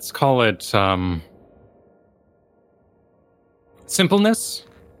 let's call it, simpleness.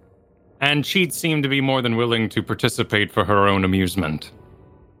 And she'd seemed to be more than willing to participate for her own amusement.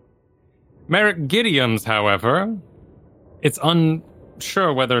 Merrick Gideon's, however, it's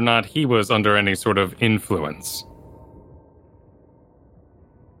unsure whether or not he was under any sort of influence.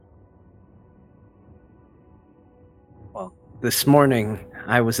 Well, this morning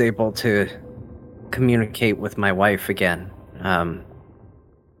I was able to communicate with my wife again,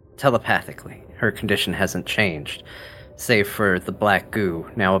 telepathically. Her condition hasn't changed, save for the black goo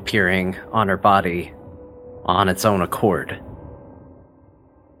now appearing on her body on its own accord.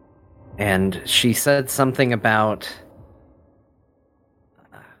 And she said something about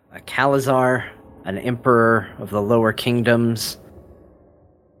a Kalazar, an emperor of the lower kingdoms.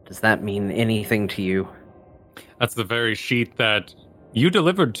 Does that mean anything to you? That's the very sheet that you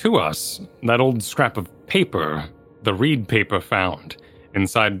delivered to us. That old scrap of paper, the reed paper found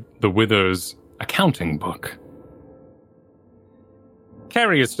inside the Wither's accounting book.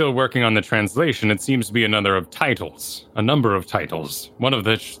 Carrie is still working on the translation. It seems to be another of titles, a number of titles. One of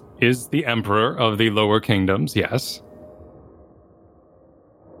which is the Emperor of the Lower Kingdoms, yes.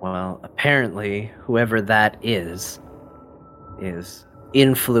 Well, apparently, whoever that is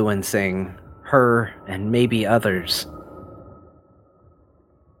influencing her and maybe others.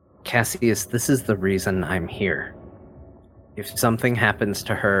 Cassius, this is the reason I'm here. If something happens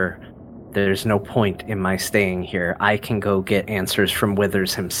to her, there's no point in my staying here. I can go get answers from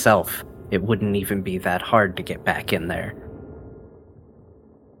Withers himself. It wouldn't even be that hard to get back in there.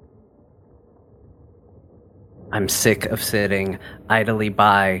 I'm sick of sitting idly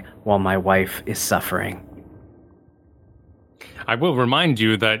by while my wife is suffering. I will remind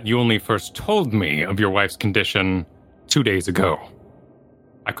you that you only first told me of your wife's condition 2 days ago.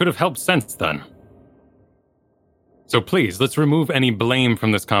 I could have helped since then. So please, let's remove any blame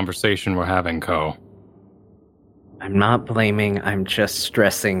from this conversation we're having, Ko. I'm not blaming, I'm just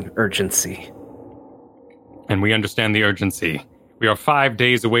stressing urgency. And we understand the urgency. We are 5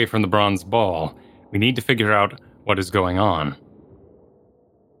 days away from the Bronze Ball. We need to figure out what is going on.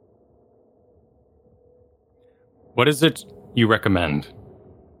 What is it you recommend?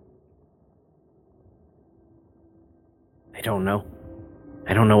 I don't know.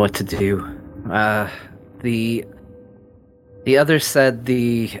 I don't know what to do. The others said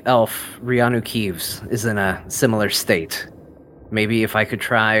the elf, Rianu Keeves, is in a similar state. Maybe if I could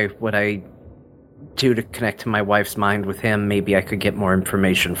try what I do to connect to my wife's mind with him, maybe I could get more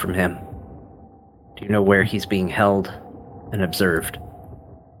information from him. Do you know where he's being held and observed?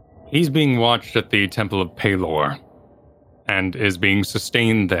 He's being watched at the Temple of Pelor, and is being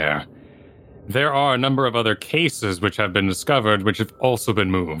sustained there. There are a number of other cases which have been discovered, which have also been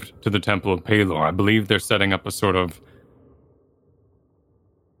moved to the Temple of Pelor. I believe they're setting up a sort of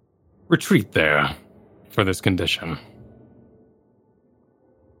retreat there for this condition.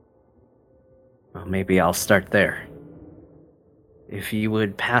 Well, maybe I'll start there. If you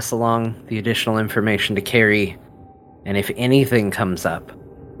would pass along the additional information to Carrie, and if anything comes up,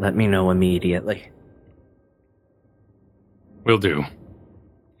 let me know immediately. Will do.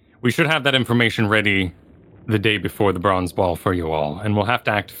 We should have that information ready the day before the Bronze Ball for you all, and we'll have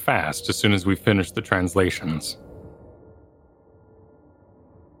to act fast as soon as we finish the translations.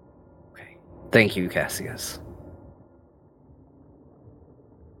 Okay. Thank you, Cassius.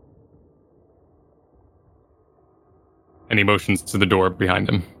 Any motions to the door behind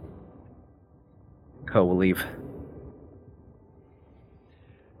him? Ko will leave.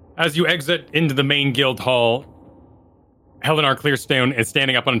 As you exit into the main guild hall, Helenar Clearstone is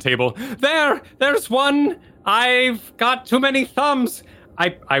standing up on a table. There's one! I've got too many thumbs!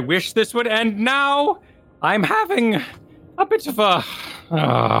 I wish this would end now! I'm having a bit of a...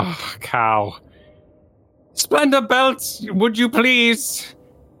 cow. Splendor Belts, would you please?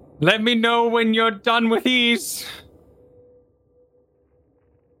 Let me know when you're done with these.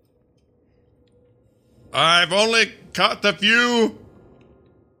 I've only caught the few.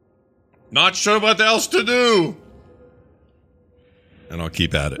 Not sure what else to do. And I'll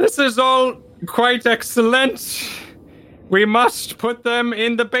keep at it. This is all quite excellent. We must put them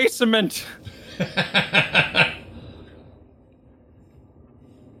in the basement.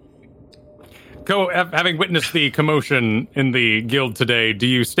 Go, having witnessed the commotion in the guild today, do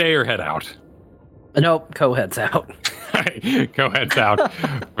you stay or head out? Nope, Ko heads out. Go heads out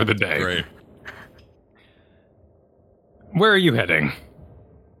for the day. Great. Where are you heading?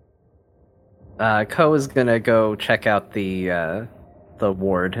 Ko is gonna go check out the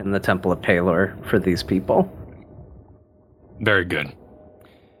ward in the Temple of Palor for these people. Very good.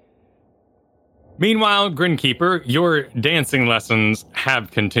 Meanwhile, Grinkeeper, your dancing lessons have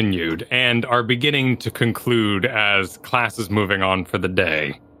continued and are beginning to conclude as class is moving on for the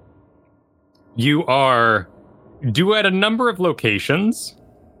day. You are due at a number of locations.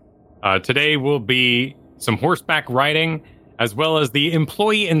 Today will be some horseback riding, as well as the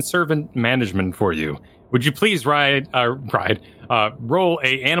employee and servant management for you. Would you please roll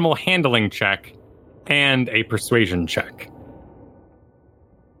a animal handling check and a persuasion check?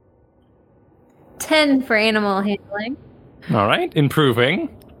 10 for animal handling. All right, improving.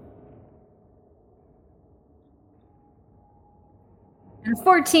 And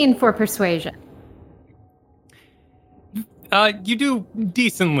 14 for persuasion. You do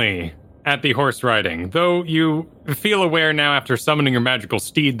decently at the horse riding, though you feel aware now after summoning your magical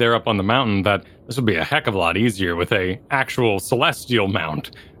steed there up on the mountain that this will be a heck of a lot easier with a actual celestial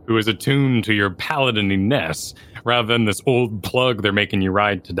mount who is attuned to your paladin-ness rather than this old plug they're making you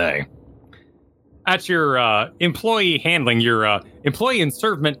ride today. At your employee handling, your employee and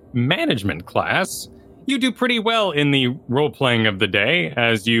servant management class, you do pretty well in the role-playing of the day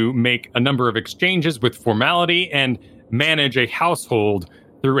as you make a number of exchanges with formality and manage a household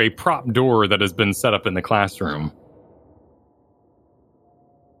through a prop door that has been set up in the classroom.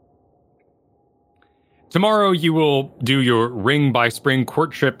 Tomorrow you will do your ring by spring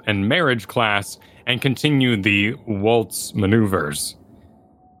courtship and marriage class and continue the waltz maneuvers.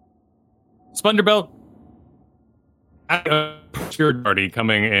 Splendorbelt, your party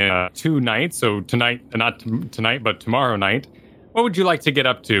coming in 2 nights, so tonight, not tonight, but tomorrow night. What would you like to get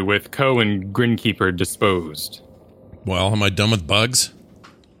up to with Ko and Grinkeeper disposed? Well, am I done with bugs?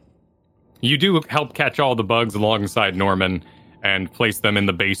 You do help catch all the bugs alongside Norman and place them in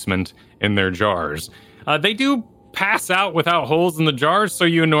the basement in their jars. They do pass out without holes in the jars, so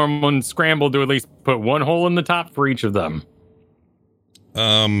you and Norman scramble to at least put one hole in the top for each of them.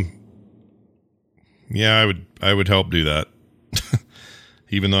 Yeah, I would help do that.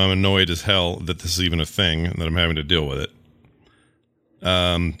 Even though I'm annoyed as hell that this is even a thing and that I'm having to deal with it.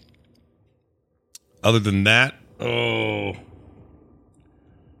 Other than that,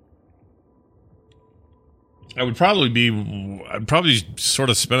 I'd probably sort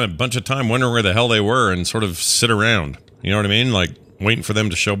of spend a bunch of time wondering where the hell they were and sort of sit around. You know what I mean? Like waiting for them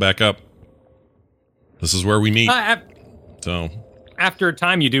to show back up. This is where we meet. After a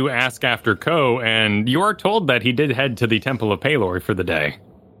time, you do ask after Ko, and you are told that he did head to the Temple of Palor for the day.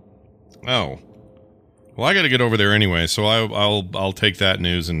 Oh. Well, I got to get over there anyway, so I'll take that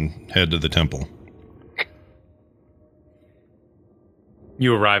news and head to the temple.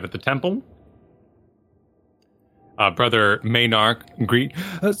 You arrive at the temple. Brother Maynark greet.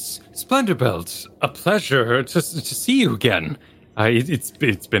 Splendorbelt, a pleasure to see you again.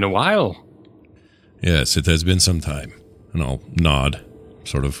 It's been a while. Yes, it has been some time. And I'll nod,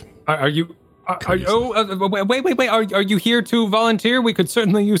 sort of. Are you? Wait! Are you here to volunteer? We could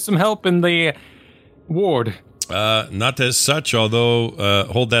certainly use some help in the ward. Not as such, although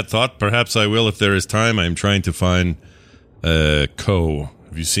hold that thought. Perhaps I will if there is time. I'm trying to find Ko.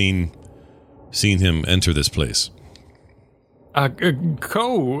 Have you seen him enter this place?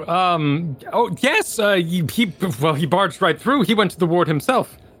 Ko. Oh yes. He barged right through. He went to the ward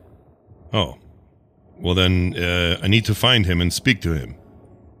himself. Oh. Well, then, I need to find him and speak to him.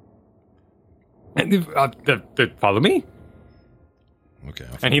 Follow me. Okay.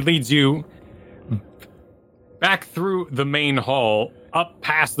 And he leads you back through the main hall, up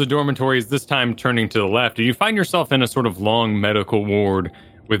past the dormitories, this time turning to the left. And you find yourself in a sort of long medical ward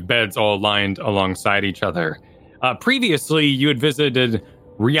with beds all lined alongside each other. Previously, you had visited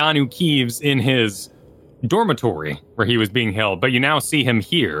Rianu Keeves in his dormitory where he was being held, but you now see him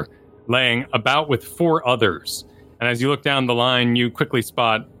here, laying about with 4 others. And as you look down the line, you quickly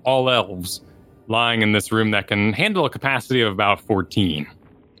spot all elves lying in this room that can handle a capacity of about 14.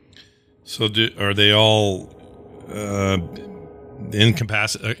 So are they all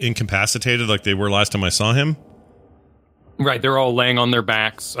incapacitated like they were last time I saw him? Right, they're all laying on their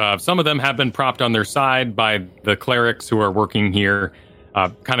backs. Some of them have been propped on their side by the clerics who are working here,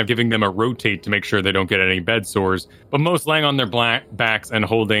 kind of giving them a rotate to make sure they don't get any bed sores, but most laying on their backs and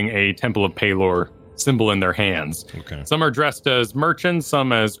holding a Temple of Palor symbol in their hands. Okay. Some are dressed as merchants,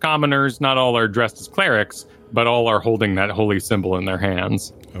 some as commoners. Not all are dressed as clerics, but all are holding that holy symbol in their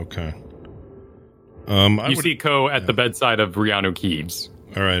hands. Okay. You see Ko at the bedside of Rianu Keeves.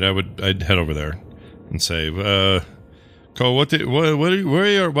 All right, I'd head over there and say, Ko, why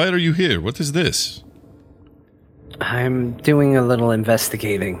are you here? What is this? I'm doing a little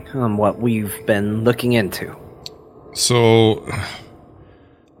investigating on what we've been looking into. So,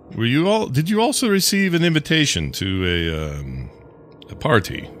 did you also receive an invitation to a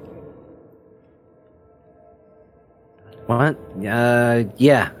party? What?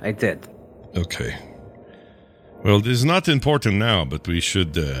 Yeah, I did. Okay. Well, this is not important now, but we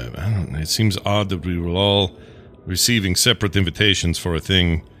should, I don't know, it seems odd that we were all receiving separate invitations for a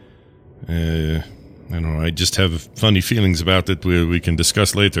thing. I don't know, I just have funny feelings about it we can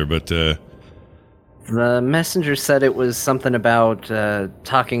discuss later, but, The messenger said it was something about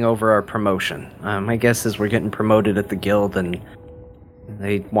talking over our promotion. My guess is we're getting promoted at the guild and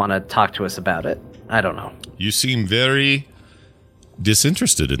they want to talk to us about it. I don't know. you seem very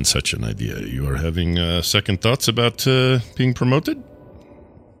disinterested in such an idea. You are having second thoughts about being promoted?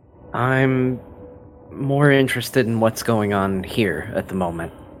 I'm more interested in what's going on here at the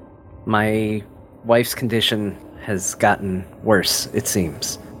moment. My wife's condition has gotten worse, it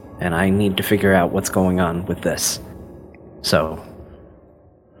seems, and I need to figure out what's going on with this. So,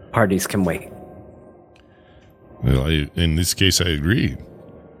 parties can wait. Well, in this case, I agree.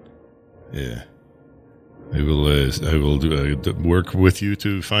 Yeah. I will work with you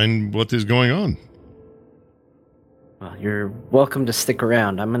to find what is going on. Well, you're welcome to stick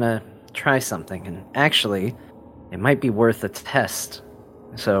around. I'm gonna try something, and actually, it might be worth a test.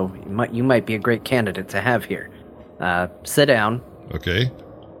 So you might be a great candidate to have here. Sit down. Okay.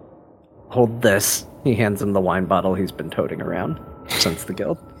 Hold this. He hands him the wine bottle he's been toting around since the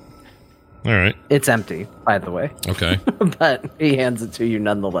guild. All right. It's empty, by the way, Okay. but he hands it to you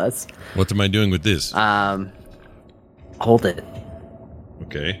nonetheless. What am I doing with this? Hold it.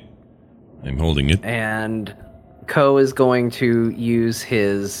 Okay. I'm holding it. And Ko is going to use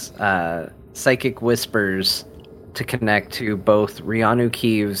his psychic whispers to connect to both Rianu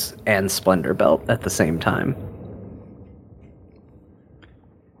Keeves and Splendor Belt at the same time.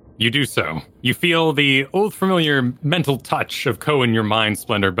 You do so. You feel the old familiar mental touch of Ko in your mind,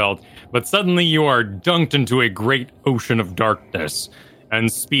 Splendor Belt, but suddenly you are dunked into a great ocean of darkness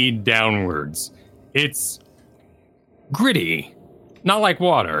and speed downwards. It's gritty, not like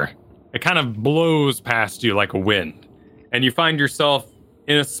water. It kind of blows past you like a wind, and you find yourself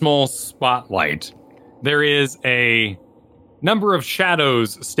in a small spotlight. There is a number of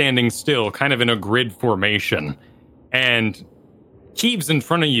shadows standing still, kind of in a grid formation, and Keeves in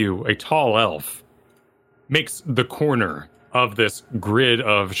front of you, a tall elf, makes the corner of this grid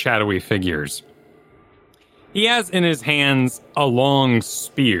of shadowy figures. He has in his hands a long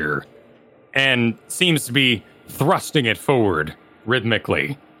spear and seems to be thrusting it forward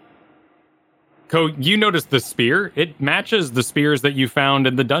rhythmically. Ko, you notice the spear. It matches the spears that you found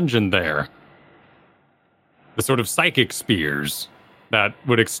in the dungeon there. The sort of psychic spears that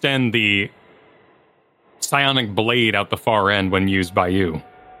would extend the psionic blade out the far end when used by you.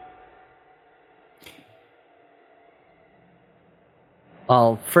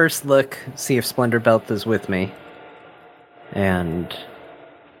 I'll first look, see if Splendor Belt is with me, and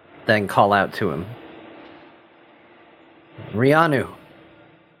then call out to him. Rianu.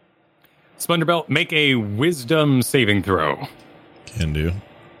 Splendor Belt, make a wisdom saving throw. Can do.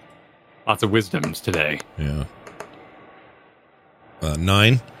 Lots of wisdoms today. Yeah.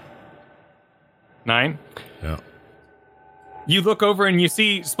 9. 9. Yeah. You look over and you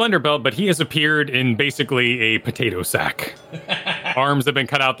see Splendor Belt, but he has appeared in basically a potato sack. Arms have been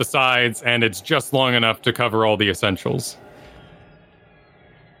cut out the sides, and it's just long enough to cover all the essentials.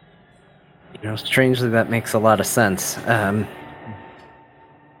 You know, strangely, that makes a lot of sense.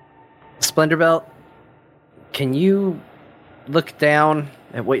 Splendor Belt, can you look down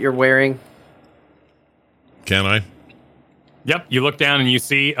at what you're wearing? Can I? Yep, you look down and you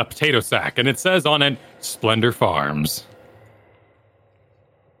see a potato sack, and it says on it, Splendor Farms.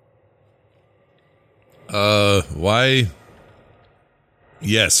 Why?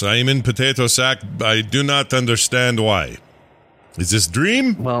 Yes, I am in potato sack. I do not understand why. Is this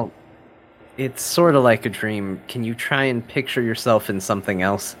dream? Well, it's sort of like a dream. Can you try and picture yourself in something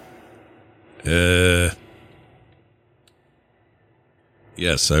else?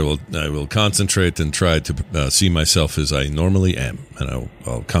 Yes, I will concentrate and try to see myself as I normally am, and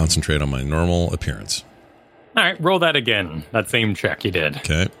I'll concentrate on my normal appearance. All right, roll that again. That same check you did.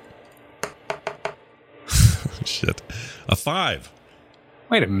 Okay. Shit. A 5.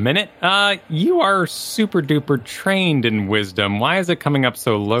 Wait a minute. You are super duper trained in wisdom. Why is it coming up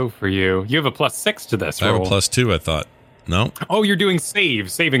so low for you? You have a +6 to this I roll. have a +2, I thought. No? Oh, you're doing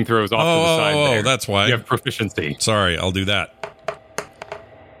saving throws off to the side there. Oh, that's why. You have proficiency. Sorry, I'll do that.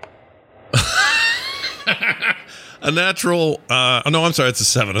 A natural... no, I'm sorry, it's a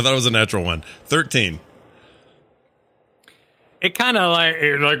 7. I thought it was a natural one. 13. it kind of like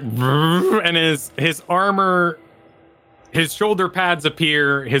and his armor, his shoulder pads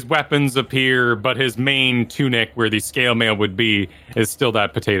appear, his weapons appear, but his main tunic, where the scale mail would be, is still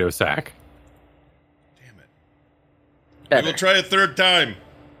that potato sack. Damn it. Better. We will try a third time.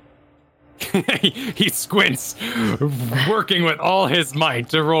 He squints, working with all his might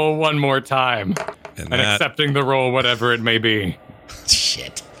to roll one more time, and accepting the roll, whatever it may be.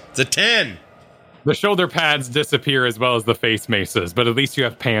 Shit. It's a 10. The shoulder pads disappear as well as the face maces, but at least you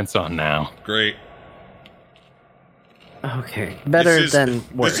have pants on now. Great. Okay, better than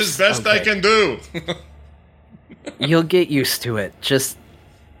worse. This is best I can do. You'll get used to it. Just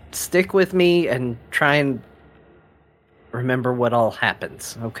stick with me and try and remember what all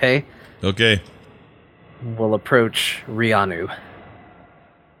happens, okay? Okay. We'll approach Rianu. All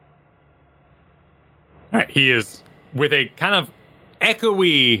right, he is, with a kind of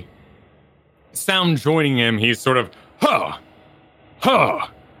echoey sound joining him, he's sort of,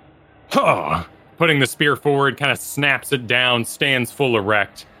 putting the spear forward, kind of snaps it down, stands full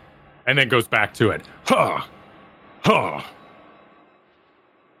erect, and then goes back to it.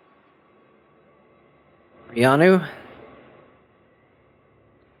 Rianu?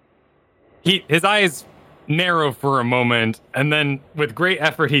 His eyes narrow for a moment, and then with great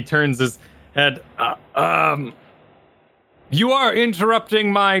effort he turns his head. You are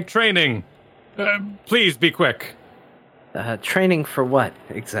interrupting my training. Please be quick. Training for what,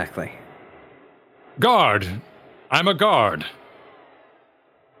 exactly? Guard. I'm a guard.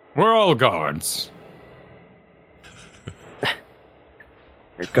 We're all guards.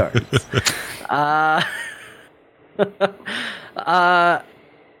 Your guards.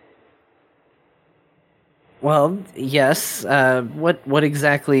 Well, yes. What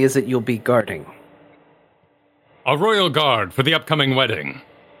exactly is it you'll be guarding? A royal guard for the upcoming wedding.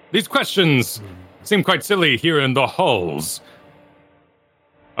 These questions seem quite silly here in the halls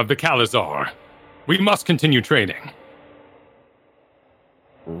of the Kalizar. We must continue training.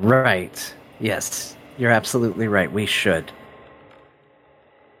 Right. Yes, you're absolutely right. We should.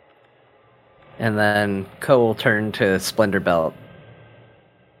 And then Ko will turn to Splendor Belt.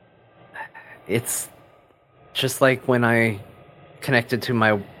 It's just like when I connected to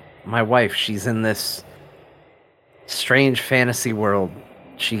my wife. She's in this strange fantasy world.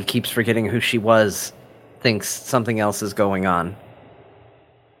 She keeps forgetting who she was, thinks something else is going on.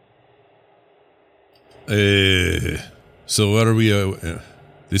 So what are we,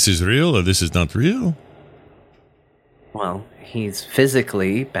 this is real or this is not real? Well, he's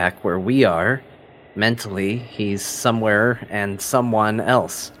physically back where we are. Mentally, he's somewhere and someone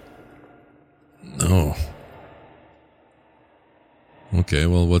else. No. Okay,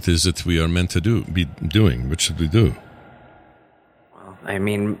 well, what is it we are meant to be doing? What should we do? Well, I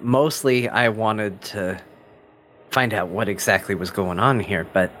mean, mostly I wanted to find out what exactly was going on here,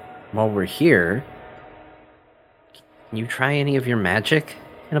 but while we're here, can you try any of your magic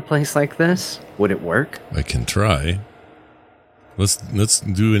in a place like this? Would it work? I can try. Let's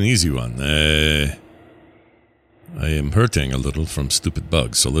do an easy one. I am hurting a little from stupid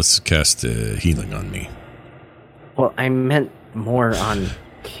bugs, so let's cast healing on me. Well, I meant more on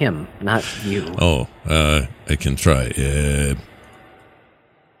him, not you. Oh, I can try.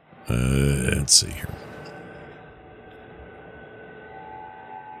 Let's see here.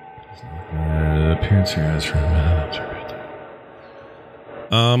 Appearance here has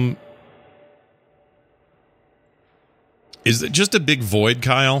is it just a big void,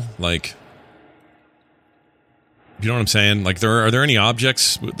 Kyle? Like, you know what I'm saying? Like, are there any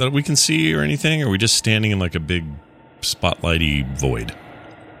objects that we can see or anything? Or are we just standing in like a big spotlighty void?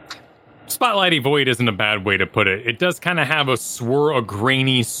 Spotlighty void isn't a bad way to put it. It does kind of have a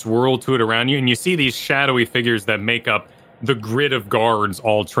grainy swirl to it around you, and you see these shadowy figures that make up the grid of guards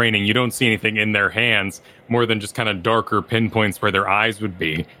all training. You don't see anything in their hands more than just kind of darker pinpoints where their eyes would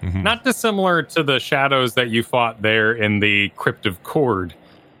be. Mm-hmm. Not dissimilar to the shadows that you fought there in the Crypt of Cord.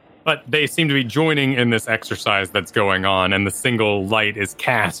 But they seem to be joining in this exercise that's going on, and the single light is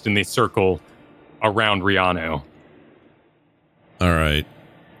cast in the circle around Rianu. All right.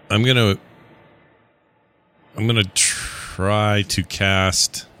 I'm gonna try to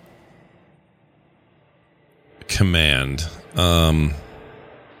cast command. And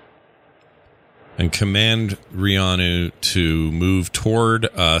command Rianu to move toward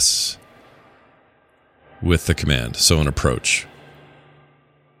us with the command. So an approach.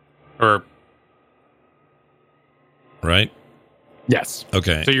 Right? Yes.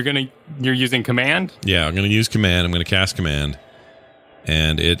 Okay. So you're using command? Yeah, I'm gonna use command. I'm gonna cast command.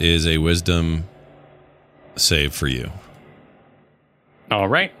 And it is a wisdom save for you. All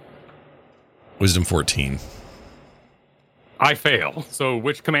right. Wisdom 14. I fail. So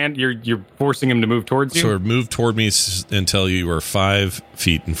which command you're forcing him to move towards you? So move toward me until you are 5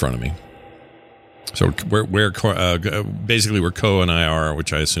 feet in front of me. So basically where Ko and I are,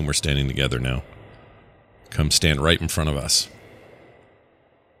 which I assume we're standing together now. Come stand right in front of us.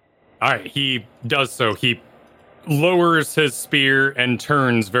 All right, he does so. He lowers his spear and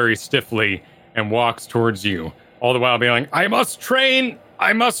turns very stiffly and walks towards you, all the while being like, I must train!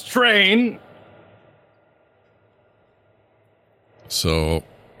 I must train! So,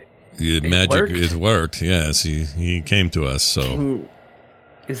 it worked. Yes, he came to us, so...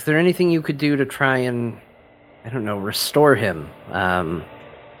 Is there anything you could do to try and, I don't know, restore him? Well,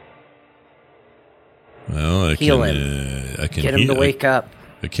 I heal can get him to wake up.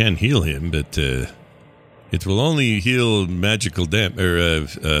 I can heal him, but it will only heal physical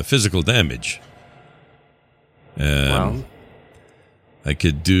damage. Well, I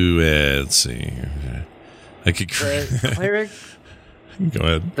could do. Let's see. I could. The cleric. Go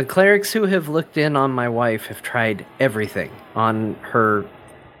ahead. The clerics who have looked in on my wife have tried everything on her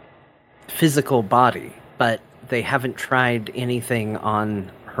physical body, but they haven't tried anything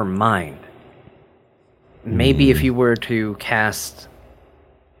on her mind. Maybe if you were to cast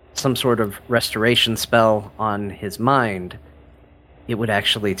some sort of restoration spell on his mind, it would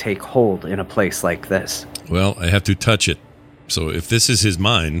actually take hold in a place like this. Well, I have to touch it. So if this is his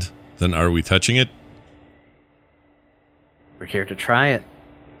mind, then are we touching it? We're here to try it.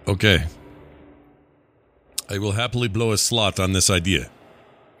 Okay. I will happily blow a slot on this idea.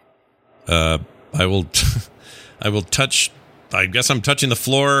 I will I will touch, I guess I'm touching the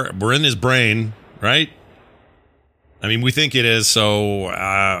floor. We're in his brain, right? I mean, we think it is, so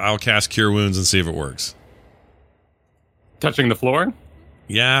I'll cast Cure Wounds and see if it works. Touching the floor?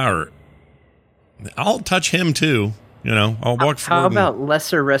 Yeah, or I'll touch him too. You know, I'll walk forward. How about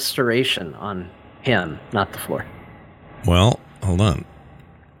lesser restoration on him, not the floor? Well, hold on.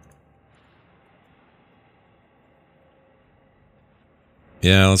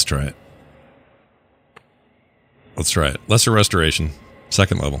 Yeah, let's try it. Lesser restoration,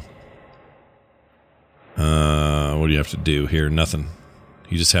 2nd level. What do you have to do here? Nothing.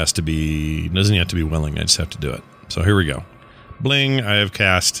 He just has to be... Doesn't have to be willing. I just have to do it. So here we go. Bling, I have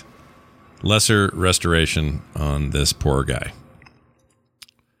cast lesser restoration on this poor guy.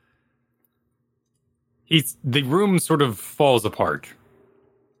 The room sort of falls apart,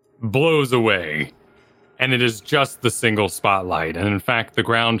 blows away, and it is just the single spotlight. And in fact, the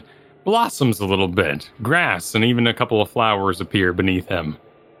ground blossoms a little bit. Grass and even a couple of flowers appear beneath him.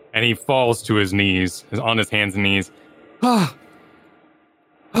 And he falls to his knees, on his hands and knees. The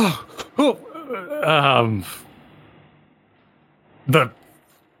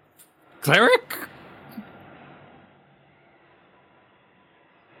cleric?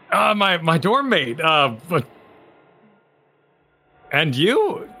 My dorm mate. But and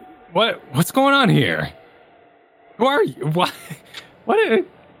you? What's going on here? Who are you? What?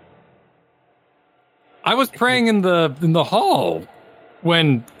 I was praying in the hall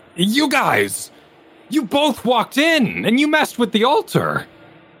when you both walked in and you messed with the altar.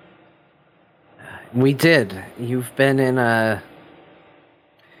 We did. You've been in a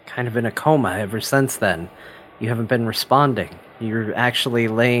coma ever since then. You haven't been responding. You're actually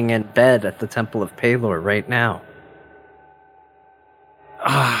laying in bed at the Temple of Pelor right now.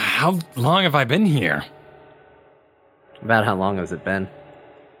 How long have I been here? About how long has it been?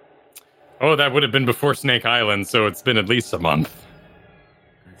 Oh, that would have been before Snake Island, so it's been at least a month.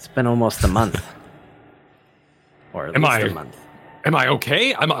 It's been almost a month. Or at least a month. Am I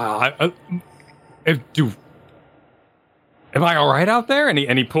okay? Am I all right out there? And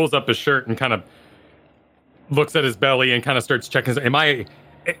he pulls up his shirt and kind of looks at his belly and kind of starts checking. Am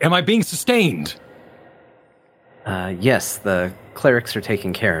I being sustained? Yes, the clerics are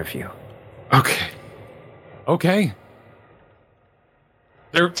taking care of you. Okay.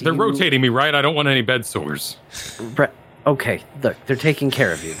 They're rotating me, right? I don't want any bed sores. Okay, look, they're taking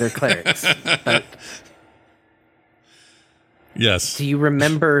care of you. They're clerics. But yes. Do you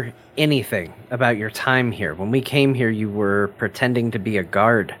remember anything about your time here? When we came here, you were pretending to be a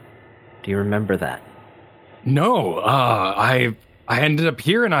guard. Do you remember that? No, I ended up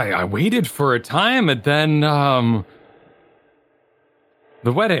here and I waited for a time, and then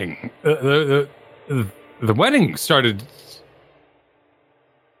the wedding, the wedding started,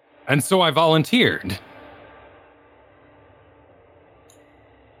 and so I volunteered.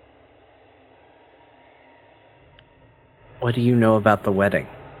 What do you know about the wedding?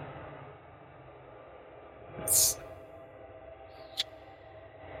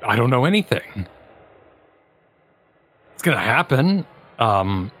 I don't know anything. It's gonna happen.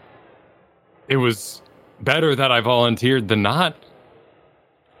 It was better that I volunteered than not.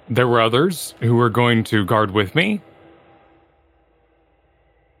 There were others who were going to guard with me.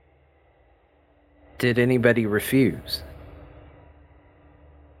 Did anybody refuse?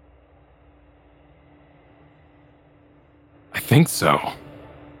 I think so.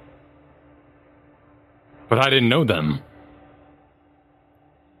 But I didn't know them.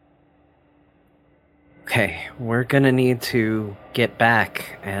 Okay, we're gonna need to get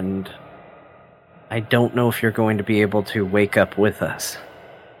back, and I don't know if you're going to be able to wake up with us.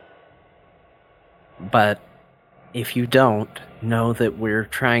 But if you don't, know that we're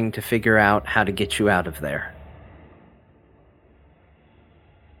trying to figure out how to get you out of there.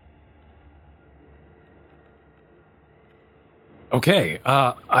 Okay,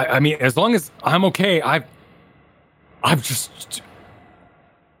 I mean, as long as I'm okay, I'm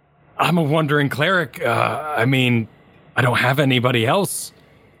a wandering cleric. I mean, I don't have anybody else.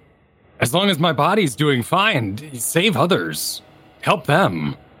 As long as my body's doing fine, save others. Help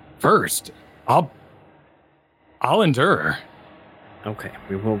them first. I'll endure. Okay,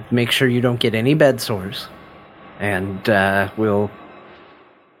 we will make sure you don't get any bed sores, and we'll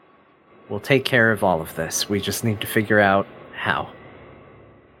take care of all of this. We just need to figure out how.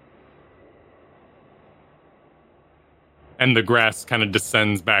 And the grass kind of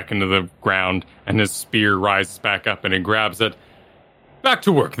descends back into the ground, and his spear rises back up, and he grabs it. Back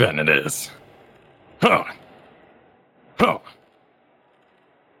to work, then, it is. Huh. Huh.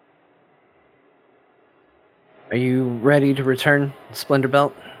 Are you ready to return, Splendor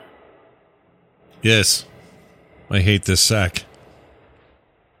Belt? Yes. I hate this sack.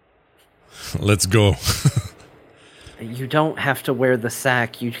 Let's go. You don't have to wear the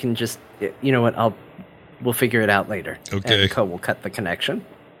sack. You can just, you know what? We'll figure it out later. Okay. And Ko will cut the connection.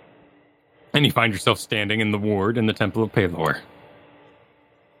 And you find yourself standing in the ward in the Temple of Pelor.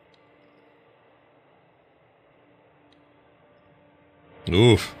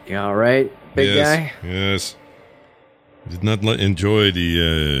 Oof. You all right, big guy? Yes. I did not enjoy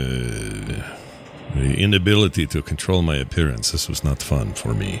the inability to control my appearance. This was not fun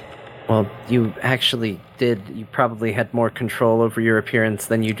for me. Well, you actually did. You probably had more control over your appearance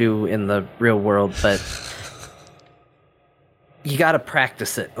than you do in the real world, but you gotta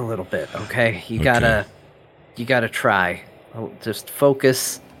practice it a little bit, okay? You gotta try. Just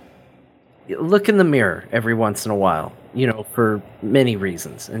focus. Look in the mirror every once in a while, for many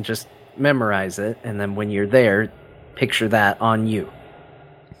reasons, and just memorize it, and then when you're there, picture that on you.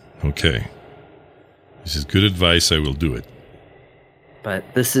 Okay. This is good advice. I will do it. But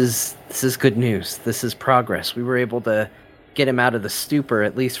this is good news. This is progress. We were able to get him out of the stupor,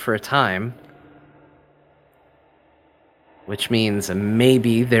 at least for a time. Which means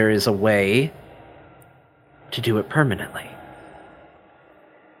maybe there is a way to do it permanently.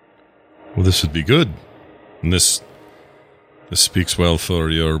 Well, this would be good. And this speaks well for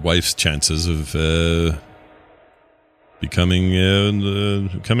your wife's chances of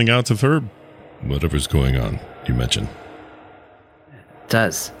coming out of her whatever's going on, you mentioned. It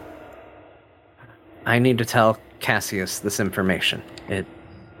does. I need to tell Cassius this information. It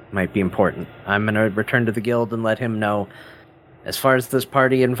might be important. I'm going to return to the guild and let him know. As far as this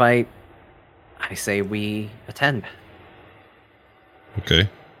party invite, I say we attend. Okay.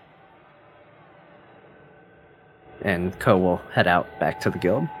 And Ko will head out back to the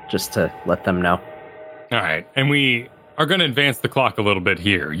guild just to let them know. All right, and we are going to advance the clock a little bit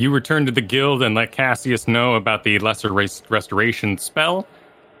here. You return to the guild and let Cassius know about the Lesser Restoration spell.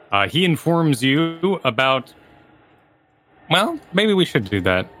 He informs you about... Well, maybe we should do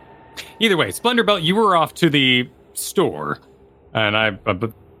that. Either way, Splendor Belt, you were off to the store, and I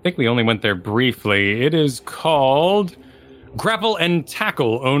think we only went there briefly. It is called Grapple and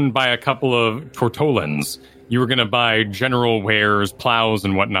Tackle, owned by a couple of Tortolans. You were going to buy general wares, plows,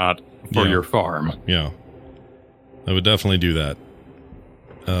 and whatnot for your farm. Yeah. I would definitely do that.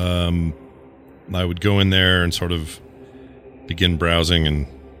 I would go in there and sort of begin browsing and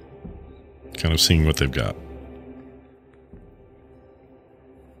kind of seeing what they've got.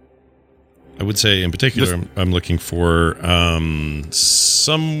 I would say, in particular, I'm looking for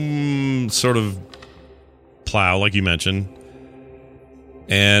some sort of plow, like you mentioned,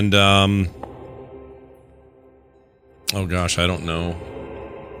 and oh gosh, I don't know.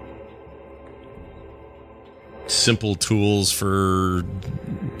 Simple tools for,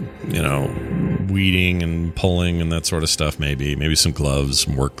 weeding and pulling and that sort of stuff, maybe some gloves,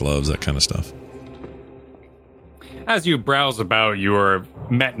 some work gloves, that kind of stuff. As you browse about, you are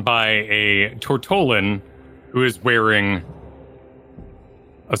met by a Tortolan who is wearing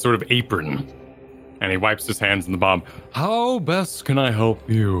a sort of apron, and he wipes his hands in the bomb. How best can I help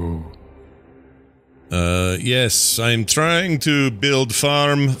you? Yes, I'm trying to build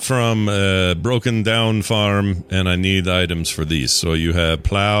farm from broken down farm, and I need items for these. So you have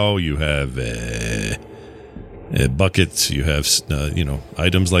plow, you have buckets, you have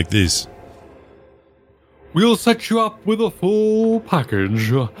items like these. We'll set you up with a full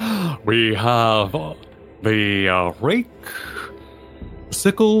package. We have the rake, the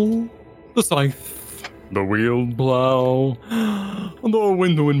sickle, the scythe, the wheeled plow, the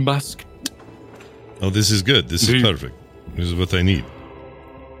window and basket. Oh, this is good. This is perfect. This is what I need.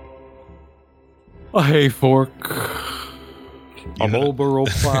 A hay fork, a Marlboro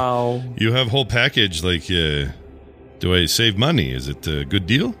plow. You have whole package. Like, do I save money? Is it a good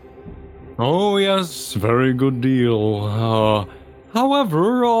deal? Oh, yes, very good deal.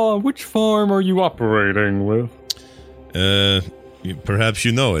 However, which farm are you operating with? Perhaps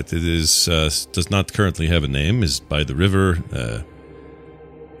you know it. It is does not currently have a name. Is by the river.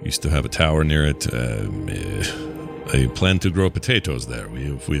 Used to have a tower near it. I plan to grow potatoes there.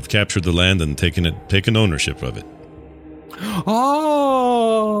 We've captured the land and taken ownership of it.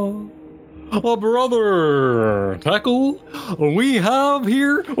 Brother Tackle, we have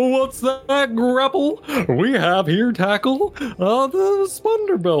here. What's that, Grapple? We have here, Tackle, the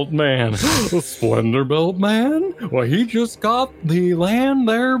Splendorbelt man. The Splendorbelt man? Well, he just got the land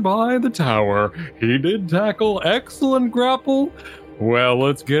there by the tower. He did, Tackle. Excellent, Grapple. Well,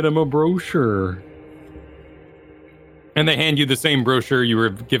 let's get him a brochure. And they hand you the same brochure you were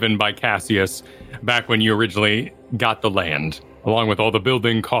given by Cassius back when you originally got the land, along with all the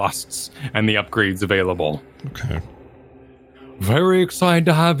building costs and the upgrades available. Okay. Very excited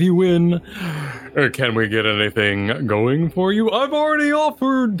to have you in. Can we get anything going for you? I've already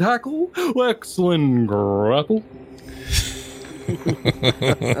offered, Tackle. Excellent, Grapple.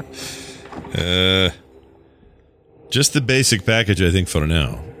 Just the basic package, I think, for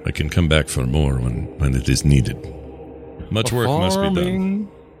now. I can come back for more when it is needed. Much work must be done.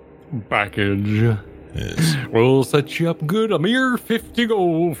 Package. Yes. We'll set you up good. A mere 50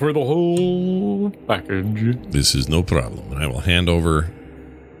 gold for the whole package. This is no problem. I will hand over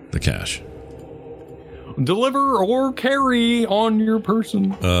the cash. Deliver or carry on your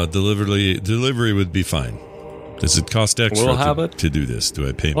person. Delivery would be fine. Does it cost extra We'll have it. to do this? Do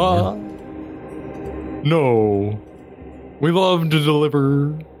I pay more? No. We love to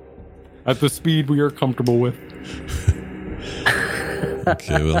deliver at the speed we are comfortable with.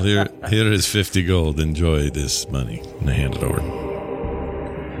 Okay, well, here is 50 gold. Enjoy this money. And I hand it over.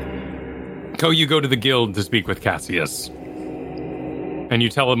 You go to the guild to speak with Cassius. And you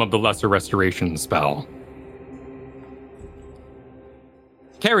tell him of the Lesser Restoration spell.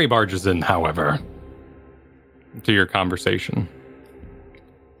 Carrie barges in, however, to your conversation.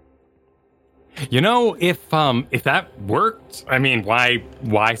 You know, if that worked, I mean,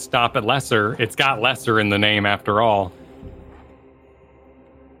 why stop at Lesser? It's got Lesser in the name after all.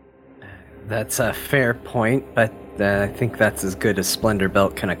 That's a fair point, but I think that's as good as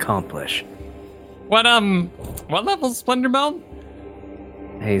Splendorbelt can accomplish. What level's Splendorbelt?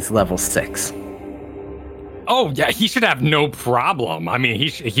 He's level 6. Oh yeah, he should have no problem. I mean, he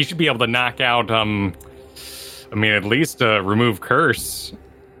should be able to knock out at least remove curse.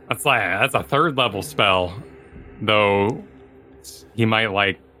 That's a 3rd level spell, though he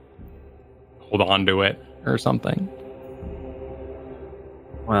might hold on to it or something.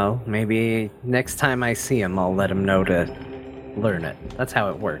 Well, maybe next time I see him, I'll let him know to learn it. That's how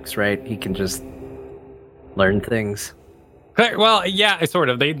it works, right? He can just learn things. Well, yeah, sort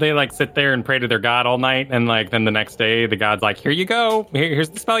of. They sit there and pray to their god all night, and then the next day the god's like, "Here you go. Here's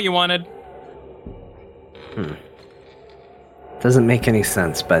the spell you wanted." Doesn't make any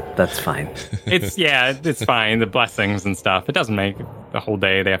sense, but that's fine. It's fine. The blessings and stuff. It doesn't make the whole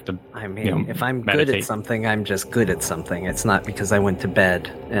day. They have to. I mean, if I'm meditate. good at something, I'm just good at something. It's not because I went to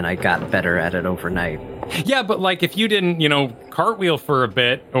bed and I got better at it overnight. Yeah, but if you didn't, cartwheel for a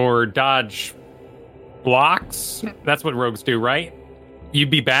bit or dodge blocks, that's what rogues do, right? You'd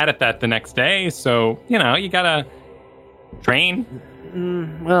be bad at that the next day, so, you gotta train.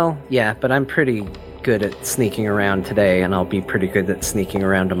 Well, yeah, but I'm pretty good at sneaking around today, and I'll be pretty good at sneaking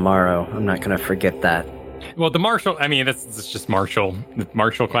around tomorrow. I'm not gonna forget that. Well, the martial, that's just martial. The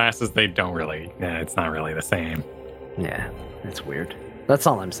martial classes, they don't really, it's not really the same. Yeah, it's weird. That's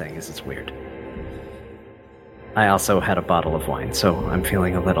all I'm saying is it's weird. I also had a bottle of wine, so I'm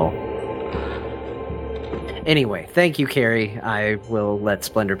feeling a little... Anyway, thank you, Carrie. I will let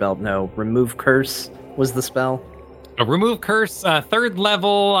Splendorbelt know. Remove Curse was the spell. Remove Curse, 3rd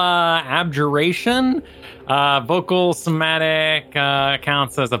level abjuration. Vocal somatic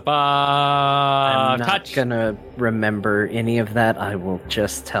counts as a buff. I'm not touch. gonna remember any of that. I will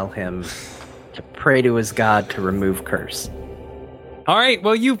just tell him to pray to his god to remove curse. All right,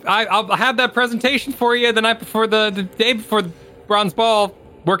 well, I'll have that presentation for you the night before the day before the bronze ball.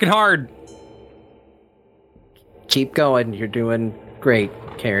 Working hard. Keep going. You're doing great,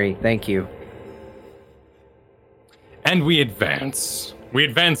 Carrie. Thank you. And we advance. We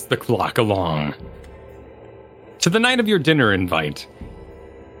advance the clock along to the night of your dinner invite.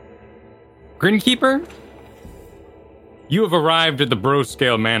 Grinkeeper, you have arrived at the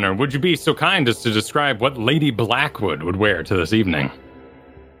Broscale Manor. Would you be so kind as to describe what Lady Blackwood would wear to this evening?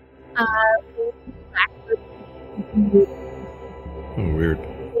 Oh, weird.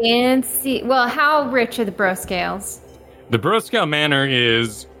 Fancy. Well, how rich are the Broscales? The Broscale Manor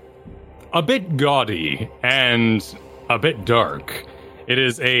is a bit gaudy and a bit dark. It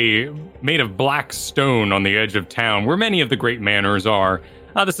is made of black stone on the edge of town, where many of the great manors are.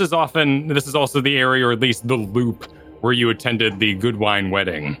 This is also the area, or at least the loop, where you attended the Goodwine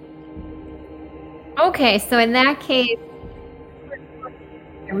wedding. Okay, so in that case,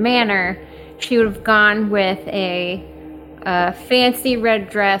 your manor, she would have gone with a fancy red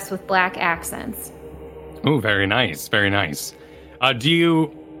dress with black accents. Oh, very nice, very nice. Did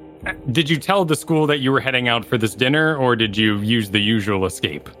you tell the school that you were heading out for this dinner, or did you use the usual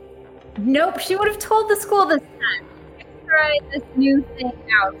escape? Nope, she would have told the school this time. Try this new thing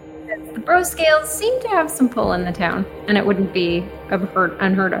out, because the Broscales seem to have some pull in the town, and it wouldn't be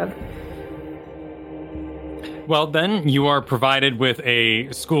unheard of. Well, then, you are provided with a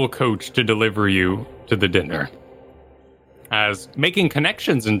school coach to deliver you to the dinner, as making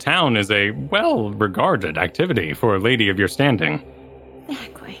connections in town is a well-regarded activity for a lady of your standing.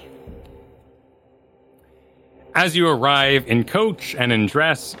 Exactly. As you arrive in coach and in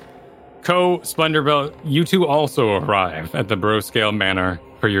dress, Splendorbill, you two also arrive at the Broscale Manor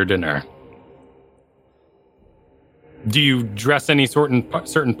for your dinner. Do you dress any certain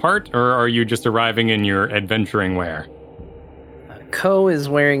part, or are you just arriving in your adventuring wear? Ko is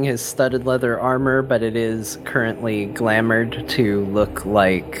wearing his studded leather armor, but it is currently glamored to look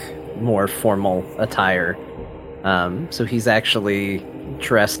like more formal attire. So he's actually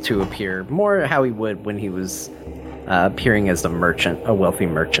dressed to appear more how he would when he was appearing as a wealthy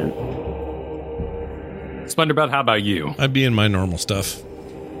merchant. Splendorbill, how about you? I'd be in my normal stuff.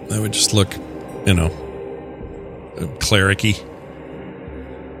 I would just look, cleric-y.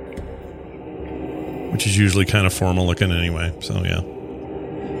 Which is usually kind of formal looking anyway, so yeah.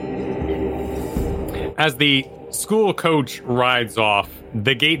 As the school coach rides off,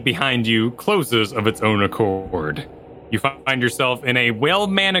 the gate behind you closes of its own accord. You find yourself in a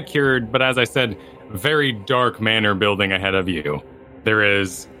well-manicured, but as I said, very dark manor building ahead of you. There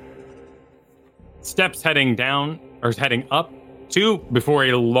is steps heading up to before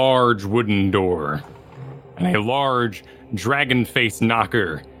a large wooden door. And a large dragon-faced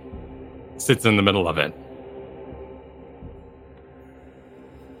knocker sits in the middle of it.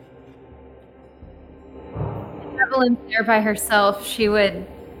 Evelyn's there by herself. She would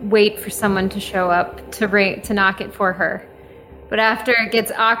wait for someone to show up to knock it for her. But after it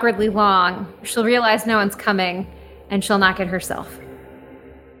gets awkwardly long, she'll realize no one's coming, and she'll knock it herself.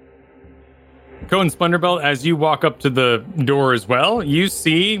 Cohen Splendorbill, as you walk up to the door as well, you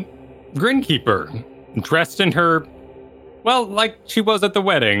see Grinkeeper, dressed in her, like she was at the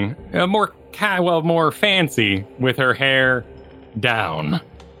wedding, more fancy, with her hair down.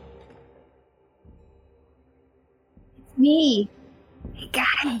 Me.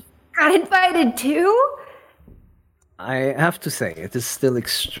 Got invited too? I have to say, it is still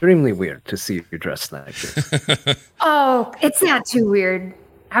extremely weird to see you dressed like this. Oh, it's not too weird.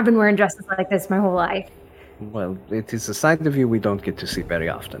 I've been wearing dresses like this my whole life. Well, it is a side of you we don't get to see very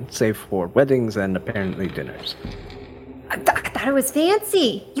often, save for weddings and apparently dinners. I thought it was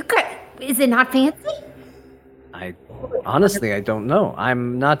fancy. Is it not fancy? Honestly, I don't know.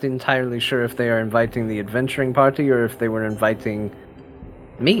 I'm not entirely sure if they are inviting the adventuring party or if they were inviting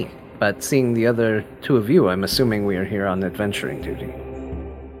me. But seeing the other two of you, I'm assuming we are here on adventuring duty.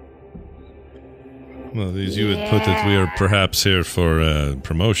 Well, as you would put it, we are perhaps here for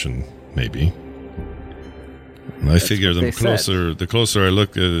promotion, maybe. I figure the closer I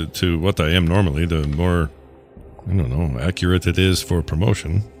look to what I am normally, the more, accurate it is for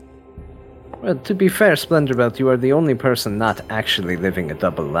promotion. Well, to be fair, Splendorbill, you are the only person not actually living a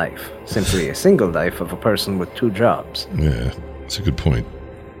double life. Simply a single life of a person with two jobs. Yeah, that's a good point.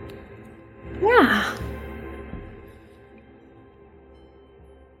 Yeah.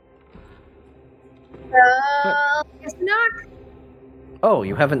 Just knock. Oh,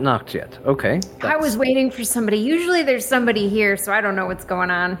 you haven't knocked yet. Okay. I was waiting for somebody. Usually there's somebody here, so I don't know what's going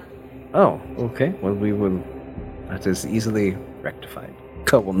on. Oh, okay. Well, that is easily rectified.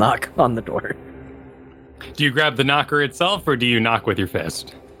 Ko will knock on the door. Do you grab the knocker itself, or do you knock with your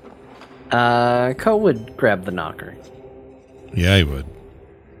fist? Ko would grab the knocker. Yeah, he would.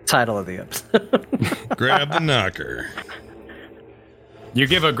 Title of the episode. Grab the knocker. You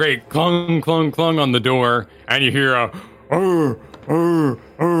give a great clung, clung, clung on the door, and you hear a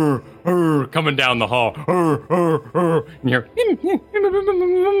coming down the hall. And you hear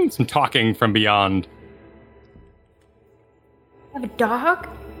some talking from beyond. Have a dog?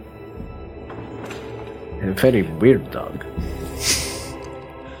 A very weird dog.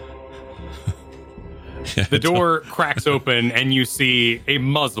 The door cracks open, and you see a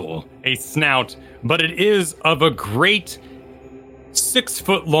muzzle, a snout, but it is of a great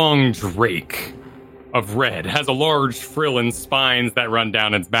 6-foot-long drake of red. It has a large frill and spines that run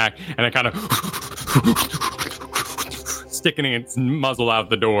down its back, and it kind of sticking its muzzle out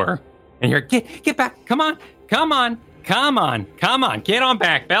the door. And you're, get back, come on, get on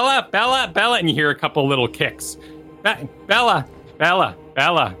back, Bella, and you hear a couple little kicks. Bella,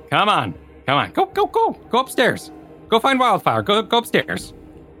 come on, go upstairs. Go find Wildfire, go upstairs.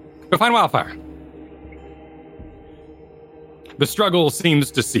 Go find Wildfire. The struggle seems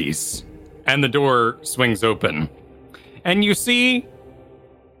to cease, and the door swings open. And you see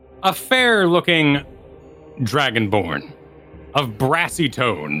a fair-looking dragonborn of brassy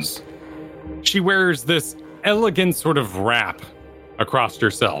tones. She wears this elegant sort of wrap across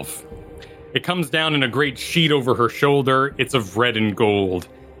herself. It comes down in a great sheet over her shoulder. It's of red and gold.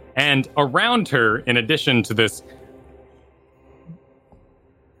 And around her, in addition to this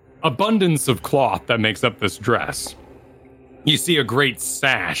abundance of cloth that makes up this dress, you see a great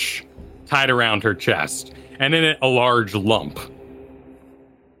sash tied around her chest, and in it a large lump.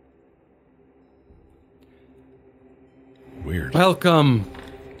 Weird. Welcome,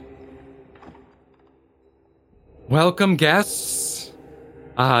 guests.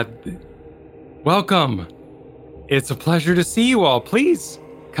 Welcome. It's a pleasure to see you all. Please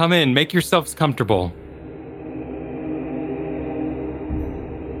come in, make yourselves comfortable.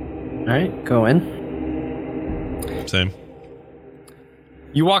 All right, go in. Same.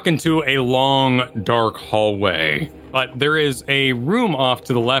 You walk into a long, dark hallway, but there is a room off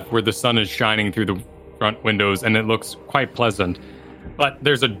to the left where the sun is shining through the front windows, and it looks quite pleasant. But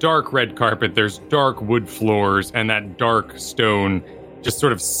there's a dark red carpet, there's dark wood floors, and that dark stone just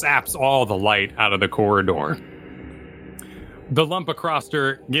sort of saps all the light out of the corridor. The lump across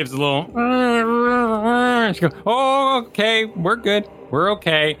her gives a little... She goes, oh, okay, we're good, we're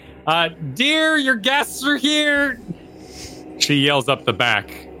okay. Dear, your guests are here. She yells up the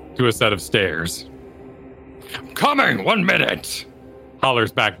back to a set of stairs. Coming, 1 minute.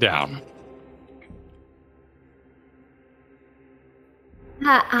 Hollers back down.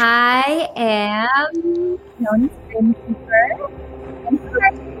 I am known as Grimkeeper.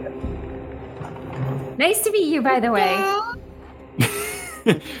 Nice to meet you, by the way.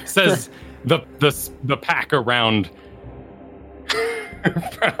 Says the pack around.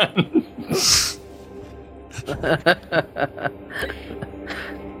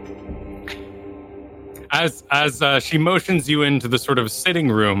 As she motions you into the sort of sitting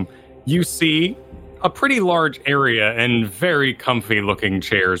room, you see a pretty large area and very comfy looking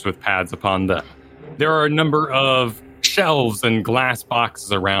chairs with pads upon them. There are a number of shelves and glass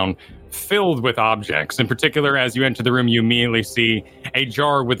boxes around filled with objects. In particular, as you enter the room, you immediately see a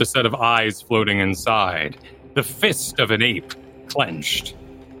jar with a set of eyes floating inside, the fist of an ape clenched,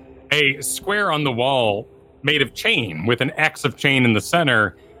 a square on the wall made of chain with an X of chain in the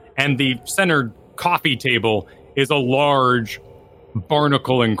center, and the center coffee table is a large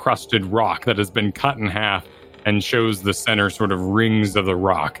barnacle encrusted rock that has been cut in half and shows the center sort of rings of the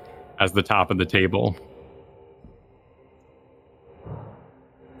rock as the top of the table.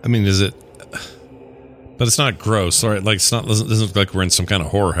 I mean, is it? But it's not gross, right? Like it's not. Doesn't look like we're in some kind of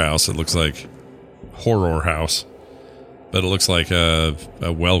horror house. It looks like horror house, but it looks like a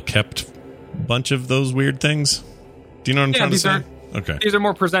well kept bunch of those weird things. Do you know what I'm trying to say? Okay. These are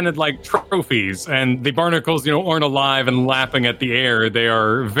more presented like trophies, and the barnacles, aren't alive and lapping at the air. They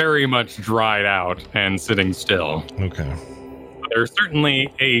are very much dried out and sitting still. Okay. There's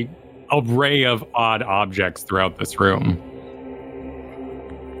certainly a array of odd objects throughout this room.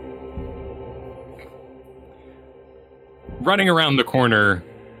 Running around the corner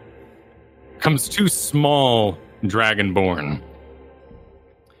comes two small dragonborn.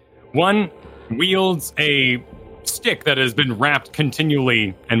 One wields a stick that has been wrapped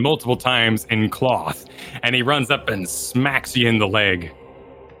continually and multiple times in cloth, and he runs up and smacks you in the leg.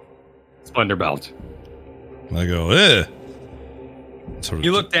 Splendor Belt. I go, eh.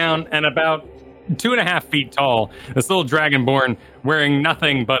 You look down, and about 2.5 feet tall. This little dragonborn wearing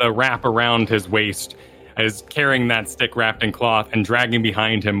nothing but a wrap around his waist is carrying that stick wrapped in cloth and dragging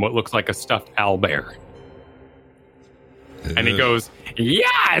behind him what looks like a stuffed owlbear. And he goes, yeah,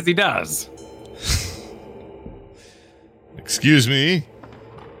 as he does. Excuse me,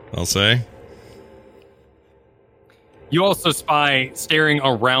 I'll say. You also spy, staring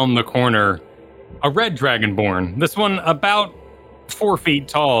around the corner, a red dragonborn. This one about 4 feet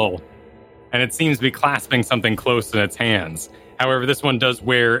tall, and it seems to be clasping something close in its hands. However, this one does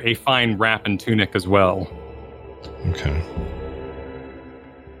wear a fine wrap and tunic as well. Okay.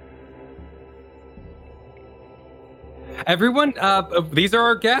 Everyone, these are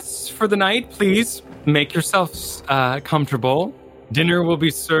our guests for the night. Please make yourselves comfortable. Dinner will be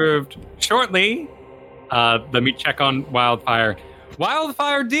served shortly. Let me check on Wildfire.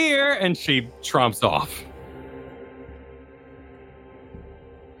 Wildfire, dear! And she tromps off.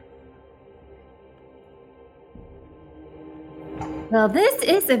 Well, this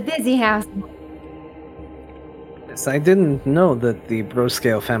is a busy house. Yes, I didn't know that the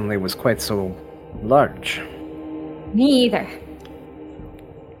Broscale family was quite so large. Me either.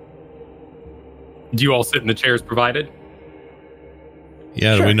 Do you all sit in the chairs provided?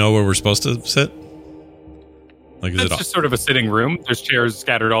 Yeah, Sure. do we know where we're supposed to sit? Like, is It's it just sort of a sitting room. There's chairs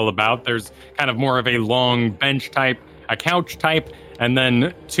scattered all about. There's kind of more of a long bench type, a couch type, and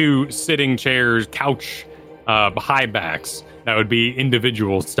then 2 sitting chairs, couch high backs. That would be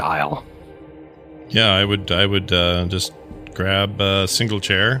individual style. Yeah, I would just grab a single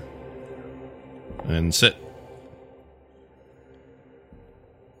chair and sit.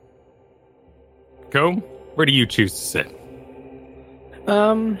 Go. Where do you choose to sit?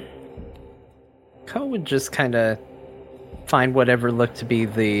 Ko would just kind of find whatever looked to be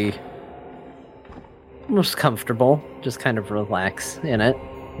the most comfortable, just kind of relax in it.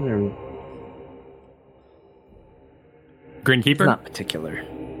 Grinkeeper? Not particular.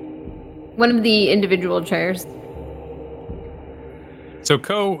 One of the individual chairs. So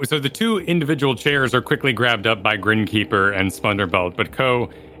the 2 individual chairs are quickly grabbed up by Grinkeeper and Splunderbelt, but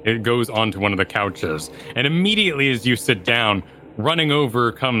it goes onto one of the couches. And immediately as you sit down, running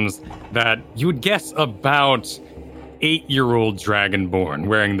over comes that you would guess about 8-year-old dragonborn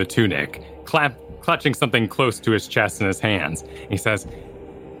wearing the tunic, clutching something close to his chest in his hands. He says,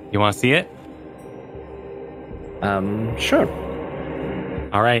 "You want to see it?" Sure.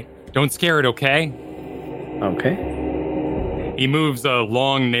 All right. Don't scare it, okay? Okay. He moves a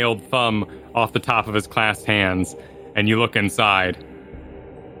long nailed thumb off the top of his clasped hands, and you look inside,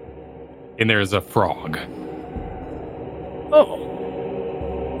 and there's a frog. Oh.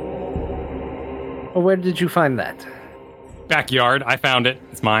 Well, where did you find that? Backyard. I found it.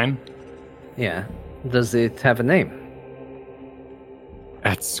 It's mine. Yeah. Does it have a name?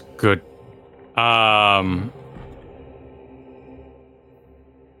 That's good.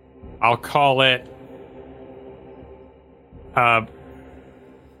 I'll call it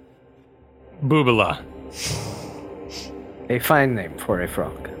Boobala. A fine name for a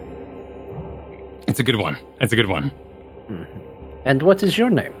frog. It's a good one. It's a good one. And what is your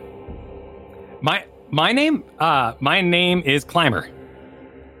name? My name? My name is Climber.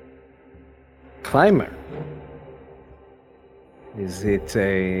 Climber. Is it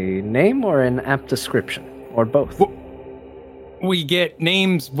a name or an apt description? Or both? We get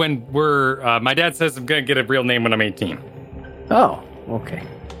names when we're... my dad says I'm going to get a real name when I'm 18. Oh, okay.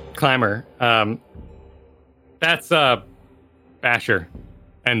 Climber. That's Basher.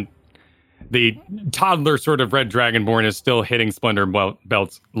 And the toddler sort of red dragonborn is still hitting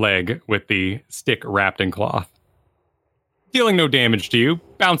Splunderbelt's leg with the stick wrapped in cloth. Dealing no damage to you,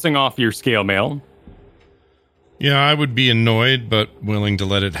 bouncing off your scale mail. Yeah, I would be annoyed, but willing to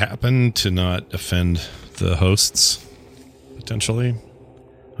let it happen to not offend the hosts, potentially.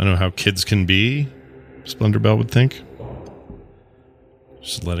 I don't know how kids can be, Splunderbelt would think.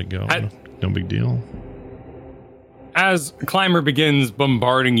 Just let it go. No big deal. As Climber begins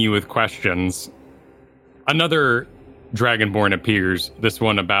bombarding you with questions, another dragonborn appears, this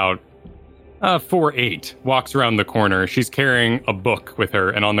one about 4'8", walks around the corner. She's carrying a book with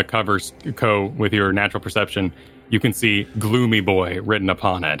her, and on the cover, with your natural perception, you can see Gloomy Boy written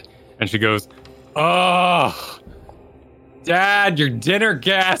upon it. And she goes, "Oh, Dad, your dinner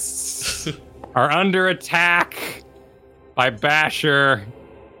guests are under attack by Basher."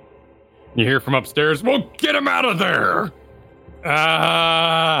 You hear from upstairs, "Well, get him out of there!"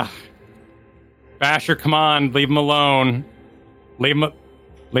 Basher, come on, leave him alone. Leave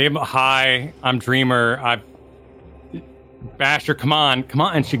him. Hi, I'm Dreamer. Basher, come on.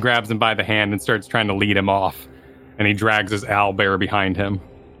 And she grabs him by the hand and starts trying to lead him off. And he drags his owlbear behind him.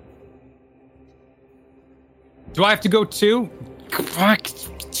 Do I have to go too?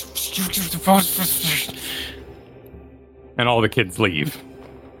 And all the kids leave.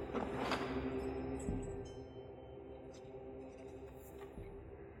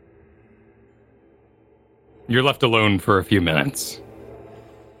 You're left alone for a few minutes.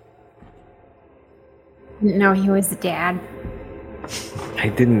 Didn't know he was a dad. I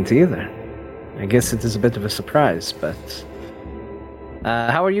didn't either. I guess it is a bit of a surprise, but...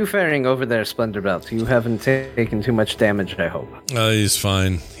 how are you faring over there, Splendorbelt? You haven't taken too much damage, I hope. He's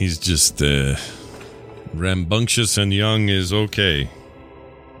fine. He's just rambunctious and young is okay.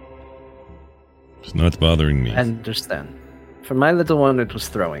 It's not bothering me. I understand. For my little one, it was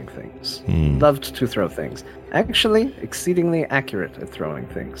throwing things. Loved to throw things. Actually, exceedingly accurate at throwing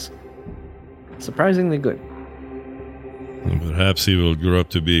things. Surprisingly good. Perhaps he will grow up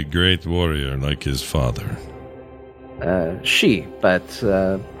to be a great warrior like his father. But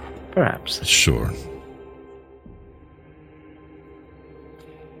perhaps. Sure.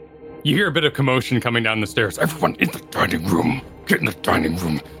 You hear a bit of commotion coming down the stairs. Everyone in the dining room. Get in the dining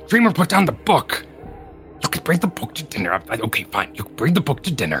room. Dreamer, put down the book. You can bring the book to dinner. Okay, fine. You can bring the book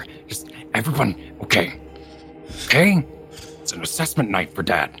to dinner. Just everyone, okay. Okay? It's an assessment night for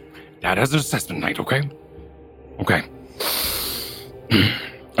Dad. Dad has an assessment night, okay? Okay.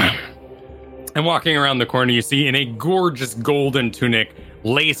 And walking around the corner, you see in a gorgeous golden tunic,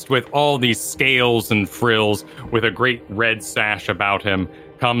 laced with all these scales and frills, with a great red sash about him,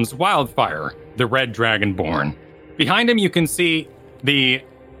 comes Wildfire, the red dragonborn. Behind him, you can see the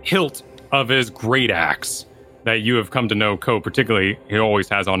hilt of his great axe that you have come to know Ko particularly he always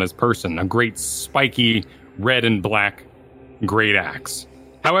has on his person, a great spiky red and black great axe.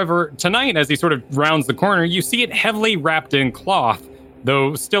 However, tonight, as he sort of rounds the corner, you see it heavily wrapped in cloth,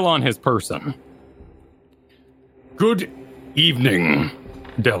 though still on his person. Good evening,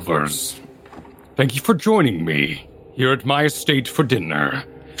 Delvers. Thank you for joining me here at my estate for dinner.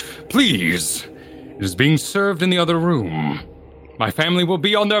 Please, it is being served in the other room. My family will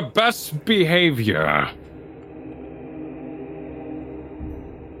be on their best behavior.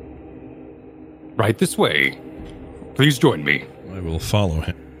 Right this way. Please join me. I will follow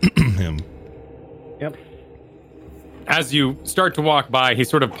him. Yep. As you start to walk by, he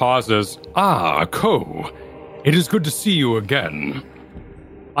sort of pauses. Ah, Ko. It is good to see you again.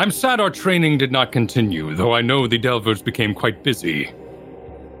 I'm sad our training did not continue, though I know the Delvers became quite busy.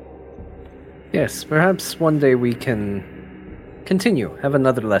 Yes, perhaps one day we can continue, have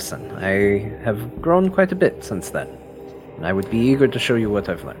another lesson. I have grown quite a bit since then. I would be eager to show you what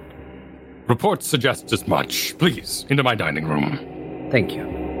I've learned. Reports suggest as much. Please, into my dining room. Thank you.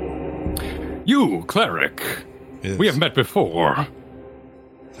 You, cleric. Yes. We have met before.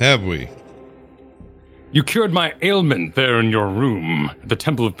 Have we? You cured my ailment there in your room at the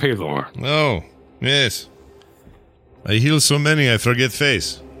Temple of Pelor. Oh, yes. I heal so many I forget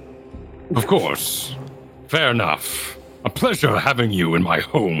face. Of course. Fair enough. A pleasure having you in my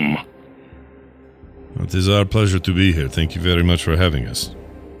home. It is our pleasure to be here. Thank you very much for having us.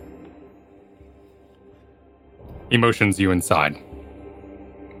 He motions you inside.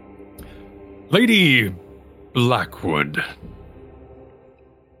 Lady Blackwood.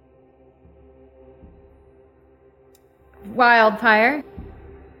 Wildfire.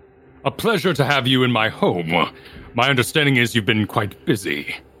 A pleasure to have you in my home. My understanding is you've been quite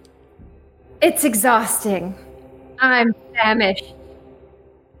busy. It's exhausting. I'm famished.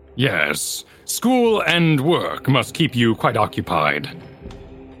 Yes, school and work must keep you quite occupied.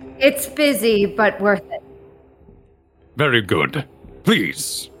 It's busy, but worth it. Very good.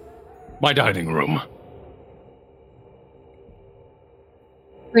 Please, my dining room.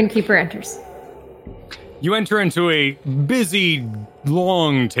 Runekeeper enters. You enter into a busy,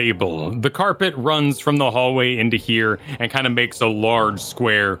 long table. The carpet runs from the hallway into here and kind of makes a large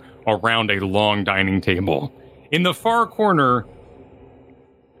square around a long dining table. In the far corner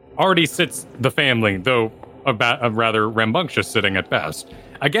already sits the family, though a rather rambunctious sitting at best.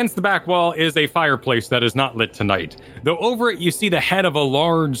 Against the back wall is a fireplace that is not lit tonight, though over it you see the head of a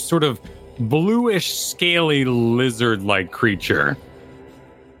large, sort of bluish, scaly, lizard-like creature.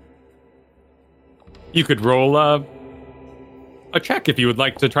 You could roll a check if you would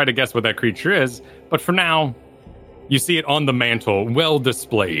like to try to guess what that creature is, but for now, you see it on the mantle, well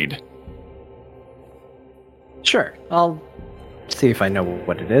displayed. Sure, I'll see if I know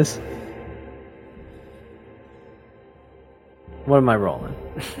what it is. What am I rolling?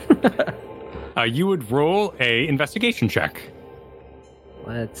 You would roll a investigation check.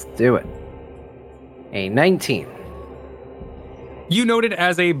 Let's do it. A 19. You note it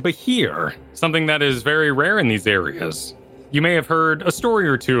as a behir, something that is very rare in these areas. you may have heard a story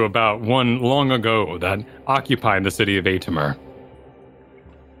or two about one long ago that occupied the city of Atimer.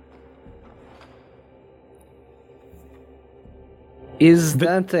 Is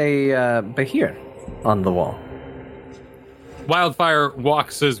that a Bahir on the wall? Wildfire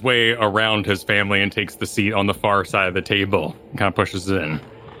walks his way around his family and takes the seat on the far side of the table. Kind of pushes it in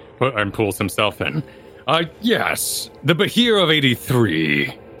and pulls himself in. Yes, the Bahir of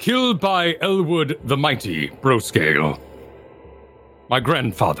 83, killed by Elwood the Mighty Broscale. My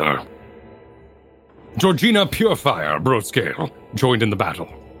grandfather, Georgina Purefire Broscale, joined in the battle.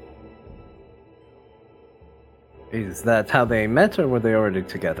 Is that how they met, or were they already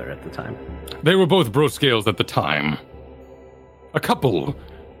together at the time? They were both Broscales at the time. A couple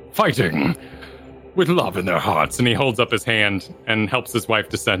fighting with love in their hearts, and he holds up his hand and helps his wife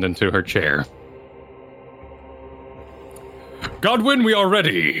descend into her chair. Godwin, we are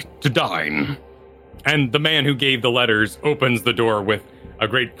ready to dine. And the man who gave the letters opens the door with a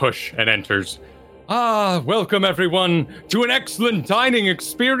great push and enters. Welcome everyone to an excellent dining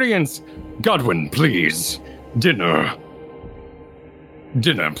experience. Godwin, please. Dinner,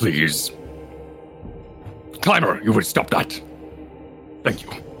 please. Climber, you would stop that. Thank you.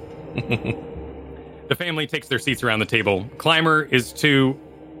 The family takes their seats around the table. Climber is to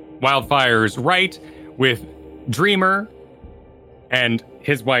Wildfire's right, with Dreamer and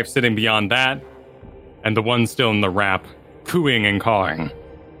his wife sitting beyond that, and the one still in the wrap, cooing and cawing,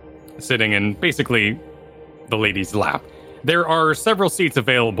 sitting in basically the lady's lap. There are several seats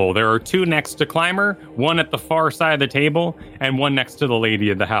available. There are two next to Climber, one at the far side of the table, and one next to the lady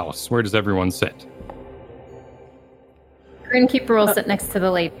of the house. Where does everyone sit? Grinkeeper will sit next to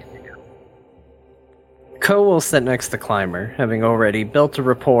the lady. Ko will sit next to Climber, having already built a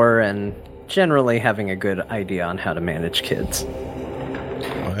rapport and generally having a good idea on how to manage kids.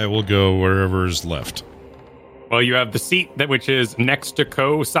 I will go wherever's left. Well, you have the seat which is next to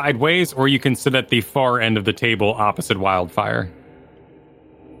Ko sideways, or you can sit at the far end of the table opposite Wildfire.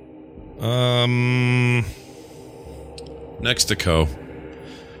 Next to Ko.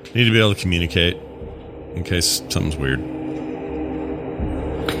 Need to be able to communicate in case something's weird.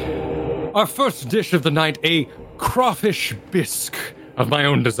 Our first dish of the night, a crawfish bisque of my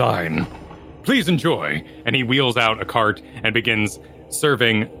own design. Please enjoy. And he wheels out a cart and begins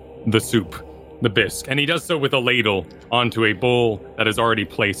serving the soup, the bisque. And he does so with a ladle onto a bowl that is already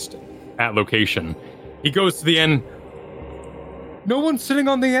placed at location. He goes to the end. No one sitting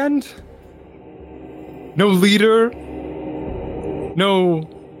on the end? No leader? No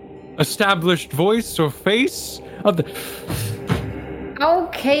established voice or face of the...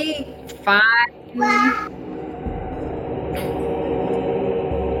 Okay, fine.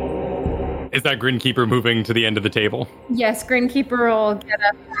 Is that Grinkeeper moving to the end of the table? Yes, Grinkeeper will get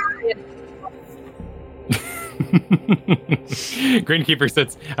up. Grinkeeper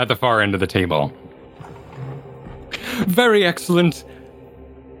sits at the far end of the table. Very excellent.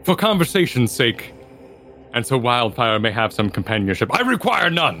 For conversation's sake. And so Wildfire may have some companionship. I require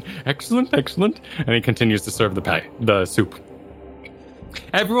none. Excellent, excellent. And he continues to serve the soup.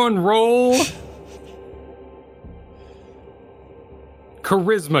 Everyone roll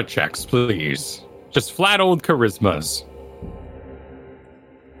charisma checks, please. Just flat old charismas.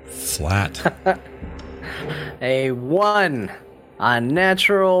 Flat. A 1. A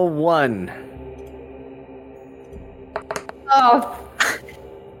natural 1. Oh.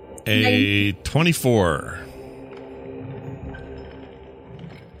 A 24.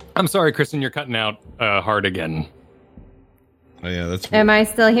 I'm sorry, Kristen, you're cutting out hard again. Oh, yeah, that's... Am I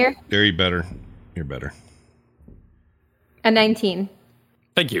still here? There, you better. You're better. A 19.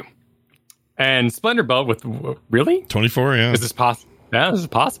 Thank you. And Splendor Belt with... Really? 24, yeah. Is this possible? Yeah, this is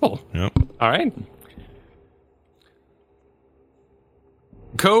possible. Yep. All right.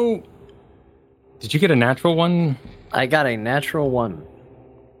 Ko, did you get a natural one? I got a natural 1.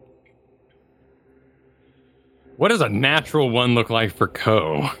 What does a natural one look like for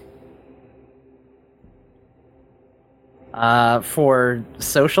Ko? For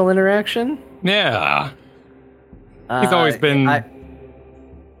social interaction? Yeah. He's always been...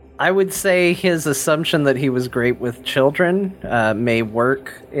 I would say his assumption that he was great with children may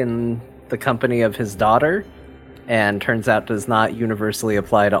work in the company of his daughter, and turns out does not universally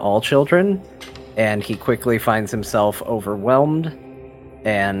apply to all children, and he quickly finds himself overwhelmed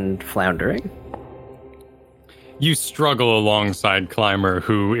and floundering. You struggle alongside Climber,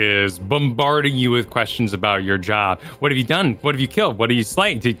 who is bombarding you with questions about your job. What have you done? What have you killed? What have you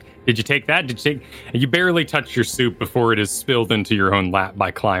slain? Did you take that? You barely touch your soup before it is spilled into your own lap by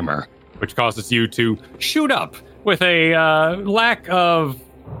Climber, which causes you to shoot up with a lack of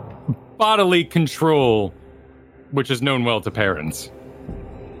bodily control which is known well to parents.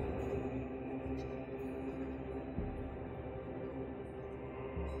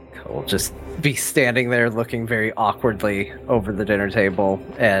 We'll just be standing there looking very awkwardly over the dinner table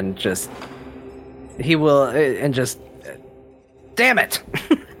and just damn it.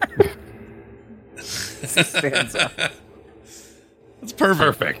 Stands up. That's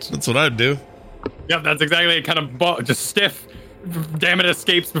perfect. That's what I'd do. Yep, that's exactly it. Kind of just stiff. Damn it,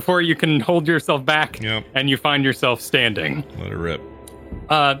 escapes before you can hold yourself back. Yep. And you find yourself standing. Let it rip.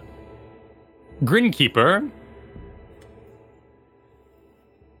 Grinkeeper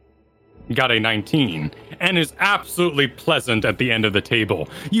got a 19 and is absolutely pleasant at the end of the table.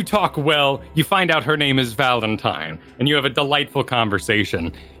 You talk well, you find out her name is Valentine, and you have a delightful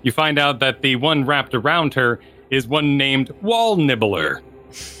conversation. You find out that the one wrapped around her is one named Wall Nibbler,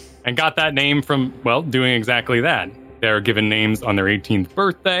 and got that name from, well, doing exactly that. They're given names on their 18th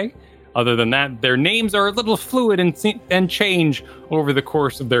birthday. Other than that, their names are a little fluid and change over the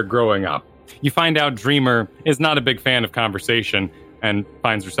course of their growing up. You find out Dreamer is not a big fan of conversation, and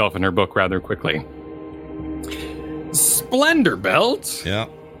finds herself in her book rather quickly. Splendor Belt. Yeah.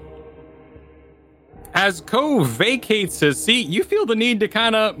 As Ko vacates his seat, you feel the need to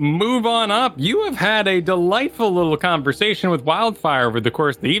kind of move on up. You have had a delightful little conversation with Wildfire over the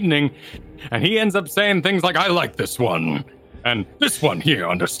course of the evening, and he ends up saying things like, I like this one, and this one here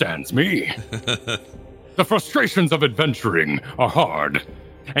understands me. The frustrations of adventuring are hard.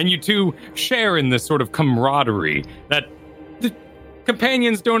 And you two share in this sort of camaraderie that the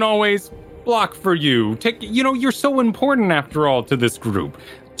companions don't always block for you. You're so important after all to this group.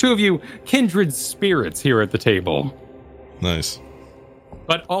 Two of you kindred spirits here at the table. Nice.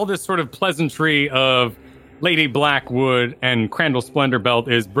 But all this sort of pleasantry of Lady Blackwood and Crandall Splendorbelt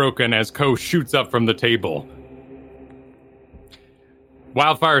is broken as Ko shoots up from the table.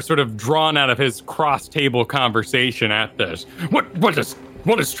 Wildfire is sort of drawn out of his cross-table conversation at this. What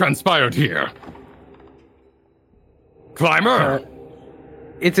has transpired here? Climber!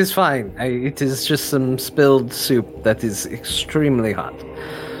 It is fine. It is just some spilled soup that is extremely hot.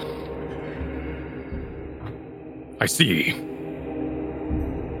 I see.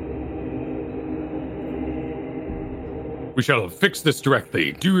 We shall fix this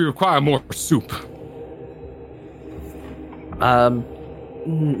directly. Do you require more soup?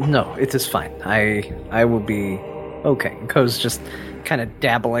 No, it is fine. I will be okay. Ko's just kind of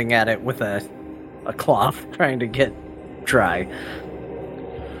dabbling at it with a cloth, trying to get dry.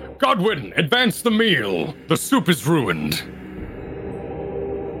 Godwin, advance the meal. The soup is ruined.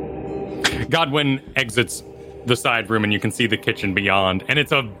 Godwin exits the side room, and you can see the kitchen beyond, and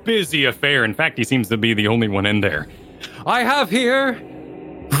it's a busy affair. In fact, he seems to be the only one in there. I have here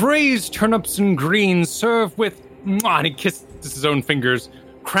braised turnips and greens served with, and he kisses his own fingers,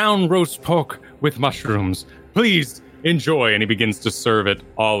 crown roast pork with mushrooms. Please enjoy, and he begins to serve it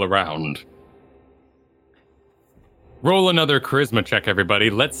all around. Roll another charisma check, everybody.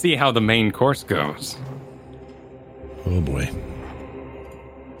 Let's see how the main course goes. Oh, boy.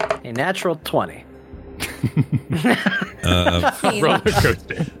 A natural 20. Roller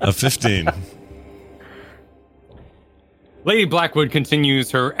coaster. A 15. Lady Blackwood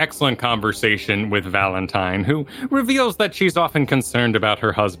continues her excellent conversation with Valentine, who reveals that she's often concerned about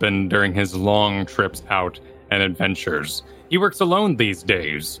her husband during his long trips out and adventures. He works alone these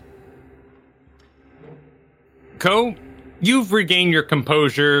days. Ko, you've regained your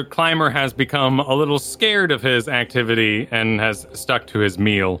composure. Climber has become a little scared of his activity and has stuck to his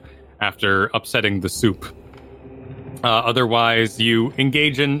meal after upsetting the soup. Otherwise, you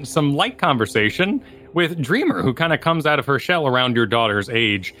engage in some light conversation with Dreamer, who kind of comes out of her shell around your daughter's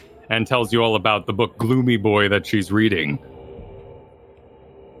age and tells you all about the book Gloomy Boy that she's reading.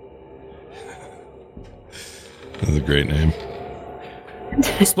 That's a great name.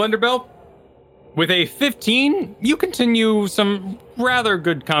 Splendorbelt, with a 15, you continue some rather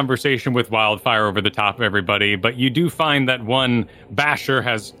good conversation with Wildfire over the top of everybody, but you do find that one basher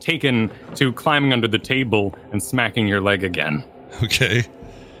has taken to climbing under the table and smacking your leg again. Okay.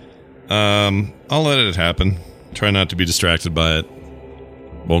 I'll let it happen. Try not to be distracted by it.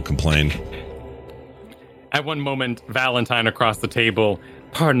 Won't complain. At one moment, Valentine across the table,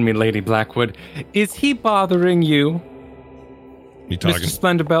 pardon me, Lady Blackwood, is he bothering you? You talking? Mr.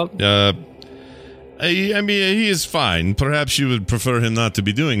 Splendorbelt? I mean, he is fine. Perhaps you would prefer him not to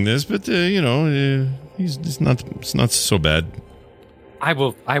be doing this, but it's not so bad. I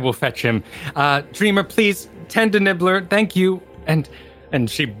will fetch him. Dreamer, please tend to Nibbler. Thank you. And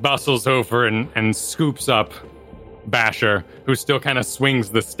she bustles over and scoops up Basher, who still kind of swings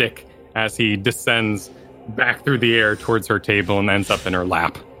the stick as he descends back through the air towards her table and ends up in her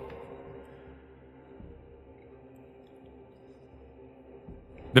lap.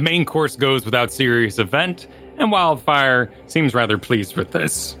 The main course goes without serious event, and Wildfire seems rather pleased with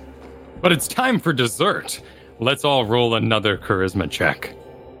this. But it's time for dessert. Let's all roll another charisma check.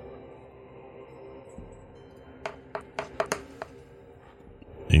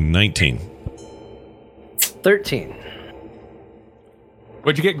 A 19. 13.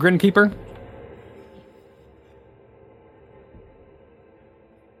 What'd you get, Grinkeeper?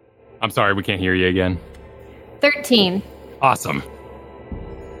 I'm sorry, we can't hear you again. 13. Awesome.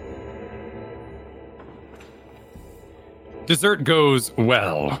 Dessert goes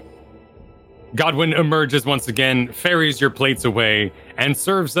well. Godwin emerges once again, ferries your plates away, and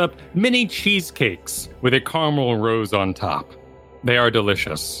serves up mini cheesecakes with a caramel rose on top. They are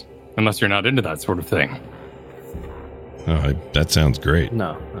delicious, unless you're not into that sort of thing. Oh, that sounds great.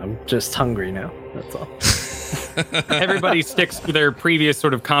 No, I'm just hungry now. That's all. Everybody sticks to their previous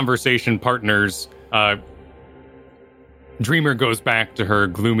sort of conversation partners. Dreamer goes back to her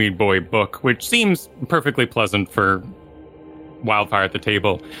Gloomy Boy book, which seems perfectly pleasant for Wildfire at the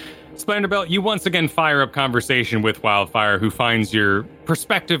table. Splendorbelt, you once again fire up conversation with Wildfire, who finds your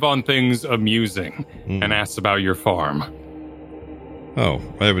perspective on things amusing and asks about your farm. Oh,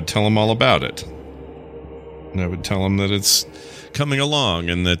 I would tell him all about it. And I would tell him that it's coming along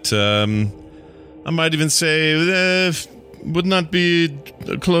and that I might even say would not be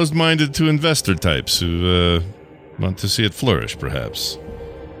closed-minded to investor types who want to see it flourish, perhaps.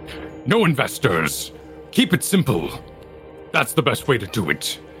 No investors. Keep it simple. That's the best way to do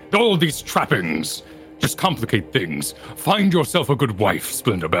it. All these trappings just complicate things. Find yourself a good wife,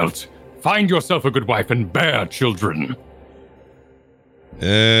 Splendorbelt. Find yourself a good wife and bear children.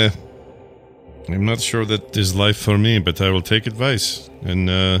 I'm not sure that is life for me, but I will take advice and,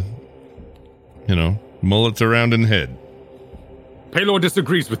 mull it around in head. Pelor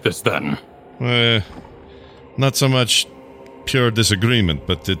disagrees with this, then. Not so much pure disagreement,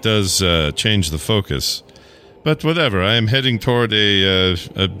 but it does change the focus. But whatever, I am heading toward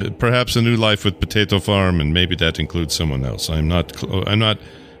perhaps a new life with Potato Farm, and maybe that includes someone else. I'm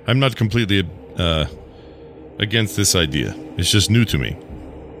not completely against this idea. It's just new to me.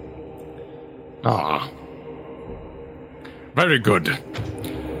 Ah. Very good.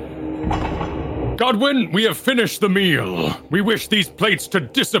 Godwin, we have finished the meal. We wish these plates to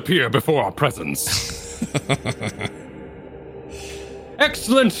disappear before our presence.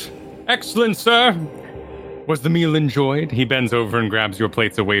 Excellent! Excellent, sir! Was the meal enjoyed? He bends over and grabs your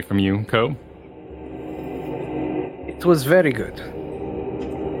plates away from you, Ko. It was very good.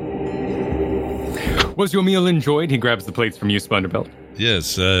 Was your meal enjoyed? He grabs the plates from you, Splendorbelt.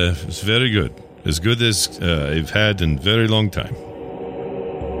 Yes, it's very good. As good as I've had in a very long time.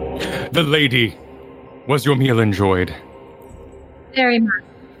 The lady, was your meal enjoyed? Very much.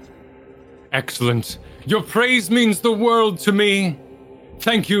 Excellent. Your praise means the world to me.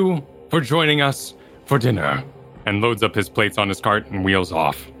 Thank you for joining us for dinner. And loads up his plates on his cart and wheels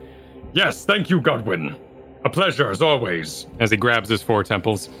off. Yes, thank you, Godwin. A pleasure, as always. As he grabs his 4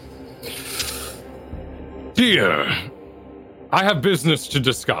 temples. Dear, I have business to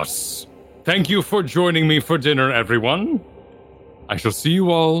discuss. Thank you for joining me for dinner, everyone. I shall see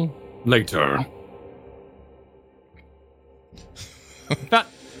you all later.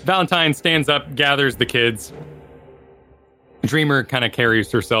 Valentine stands up, gathers the kids. Dreamer kind of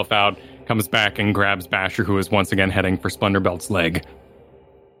carries herself out, comes back and grabs Basher, who is once again heading for Splendorbelt's leg.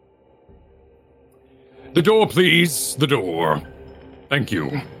 The door, please. The door. Thank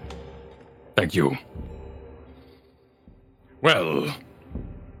you. Thank you. Well,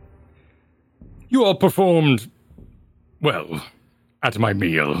 you all performed well at my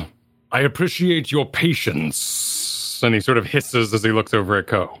meal. I appreciate your patience. And he sort of hisses as he looks over at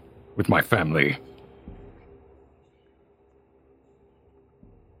Ko with my family.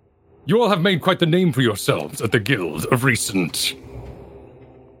 You all have made quite the name for yourselves at the Guild of recent.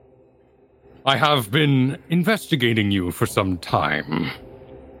 I have been investigating you for some time.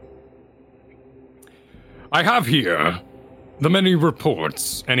 I have here the many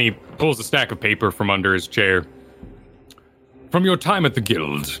reports, and he pulls a stack of paper from under his chair. From your time at the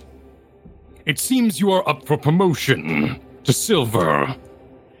Guild, it seems you are up for promotion to Silver.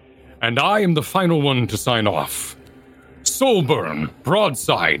 And I am the final one to sign off. Soulburn,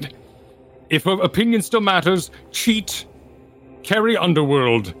 Broadside. If opinion still matters, Cheat, Carrie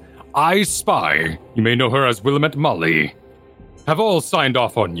Underworld, I Spy, you may know her as Willamette Molly, have all signed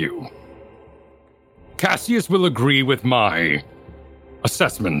off on you. Cassius will agree with my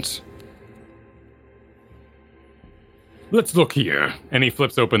assessment. Let's look here. And he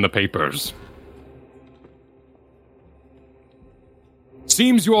flips open the papers.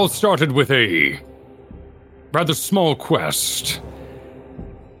 Seems you all started with a rather small quest.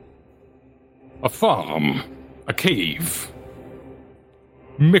 A farm. A cave.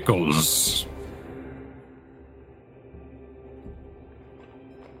 Mickles.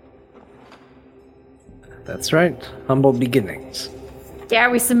 That's right. Humble beginnings. Yeah,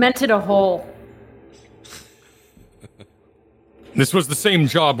 we cemented a hole. This was the same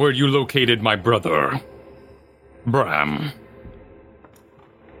job where you located my brother, Bram.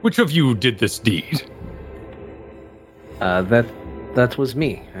 Which of you did this deed? That was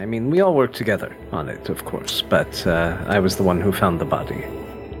me. I mean, we all worked together on it, of course, but I was the one who found the body.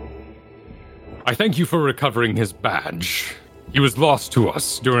 I thank you for recovering his badge. He was lost to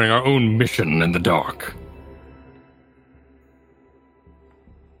us during our own mission in the dark.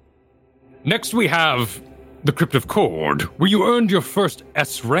 Next we have the Crypt of Cord, where you earned your first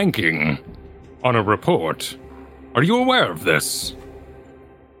S ranking on a report. Are you aware of this?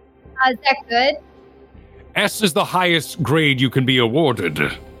 Is that good? S is the highest grade you can be awarded.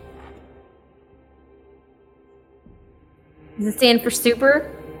 Does it stand for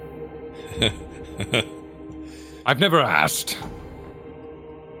super? I've never asked.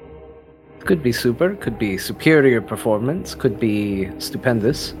 Could be super, could be superior performance, could be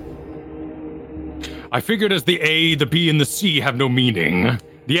stupendous. I figured as the A, the B, and the C have no meaning,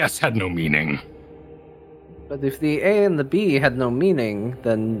 the S had no meaning. But if the A and the B had no meaning,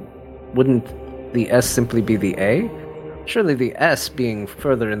 then wouldn't the S simply be the A? Surely the S being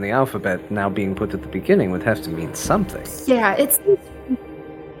further in the alphabet, now being put at the beginning, would have to mean something. Yeah, it's...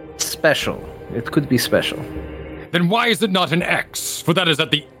 Special. It could be special. Then why is it not an X? For that is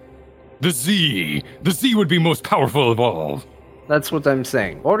at the Z. The Z would be most powerful of all. That's what I'm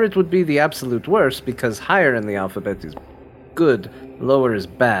saying. Or it would be the absolute worst, because higher in the alphabet is good, lower is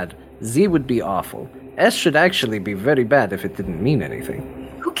bad. Z would be awful. S should actually be very bad if it didn't mean anything.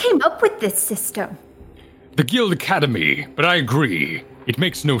 Who came up with this system? The Guild Academy, but I agree. It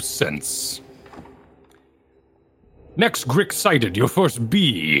makes no sense. Next, Grick cited your first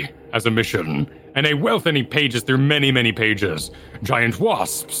B as a mission, and a wealth any pages through many, many pages. Giant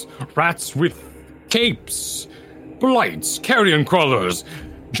wasps, rats with capes, blights, carrion crawlers,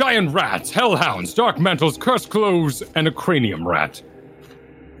 giant rats, hellhounds, dark mantles, cursed clothes, and a cranium rat.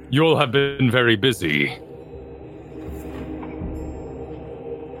 You'll have been very busy.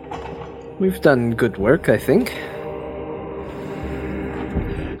 We've done good work, I think.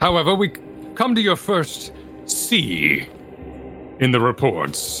 However, we come to your first C in the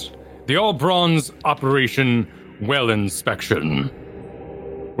reports. The all-bronze Operation Well Inspection,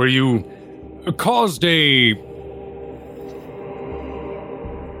 where you caused a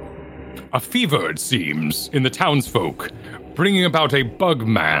fever, it seems, in the townsfolk, bringing about a bug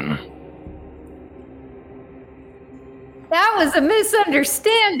man. That was a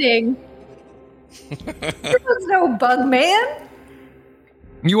misunderstanding. There was no bug man.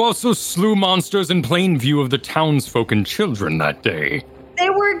 You also slew monsters in plain view of the townsfolk and children that day. They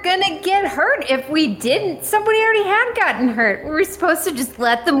were gonna get hurt if we didn't. Somebody already had gotten hurt. We were supposed to just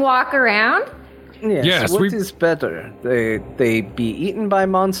let them walk around? Yes, what is better? They be eaten by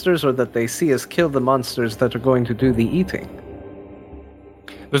monsters, or that they see us kill the monsters that are going to do the eating?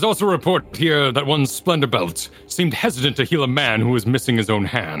 There's also a report here that one Splendorbelt seemed hesitant to heal a man who was missing his own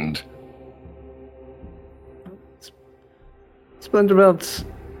hand. Splendorbelt,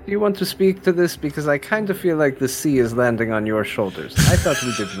 do you want to speak to this? Because I kind of feel like the sea is landing on your shoulders. I thought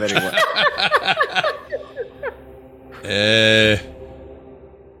we did very well.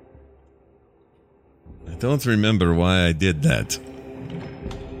 I don't remember why I did that.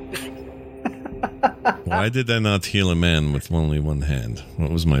 Why did I not heal a man with only one hand? What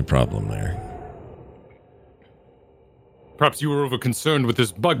was my problem there? Perhaps you were over concerned with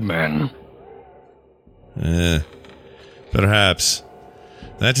this bug man. Perhaps.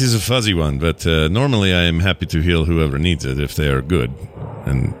 That is a fuzzy one, but normally I am happy to heal whoever needs it if they are good.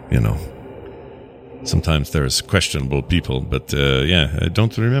 And, sometimes there's questionable people, but I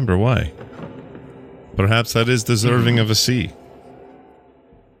don't remember why. Perhaps that is deserving of a C.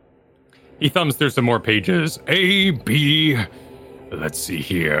 He thumbs through some more pages. A, B, let's see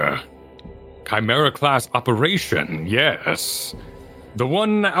here. Chimera class operation, yes. The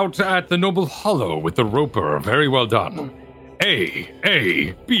one out at the Noble Hollow with the Roper, very well done.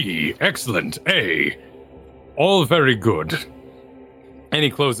 A, B, excellent, A. All very good. And he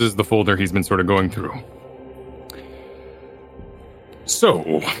closes the folder he's been sort of going through.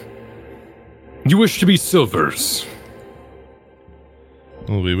 So, you wish to be silvers.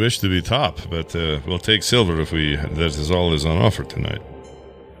 Well, we wish to be top, but we'll take silver if that is all is on offer tonight.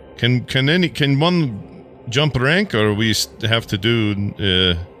 Can one jump rank, or we have to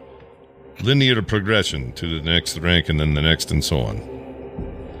do linear progression to the next rank and then the next and so on?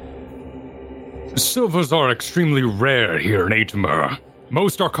 Silvers are extremely rare here in Aetmer.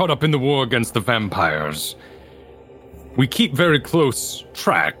 Most are caught up in the war against the vampires. We keep very close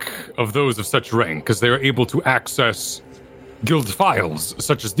track of those of such rank, as they are able to access guild files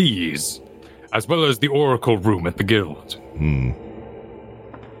such as these, as well as the oracle room at the guild.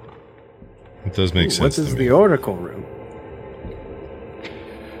 It does make sense. What to is me. the oracle room?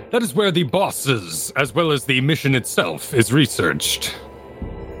 That is where the bosses, as well as the mission itself, is researched.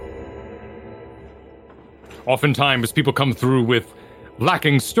 Oftentimes, people come through with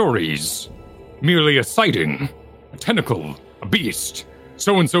lacking stories, merely a sighting, a tentacle, a beast,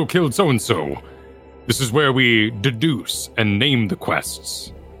 so-and-so killed so-and-so. This is where we deduce and name the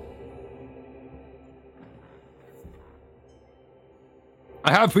quests.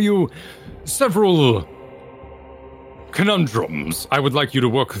 I have for you several conundrums I would like you to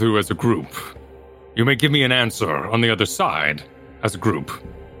work through as a group. You may give me an answer on the other side as a group.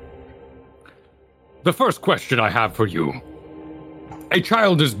 The first question I have for you. A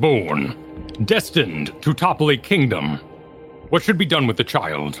child is born, destined to topple a kingdom. What should be done with the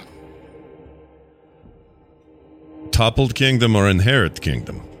child? Toppled kingdom or inherit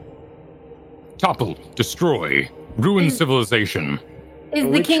kingdom? Topple, destroy, ruin civilization. Is the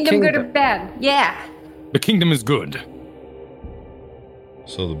Which kingdom good or kingdom? bad? Yeah. The kingdom is good.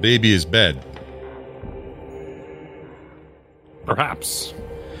 So the baby is bad. Perhaps.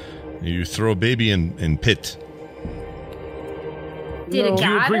 You throw baby in pit. Did a Do you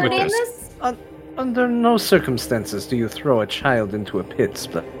god agree with name this? this? Under no circumstances do you throw a child into a pit,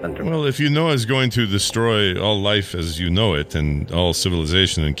 Splendor. Well, if you know it's going to destroy all life as you know it and all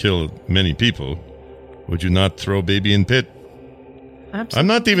civilization and kill many people, would you not throw baby in pit? I'm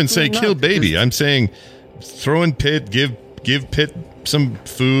not even saying kill baby. I'm saying throw in pit, give pit some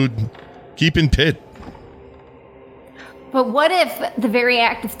food, keep in pit. But what if the very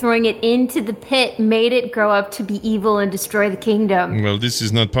act of throwing it into the pit made it grow up to be evil and destroy the kingdom? Well, this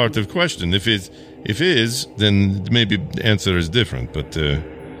is not part of the question. If it is, then maybe the answer is different. But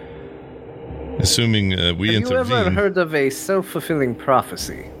assuming we Have you ever intervene, heard of a self-fulfilling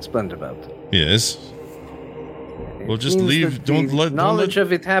prophecy, Splenderbout? yes. Well, just Means leave. that Don't the let. knowledge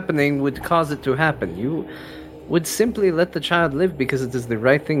of it happening would cause it to happen. You would simply let the child live because it is the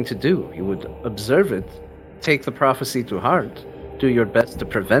right thing to do. You would observe it, take the prophecy to heart, do your best to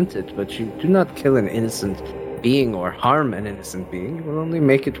prevent it, but you do not kill an innocent being or harm an innocent being. You will only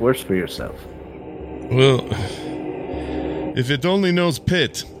make it worse for yourself. Well, if it only knows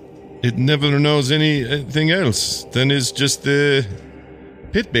pit, it never knows anything else. Then it's just the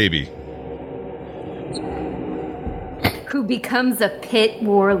pit baby. Who becomes a pit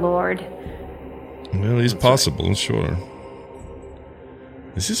warlord? Well, it's possible, sure.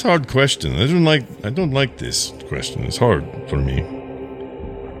 This is a hard question. I don't like this question. It's hard for me.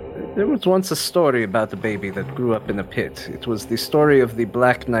 There was once a story about a baby that grew up in a pit. It was the story of the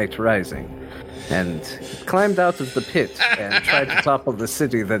Black Knight Rising. And it climbed out of the pit and tried to topple the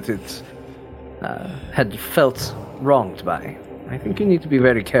city that it had felt wronged by. I think you need to be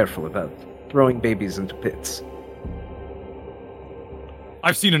very careful about throwing babies into pits.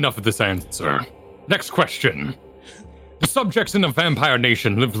 I've seen enough of this answer. Next question. The subjects in a vampire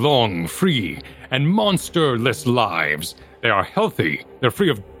nation live long, free, and monsterless lives. They are healthy, they're free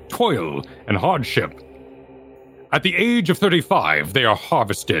of toil and hardship. At the age of 35, they are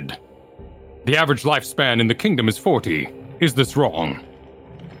harvested. The average lifespan in the kingdom is 40. Is this wrong?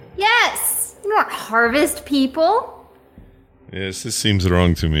 Yes! You don't harvest people. Yes, this seems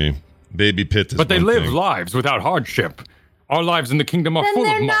wrong to me. Baby pit is But they one live thing. lives without hardship. Our lives in the kingdom are Then full of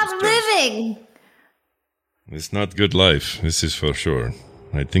they're not monsters. living. It's not good life. This is for sure.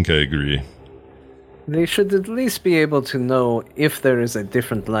 I think I agree. They should at least be able to know if there is a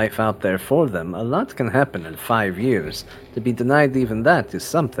different life out there for them. A lot can happen in 5 years. To be denied even that is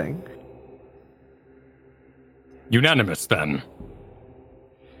something. Unanimous, then.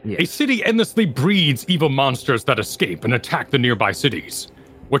 A Yes. city endlessly breeds evil monsters that escape and attack the nearby cities.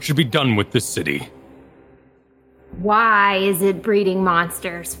 What should be done with this city? Why is it breeding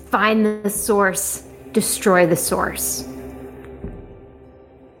monsters? Find the source. Destroy the source.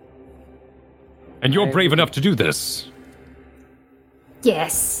 And you're brave enough to do this.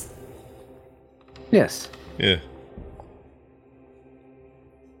 Yes. Yes. Yeah.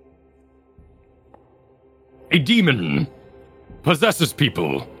 A demon possesses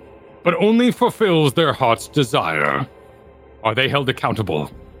people, but only fulfills their heart's desire. Are they held accountable?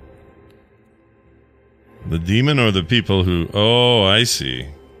 The demon or the people who... Oh, I see.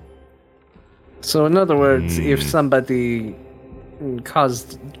 So, in other words, if somebody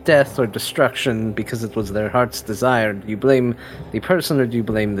caused death or destruction because it was their heart's desire, do you blame the person or do you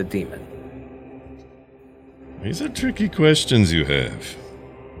blame the demon? These are tricky questions you have.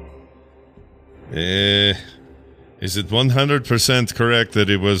 Is it 100% correct that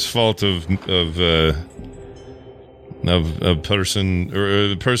it was fault of a person, or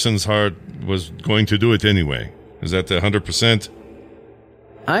the person's heart was going to do it anyway? Is that the 100%?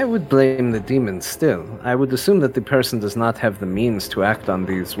 I would blame the demons still. I would assume that the person does not have the means to act on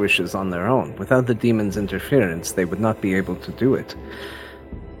these wishes on their own. Without the demon's interference, they would not be able to do it.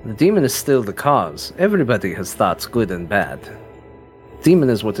 The demon is still the cause. Everybody has thoughts, good and bad. Demon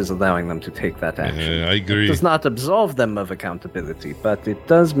is what is allowing them to take that action. I agree. It does not absolve them of accountability, but it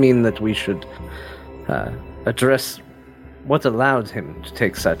does mean that we should address what allowed him to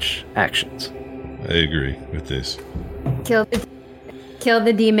take such actions. I agree with this. Kill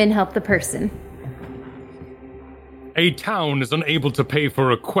the demon, help the person. A town is unable to pay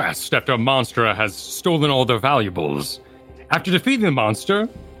for a quest after a monster has stolen all their valuables. After defeating the monster,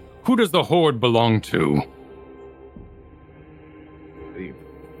 who does the horde belong to?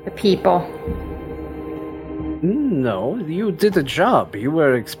 The people. No, you did a job. You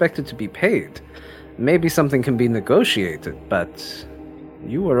were expected to be paid. Maybe something can be negotiated, but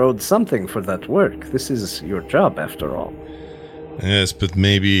you were owed something for that work. This is your job, after all. Yes, but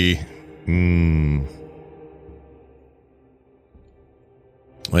maybe...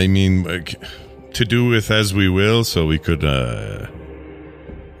 I mean, like, to do with as we will, so we could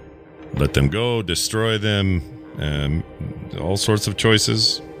let them go, destroy them, all sorts of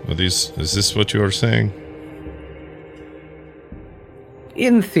choices. Is this what you are saying?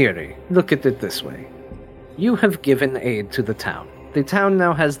 In theory, look at it this way. You have given aid to the town. The town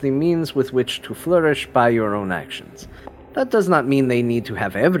now has the means with which to flourish by your own actions. That does not mean they need to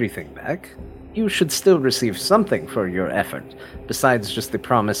have everything back. You should still receive something for your effort, besides just the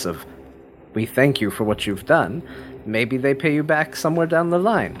promise of, we thank you for what you've done. Maybe they pay you back somewhere down the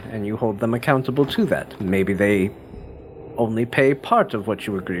line, and you hold them accountable to that. Maybe they only pay part of what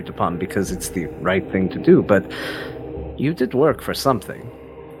you agreed upon because it's the right thing to do, but you did work for something.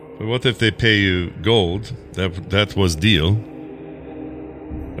 But what if they pay you gold? That was deal.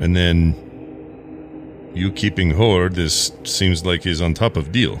 And then you keeping Horde, this seems like is on top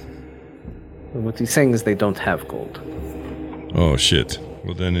of deal. What he's saying is they don't have gold. Oh, shit.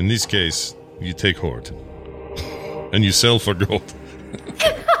 Well, then in this case, you take Horde. And you sell for gold.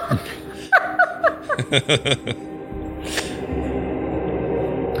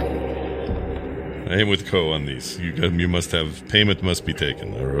 I am with Co on these. You must have... Payment must be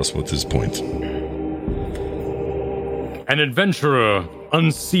taken, or else what's his point? An adventurer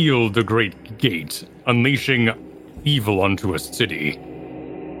unsealed the great gate, unleashing evil onto a city.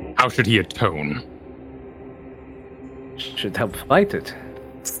 How should he atone? Should help fight it.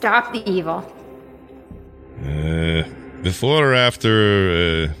 Stop the evil. Before or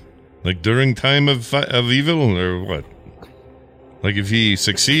after, like during time of evil, or what? Like if he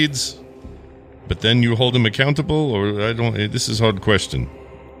succeeds, but then you hold him accountable, or I don't... This is a hard question.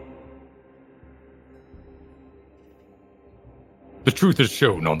 The truth is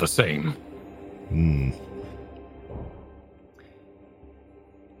shown all the same.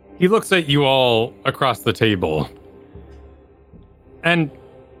 He looks at you all across the table and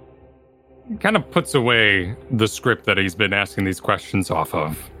kind of puts away the script that he's been asking these questions off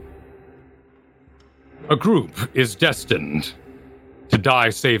of. A group is destined to die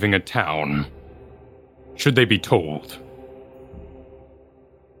saving a town. Should they be told?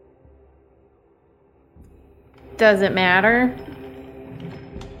 Does it matter?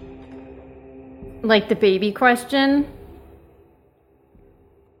 Like the baby question?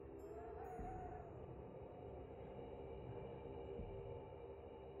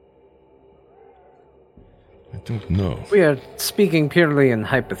 I don't know. We are speaking purely in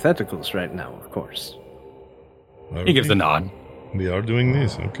hypotheticals right now, of course. He gives a nod. We are doing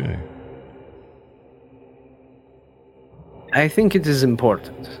this, okay. I think it is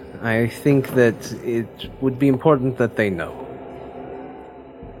important. I think that it would be important that they know.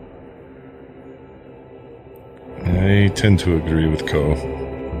 I tend to agree with Co.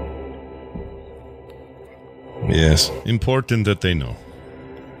 Yes, important that they know.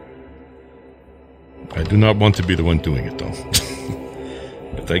 I do not want to be the one doing it, though.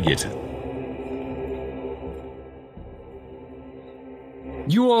 But I get it.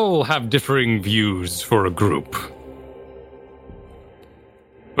 You all have differing views for a group.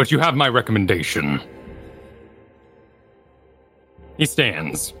 But you have my recommendation. He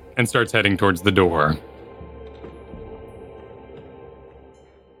stands and starts heading towards the door.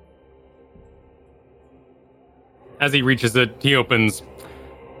 As he reaches it, he opens.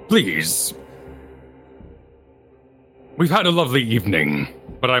 Please. We've had a lovely evening,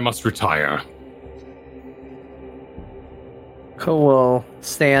 but I must retire. Ko will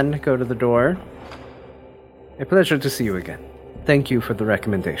stand, go to the door. A pleasure to see you again. Thank you for the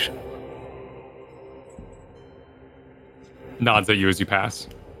recommendation. Nods at you as you pass.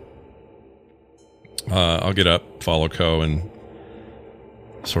 I'll get up, follow Ko, and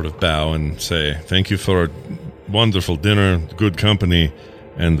sort of bow and say, thank you for a wonderful dinner, good company,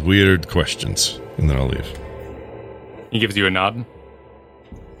 and weird questions. And then I'll leave. He gives you a nod.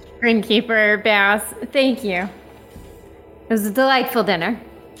 Grinkeeper bows. Thank you. It was a delightful dinner.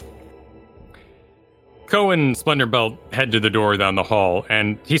 Ko and Splendorbelt head to the door down the hall,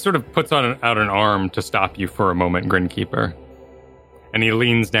 and he sort of puts out an arm to stop you for a moment, Grinkeeper. And he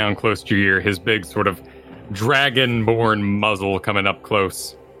leans down close to your ear, his big sort of dragon-born muzzle coming up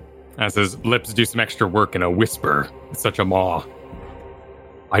close, as his lips do some extra work in a whisper with such a maw.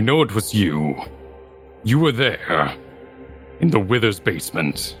 I know it was you. You were there, in the Withers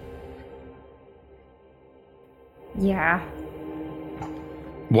basement. Yeah.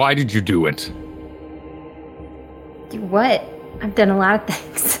 Why did you do it? Do what? I've done a lot of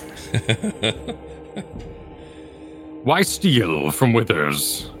things. Why steal from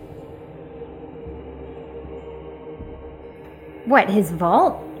Withers? What, his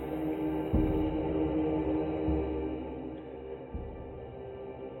vault?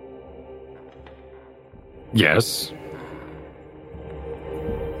 Yes.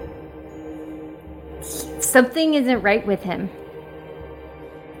 Something isn't right with him.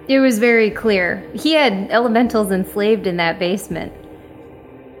 It was very clear. He had elementals enslaved in that basement.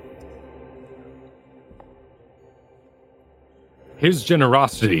 His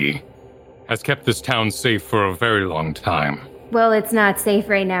generosity has kept this town safe for a very long time. Well, it's not safe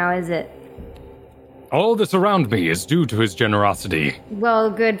right now, is it? All this around me is due to his generosity.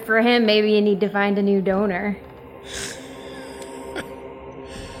 Well, good for him. Maybe you need to find a new donor.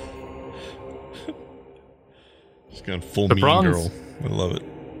 She's gone full The mean bronze- girl. I love it.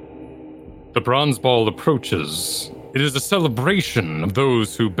 The Bronze Ball approaches. It is a celebration of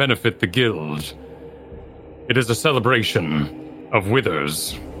those who benefit the guild. It is a celebration of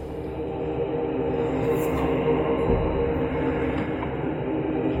Withers.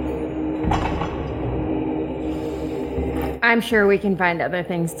 I'm sure we can find other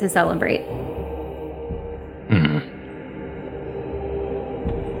things to celebrate.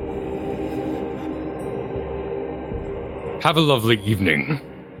 Have a lovely evening,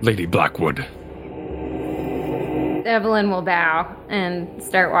 Lady Blackwood. Evelyn will bow and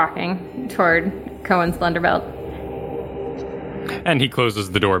start walking toward Cohen Splendorbelt. And he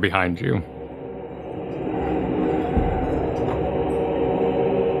closes the door behind you.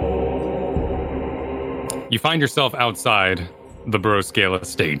 You find yourself outside the Broscale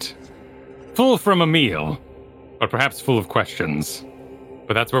estate. Full from a meal, but perhaps full of questions.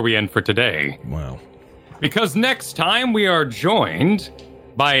 But that's where we end for today. Wow. Because next time we are joined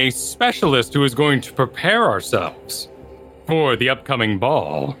by a specialist who is going to prepare ourselves for the upcoming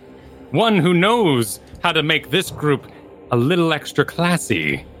ball. One who knows how to make this group a little extra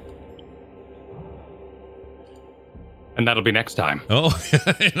classy. And that'll be next time. Oh,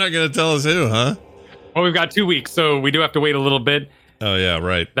 you're not going to tell us who, huh? Well, we've got 2 weeks, so we do have to wait a little bit. Oh, yeah,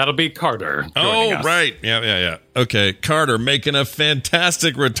 right. That'll be Carter. Oh, joining us. right. Yeah. Okay, Carter making a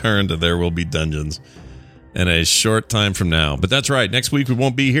fantastic return to There Will Be Dungeons in a short time from now. But that's right. Next week we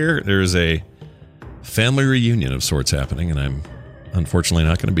won't be here. There's a family reunion of sorts happening, and I'm unfortunately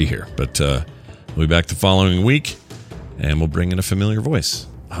not going to be here. But we'll be back the following week, and we'll bring in a familiar voice.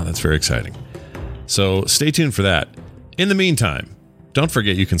 Oh, that's very exciting. So stay tuned for that. In the meantime, don't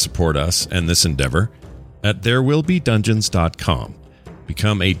forget you can support us and this endeavor at therewillbedungeons.com.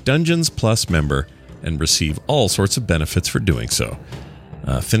 Become a Dungeons Plus member and receive all sorts of benefits for doing so.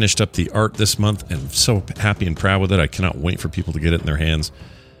 Finished up the art this month and so happy and proud with it. I cannot wait for people to get it in their hands.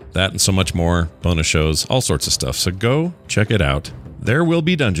 That and so much more, bonus shows, all sorts of stuff. So go check it out.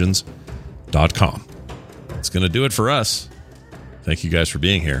 Therewillbedungeons.com. It's going to do it for us. Thank you guys for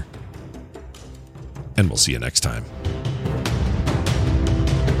being here. And we'll see you next time.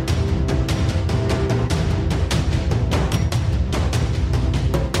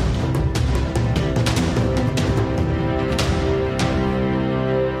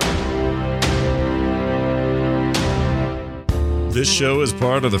 This show is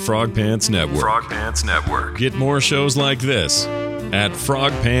part of the Frog Pants Network. Frog Pants Network. Get more shows like this at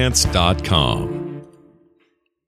frogpants.com.